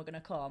postman were going to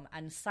come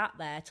and sat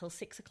there till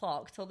 6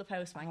 o'clock till the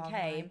postman came.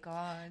 Oh, my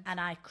God. And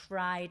I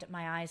cried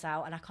my eyes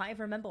out. And I can't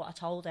even remember what I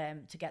told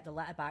him to get the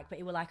letter back. But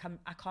he was like,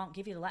 I can't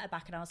give you the letter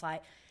back. And I was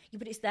like, yeah,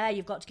 but it's there.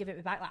 You've got to give it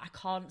me back. Like, I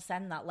can't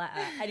send that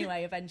letter.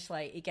 Anyway,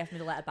 eventually he gave me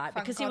the letter back.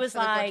 Thank because God he was for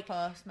like, the good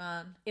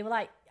postman. He was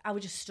like, I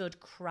was just stood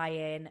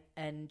crying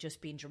and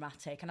just being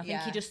dramatic. And I think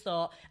he just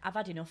thought, I've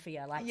had enough of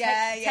you. Like,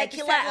 take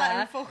your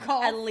letter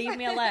and leave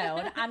me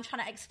alone. I'm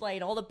trying to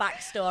explain all the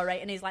backstory.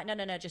 And he's like, no,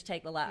 just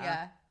take the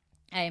letter.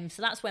 Yeah.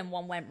 So that's when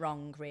one went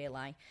wrong,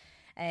 really.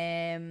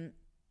 I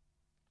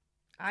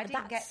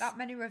didn't get that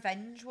many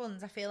revenge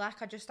ones. I feel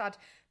like I just had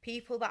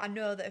people that I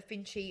know that have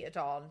been cheated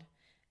on.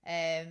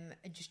 And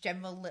just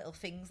general little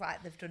things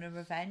like they've done a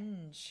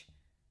revenge.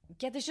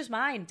 Yeah, there's just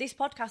mine. This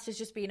podcast has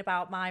just been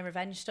about my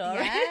revenge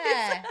stories.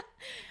 Yeah.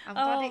 I'm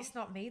glad it's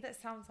not me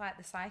that sounds like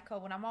the psycho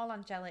when I'm all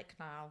angelic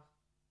now.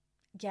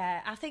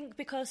 Yeah, I think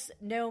because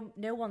no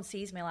one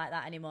sees me like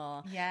that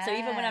anymore. Yeah. So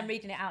even when I'm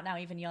reading it out now,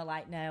 even you're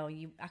like, no,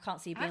 I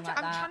can't see you being like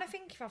that. I'm trying to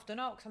think if I've done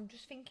it, because I'm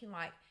just thinking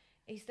like,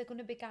 is there going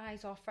to be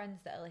guys or friends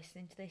that are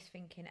listening to this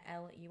thinking,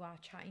 Elle, you are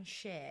chatting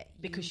shit.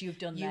 Because you've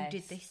done this. You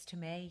did this to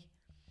me.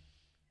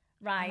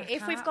 Right,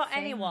 if we've got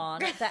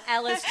anyone that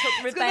Ella's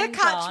took revenge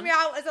on, catch me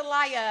out as a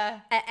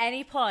liar at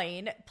any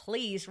point,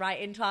 please write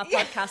into our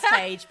podcast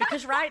page,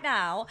 because right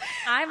now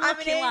I'm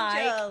looking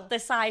like the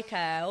psycho.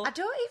 I don't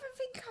even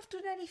think I've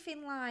done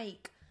anything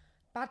like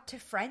bad to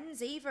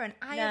friends either, and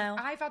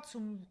I've had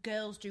some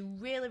girls do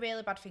really,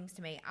 really bad things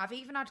to me. I've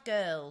even had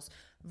girls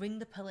ring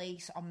the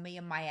police on me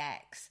and my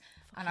ex.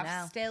 And I've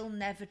hell. still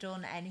never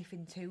done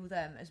anything to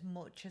them as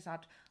much as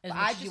I'd... As But much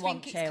I as just you think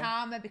want it's to.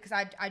 karma because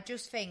I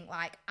just think,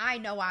 like, I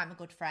know I'm a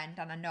good friend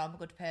and I know I'm a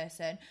good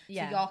person.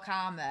 Yeah. So your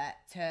karma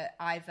to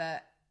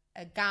either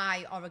a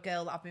guy or a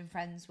girl that I've been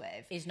friends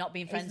with... Is not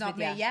being friends is not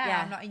with me. you.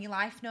 Yeah, I'm not in your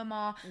life no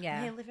more. Yeah.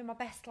 I'm here living my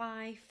best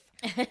life.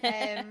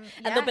 And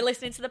they'll be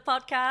listening to the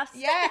podcast.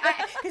 Yeah,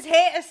 because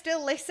haters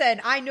still listen.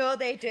 I know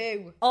they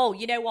do. Oh,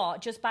 you know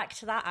what? Just back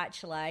to that,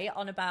 actually,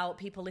 on about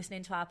people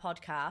listening to our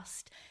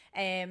podcast.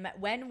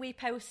 When we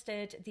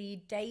posted the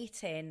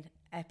dating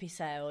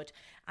episode,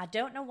 I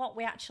don't know what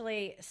we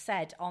actually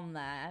said on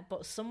there,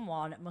 but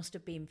someone must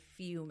have been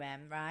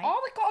fuming, right?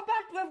 Oh, we got a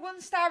bad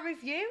 1-star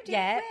review,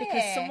 didn't we?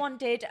 Because someone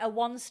did a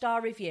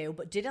 1-star review,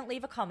 but didn't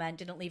leave a comment,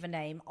 didn't leave a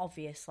name,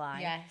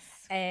 obviously.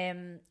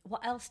 Yes.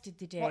 What else did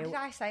they do? What did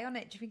I say on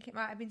it? Do you think it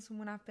might have been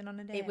someone I've been on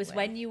a date It was with?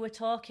 when you were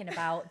talking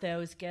about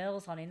those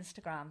girls on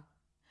Instagram.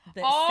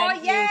 That Oh,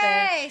 sent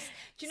yes.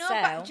 You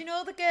Do you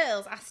know the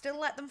girls? I still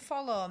let them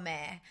follow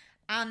me.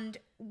 And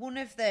one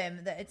of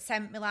them that had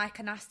sent me like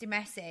a nasty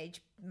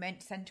message,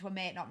 meant to send to a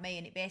mate, not me,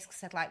 and it basically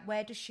said like,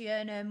 where does she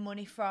earn her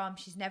money from?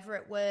 She's never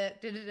at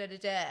work,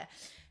 da-da-da-da-da.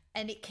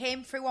 And it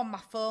came through on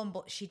my phone,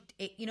 but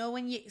you know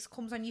when it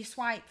comes on your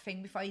swipe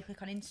thing before you click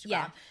on Instagram?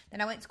 Yeah.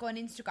 Then I went to go on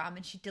Instagram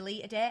and she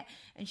deleted it.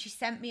 And she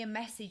sent me a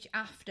message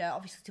after,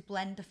 obviously to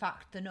blend the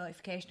fact the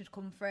notification had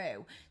come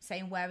through,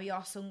 saying, where are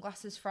your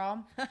sunglasses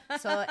from?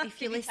 So if you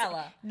Did you listen... tell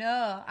her?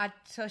 No,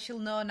 so she'll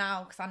know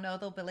now because I know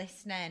they'll be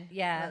listening.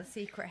 Yeah. Little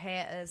secret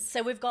haters.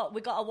 So we've got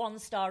a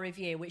 1-star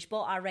review, which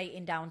brought our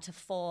rating down to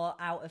 4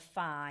 out of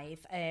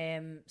 5.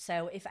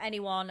 So if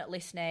anyone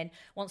listening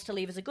wants to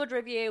leave us a good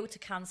review to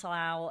cancel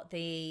out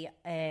the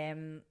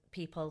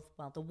people,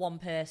 well, the one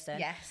person.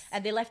 Yes.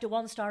 And they left a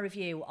 1-star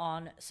review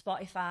on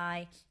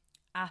Spotify,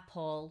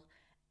 Apple,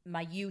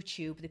 my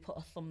YouTube. They put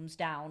a thumbs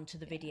down to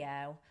the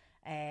video.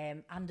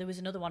 And there was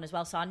another one as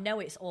well. So I know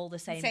it's all the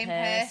same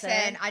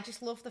person. I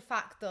just love the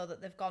fact, though, that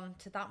they've gone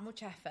to that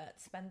much effort,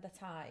 spend the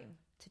time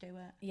to do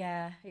it.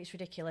 Yeah, it's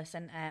ridiculous,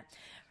 isn't it?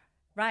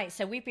 Right,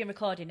 so we've been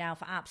recording now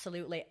for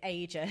absolutely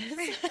ages.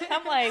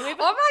 I'm like,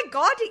 Oh my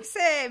God, it's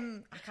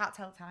I can't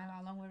tell time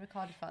how long we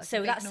recorded for. It's so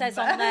a big that says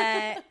number. on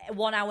there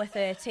 1 hour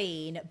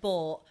 13,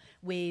 but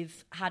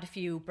we've had a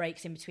few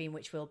breaks in between,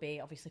 which we'll be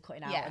obviously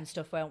cutting out and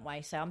stuff, won't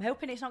we? So I'm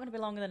hoping it's not going to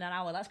be longer than an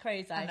hour. That's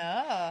crazy. I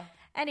know.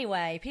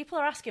 Anyway, people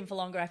are asking for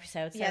longer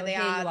episodes. So Yeah, they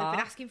here are. You They've are.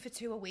 been asking for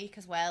 2 a week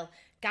as well.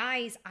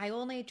 Guys, I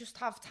only just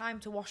have time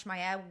to wash my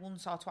hair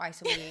once or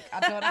twice a week. I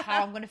don't know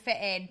how I'm going to fit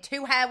in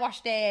 2 hair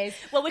wash days.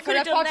 Well, we for could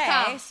have a done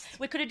podcast. this.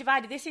 We could have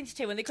divided this into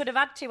 2, and they could have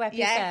had 2 episodes.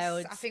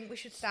 Yes, I think we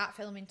should start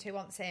filming 2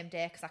 on the same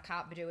day because I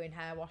can't be doing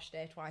hair wash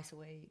day twice a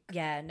week.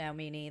 Yeah, no,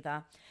 me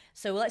neither.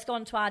 So let's go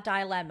on to our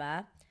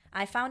dilemma.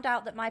 I found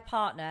out that my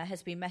partner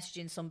has been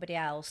messaging somebody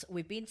else.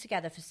 We've been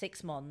together for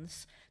 6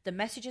 months. The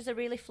messages are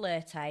really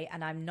flirty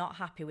and I'm not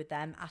happy with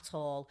them at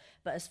all.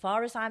 But as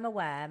far as I'm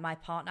aware, my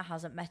partner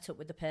hasn't met up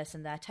with the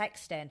person they're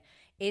texting.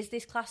 Is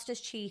this classed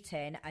as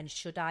cheating and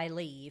should I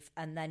leave?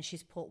 And then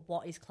she's put,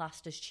 what is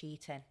classed as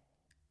cheating?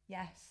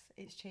 Yes,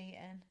 it's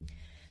cheating.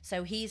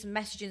 So he's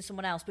messaging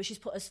someone else, but she's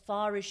put, as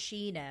far as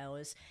she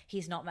knows,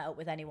 he's not met up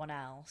with anyone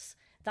else.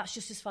 That's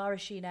just as far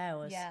as she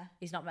knows. Yeah.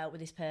 He's not met up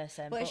with this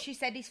person. But she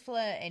said he's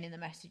flirting in the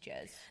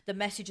messages. The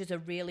messages are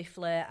really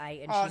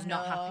flirty and she's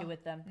not happy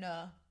with them.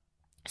 No.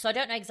 So I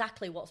don't know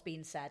exactly what's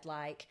being said,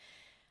 like,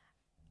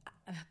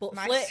 but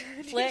My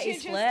flirt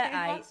is flirty.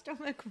 My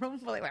stomach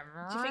rumble. It went,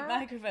 Do you think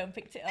microphone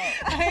picked it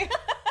up?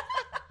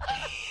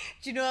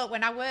 Do you know,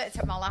 when I worked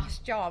at my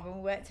last job and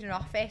we worked in an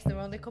office, there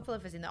were only a couple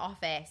of us in the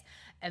office,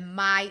 and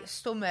my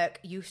stomach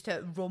used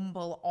to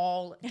rumble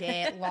all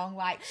day long,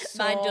 like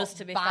so Mine does,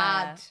 to be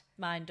bad. fair.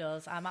 Mine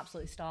does. I'm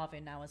absolutely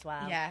starving now as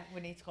well. Yeah,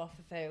 we need to go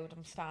for food.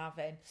 I'm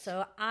starving.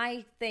 So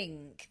I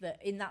think that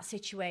in that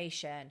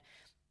situation,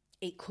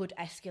 it could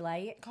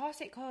escalate. Of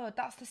course it could.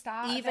 That's the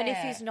start Even of it. if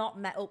he's not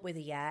met up with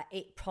her yet,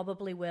 it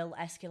probably will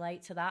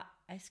escalate to that.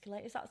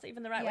 Escalate? Is that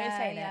even the right way of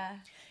saying it?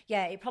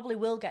 Yeah, it probably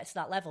will get to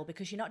that level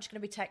because you're not just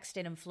going to be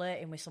texting and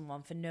flirting with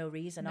someone for no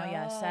reason, are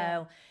you?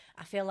 So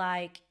I feel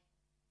like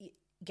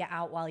get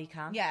out while you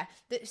can. Yeah.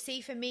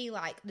 See, for me,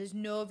 like, there's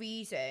no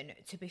reason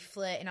to be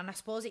flirting. And I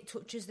suppose it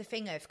touches the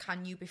thing of,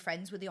 can you be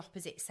friends with the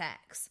opposite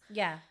sex?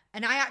 Yeah.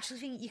 And I actually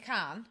think you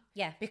can.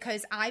 Yeah.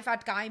 Because I've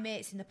had guy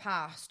mates in the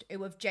past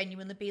who have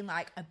genuinely been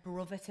like a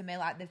brother to me.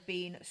 Like, they've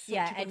been such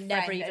a good and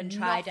never friend even and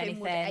tried nothing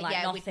anything. Like,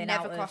 we'd nothing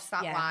never out crossed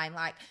of, that line.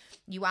 Like,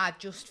 you are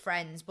just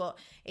friends. But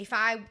if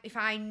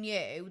I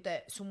knew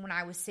that someone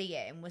I was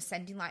seeing was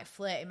sending like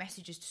flirty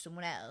messages to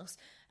someone else,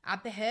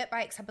 I'd be hurt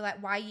by it because I'd be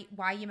like, why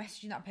are you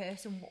messaging that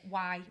person?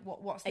 Why?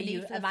 What's the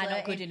need for the am I not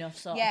flirting? good enough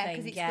sort of Yeah, thing?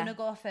 because it's going to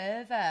go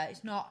further.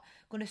 It's not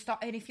going to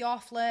stop. And if you're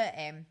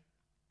flirting,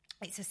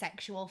 it's a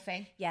sexual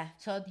thing. Yeah.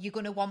 So you're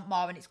going to want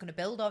more and it's going to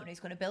build up and it's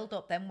going to build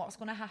up. Then what's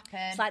going to happen?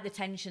 It's like the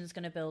tension's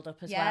going to build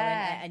up as well,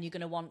 and you're going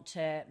to want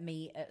to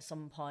meet at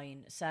some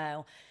point.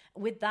 So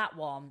with that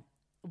one,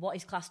 what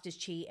is classed as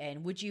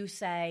cheating? Would you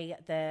say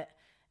that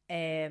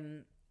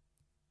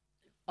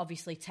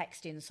obviously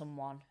texting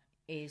someone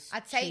is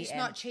I'd say cheating. it's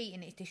not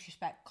cheating, it's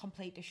disrespect,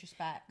 complete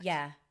disrespect.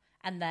 Yeah.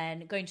 And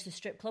then going to the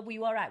strip club. Were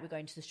you all right with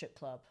going to the strip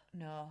club?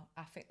 No,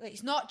 I think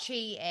it's not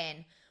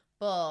cheating,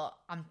 but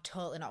I'm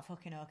totally not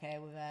fucking okay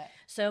with it.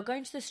 So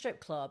going to the strip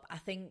club, I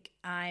think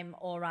I'm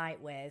all right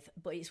with,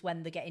 but it's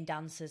when they're getting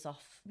dancers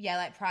off. Yeah,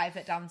 like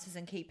private dancers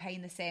and keep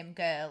paying the same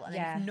girl. And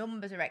then if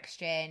numbers are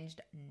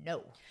exchanged,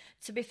 no.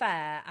 To be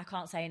fair, I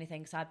can't say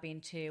anything because I've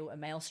been to a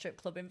male strip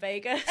club in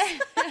Vegas.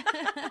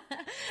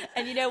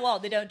 And you know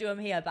what? They don't do them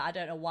here, but I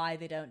don't know why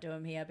they don't do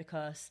them here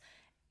because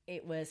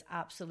it was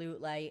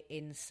absolutely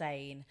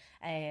insane.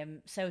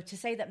 So to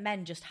say that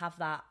men just have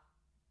that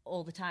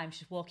all the time,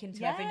 just walk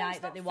into every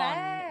night that they want.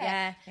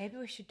 Yeah. Maybe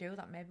we should do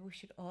that. Maybe we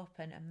should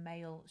open a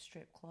male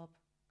strip club.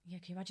 Yeah,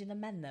 can you imagine the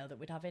men, though, that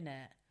we'd have in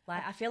it?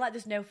 Like, I feel like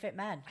there's no fit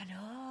men. I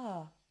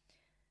know.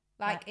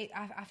 Like,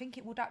 I think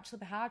it would actually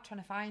be hard trying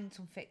to find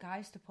some fit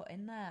guys to put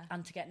in there.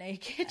 And to get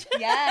naked.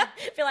 Yeah.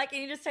 I feel like,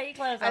 can you just take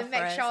your clothes off and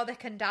make sure they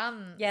can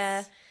dance.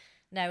 Yeah.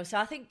 No, so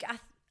I think,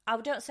 I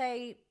don't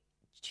say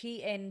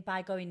cheating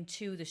by going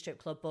to the strip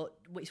club, but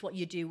it's what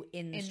you do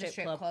in the strip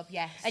club.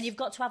 Yes. And you've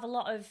got to have a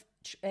lot of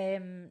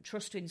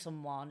trust in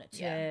someone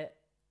to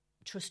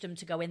trust them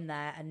to go in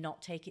there and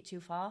not take it too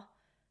far.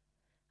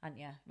 And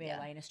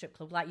in a strip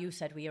club, like you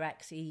said, with your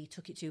ex, he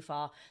took it too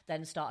far,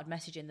 then started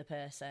messaging the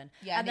person.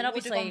 Yeah, and then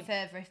obviously would have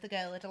gone further if the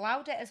girl had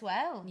allowed it as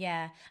well.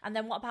 Yeah, and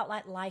then what about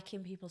like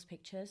liking people's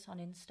pictures on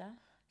Insta?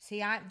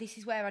 See, this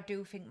is where I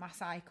do think my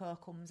psycho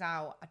comes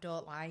out. I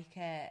don't like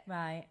it.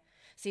 Right.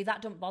 See,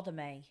 that don't bother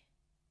me.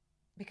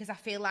 Because I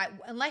feel like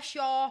unless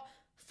you're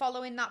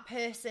following that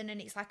person and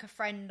it's like a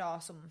friend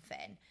or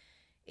something,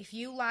 if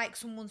you like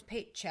someone's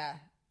picture,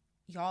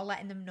 you're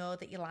letting them know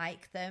that you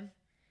like them.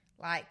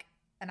 Like,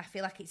 and I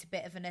feel like it's a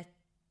bit of an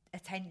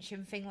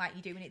attention thing, like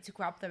you're doing it to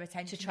grab their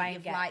attention. To try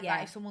and get,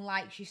 like if someone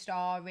likes your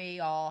story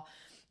or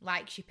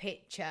likes your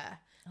picture,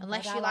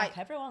 unless God, you like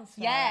everyone's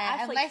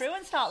I flick through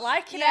and start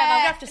liking it. I'm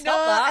gonna have to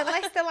stop that.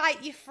 Unless they're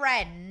like your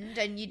friend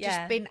and you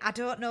just been, I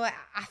don't know.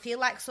 I feel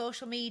like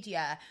social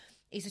media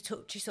is a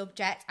touchy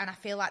subject, and I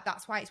feel like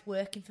that's why it's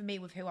working for me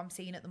with who I'm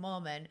seeing at the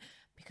moment.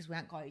 Because we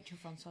ain't got each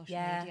other on social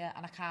media,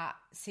 and I can't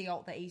see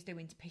all that he's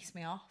doing to piss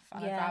me off,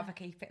 and I'd rather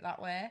keep it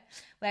that way.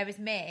 Whereas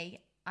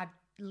me, I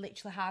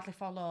literally hardly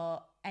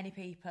follow any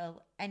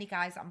people, any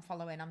guys that I'm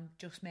following, I'm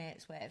just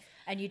mates with.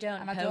 And you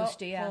don't and post,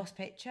 do you? Post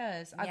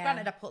pictures.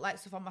 Granted, I put like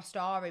stuff on my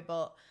story,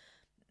 but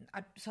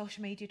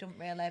social media don't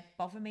really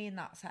bother me in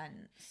that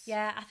sense.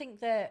 Yeah, I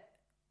think that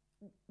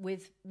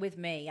with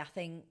me, I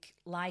think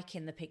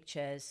liking the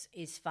pictures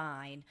is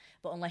fine,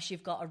 but unless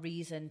you've got a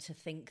reason to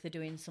think they're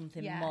doing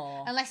something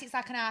more. Unless it's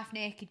like an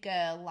half-naked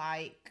girl,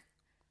 like...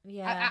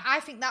 Yeah.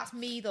 I think that's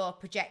me, though,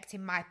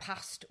 projecting my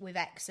past with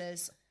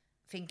exes,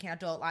 thinking I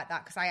don't like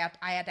that, because I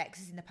had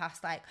exes in the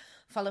past, like,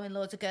 following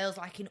loads of girls,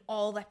 like, in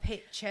all their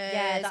pictures.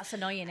 Yeah, that's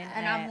annoying, isn't it?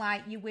 And I'm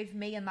like, you with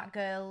me and that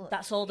girl...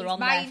 That's all they're on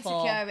there for.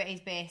 My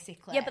insecurities,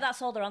 basically. Yeah, but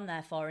that's all they're on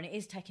there for, and it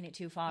is taking it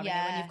too far.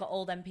 Yeah. When you've got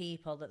all them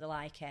people that they're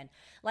liking.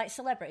 Like,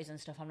 celebrities and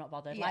stuff, I'm not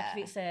bothered. Yeah. Like,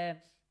 if it's a...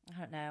 I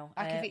don't know.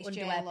 Like if it's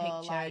underwear J-Lo,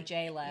 picture, like,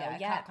 J-Lo.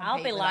 Yeah,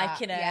 I'll be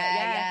liking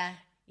that. it.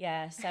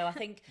 Yeah. So I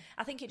think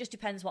it just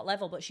depends what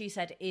level. But she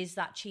said, is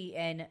that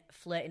cheating,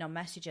 flirting on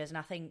messages? And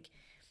I think,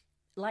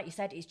 like you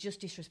said, it's just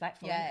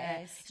disrespectful. Yeah,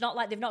 it is. It's not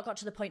like they've not got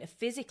to the point of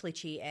physically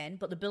cheating,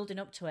 but they're building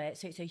up to it.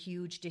 So it's a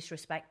huge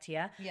disrespect to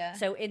you. Yeah.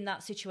 So in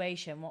that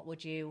situation, what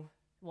would you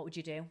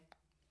do?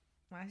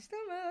 My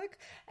stomach.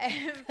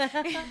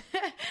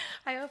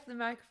 I opened the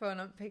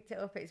microphone and picked it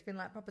up. It's been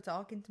like proper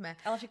talking to me.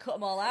 I'll have to cut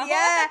them all out.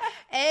 Yeah.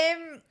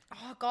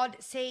 Oh God.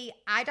 See,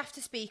 I'd have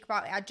to speak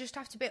about it. I'd just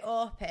have to be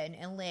open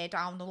and lay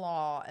down the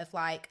law of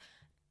like,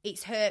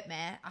 it's hurt me.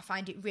 I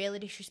find it really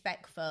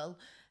disrespectful.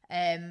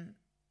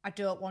 I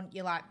don't want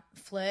you like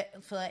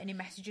flirting in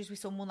messages with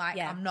someone. Like,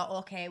 I'm not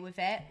okay with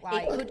it.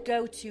 Like, it could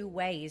go two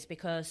ways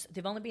because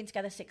they've only been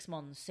together 6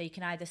 months. So you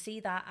can either see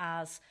that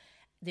as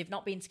they've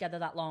not been together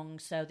that long,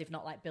 so they've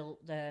not like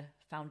built the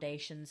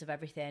foundations of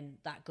everything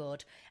that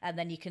good. And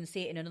then you can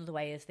see it in another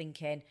way as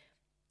thinking,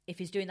 if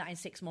he's doing that in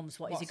 6 months,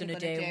 what's he going to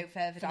do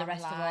further for the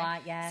rest of the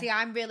life? Yeah. See,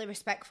 I'm really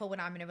respectful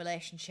when I'm in a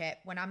relationship.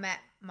 When I met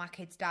my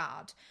kid's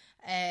dad,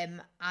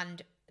 and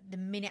the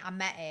minute I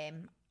met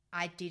him,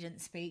 I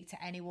didn't speak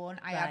to anyone.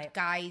 I had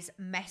guys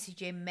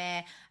messaging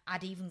me.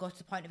 I'd even go to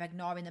the point of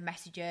ignoring the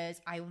messages.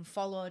 I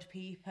unfollowed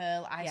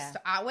people.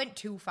 I went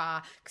too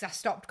far because I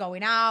stopped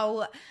going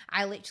out.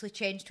 I literally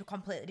changed to a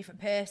completely different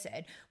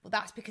person. But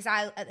that's because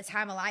at the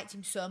time I liked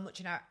him so much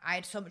and I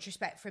had so much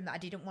respect for him that I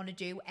didn't want to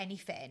do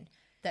anything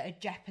that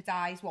would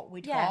jeopardise what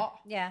we'd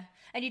got. Yeah,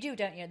 and you do,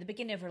 don't you? At the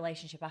beginning of a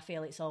relationship, I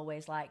feel it's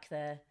always like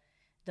the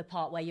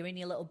part where you're in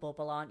your little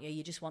bubble, aren't you?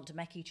 You just want to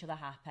make each other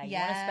happy. You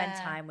want to spend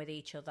time with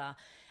each other.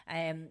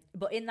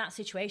 But in that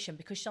situation,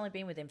 because she's only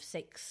been with him for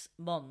 6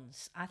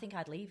 months, I think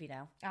I'd leave, you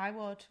know. I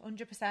would,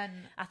 100%.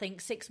 I think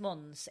 6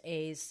 months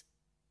is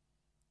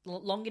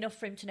long enough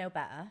for him to know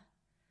better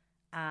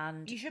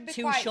and you should be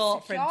too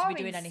short for him to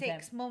be doing anything.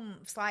 6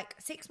 months. Like,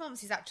 6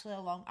 months is actually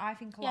a long time.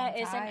 Yeah,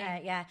 it is, isn't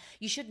it? Yeah.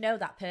 You should know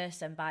that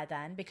person by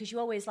then because you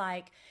always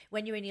like,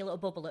 when you're in your little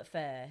bubble at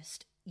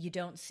first, you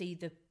don't see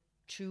the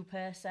true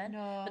person.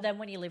 No. But then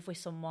when you live with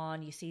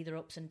someone, you see their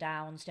ups and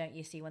downs, don't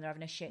you? See when they're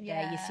having a shit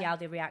day, you see how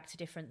they react to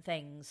different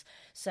things.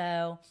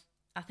 So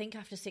I think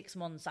after 6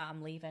 months,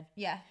 I'm leaving.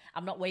 Yeah.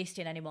 I'm not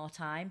wasting any more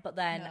time. But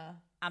then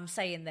I'm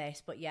saying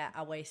this, but yeah,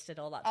 I wasted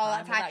all that time,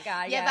 with that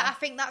guy. Yeah, but I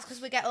think that's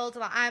because we get older.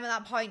 Like, I'm at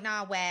that point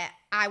now where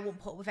I won't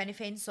put up with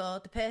anything. So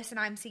the person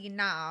I'm seeing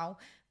now,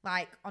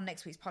 like on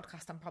next week's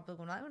podcast, I'm probably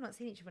going like, we're not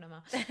seeing each other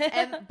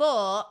anymore.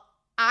 But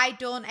I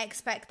don't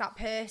expect that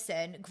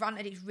person,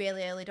 granted it's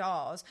really early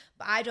doors,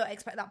 but I don't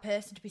expect that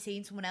person to be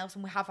seeing someone else,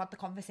 and we have had the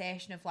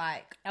conversation of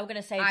like, I'm going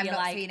to say, I'm you're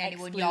not like seeing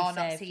anyone, exclusive,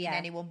 you're not seeing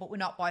anyone, but we're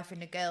not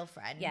boyfriend and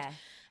girlfriend. Yeah.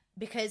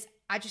 Because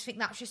I just think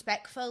that's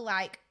respectful.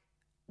 Like,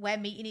 we're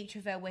meeting each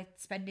other, we're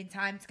spending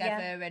time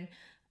together, and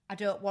I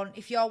don't want,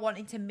 if you're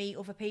wanting to meet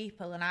other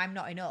people and I'm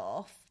not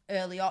enough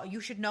early on,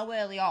 you should know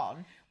early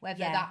on whether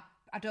that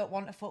I don't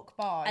want a fuck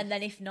boy. And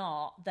then if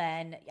not,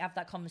 then have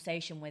that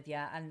conversation with you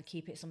and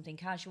keep it something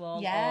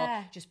casual,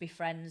 or just be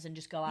friends and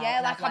just go out.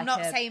 Yeah, like I'm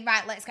not saying,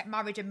 right, let's get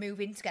married and move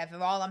in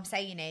together. All I'm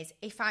saying is,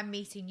 if I'm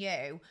meeting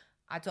you,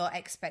 I don't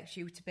expect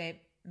you to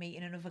be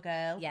meeting another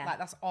girl. Yeah. Like,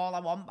 that's all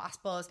I want. But I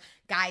suppose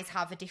guys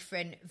have a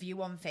different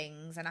view on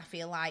things, and I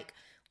feel like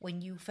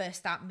when you first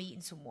start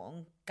meeting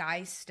someone,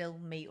 guys still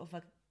meet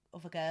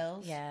other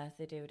girls. Yeah,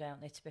 they do,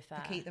 don't they, to be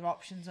fair? They keep their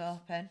options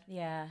open.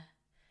 Yeah,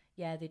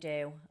 they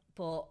do.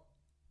 But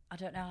I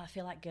don't know, I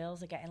feel like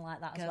girls are getting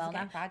like that as well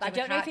now. But I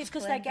don't know if it's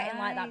because they're getting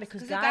like that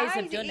because guys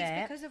have done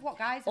it. Because of what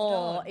guys have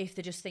or done. if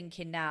they're just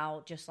thinking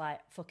now, just like,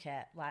 fuck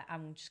it, like,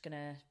 I'm just going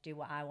to do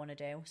what I want to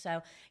do.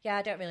 So, yeah,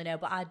 I don't really know,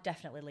 but I'd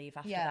definitely leave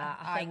after that.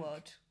 I think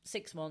would.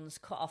 6 months,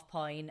 cut off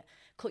point,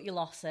 cut your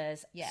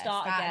losses, Yeah,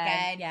 start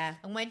again. Yeah.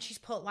 And when she's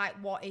put, like,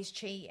 what is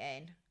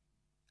cheating?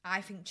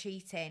 I think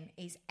cheating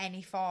is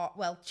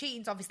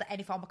cheating's obviously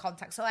any form of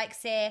contact. So, like,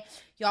 say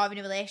you're in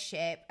a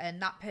relationship and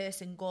that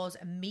person goes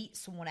and meets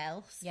someone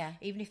else. Yeah.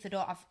 Even if they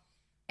don't have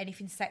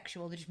anything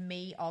sexual, they just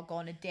meet or go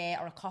on a date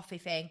or a coffee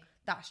thing.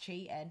 That's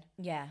cheating.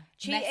 Yeah.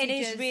 Cheating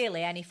is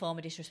really any form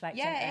of disrespect.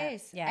 Yeah, it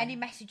is. Yeah. Any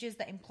messages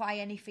that imply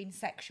anything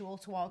sexual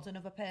towards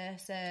another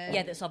person.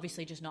 Yeah, that's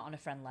obviously just not on a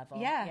friend level.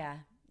 Yeah.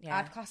 Yeah.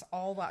 I'd class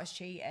all that as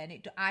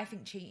cheating. I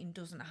think cheating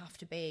doesn't have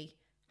to be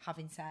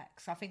having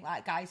sex. I think,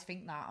 like, guys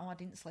think that, I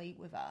didn't sleep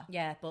with her.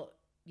 Yeah, but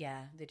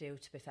yeah, they do,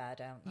 to be fair,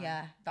 don't they?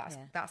 Yeah,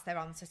 that's their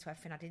answer to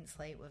everything. I didn't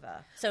sleep with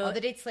her. So, or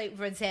they did sleep with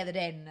her and say they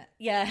didn't.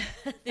 Yeah,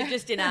 they've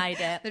just denied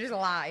it. They're just a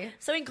lie.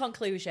 So in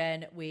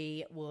conclusion,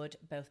 we would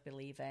both be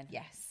leaving.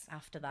 Yes.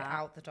 After that. Get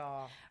out the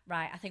door.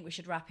 Right, I think we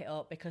should wrap it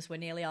up because we're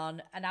nearly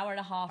on an hour and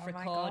a half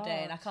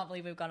recording. I can't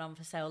believe we've gone on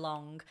for so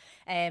long.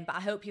 But I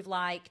hope you've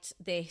liked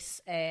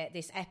this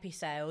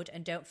episode,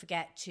 and don't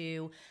forget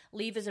to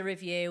leave us a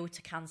review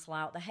to cancel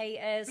out the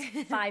haters.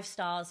 5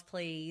 stars,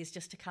 please,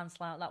 just to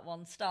cancel out that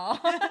 1 star.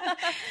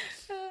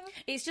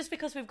 It's just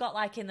because we've got,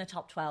 like, in the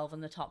top 12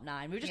 and the top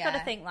 9. We've just got to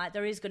think, like,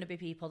 there is going to be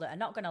people that are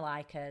not going to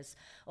like us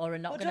or are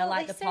not going to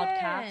like the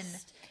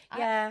podcast.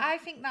 Yeah. I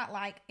think that,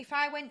 like, if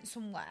I went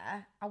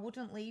somewhere, I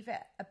wouldn't leave it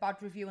a bad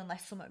review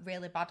unless something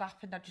really bad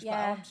happened. I'd just be like,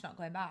 I'm just not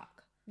going back.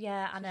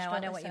 Yeah, I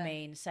know what you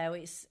mean. So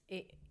it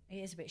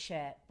is a bit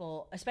shit,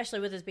 but especially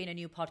with us being a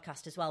new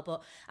podcast as well.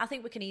 But I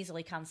think we can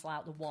easily cancel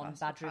out the one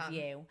bad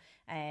review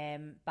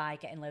by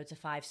getting loads of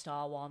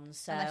 5-star ones.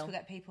 So unless we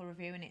get people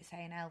reviewing it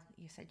saying, "El,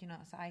 you said you're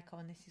not a psycho,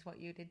 and this is what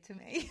you did to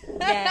me."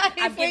 Yeah,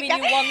 I'm giving you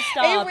 1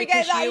 star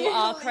because you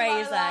are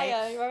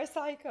crazy. You're a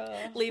psycho.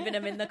 Leaving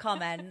them in the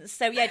comments.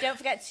 So yeah, don't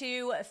forget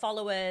to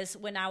follow us.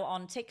 We're now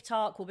on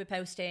TikTok. We'll be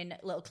posting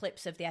little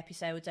clips of the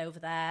episodes over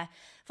there.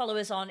 Follow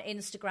us on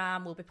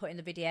Instagram. We'll be putting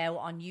the video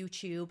on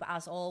YouTube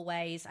as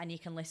always, and you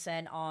can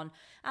listen on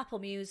Apple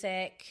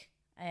Music,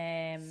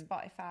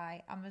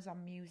 Spotify,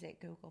 Amazon Music,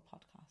 Google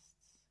Podcasts.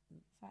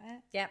 Is that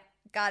it? Yep,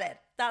 got it.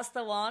 That's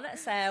the one.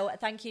 So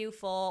thank you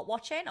for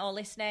watching or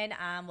listening,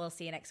 and we'll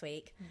see you next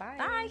week. Bye.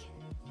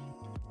 Bye.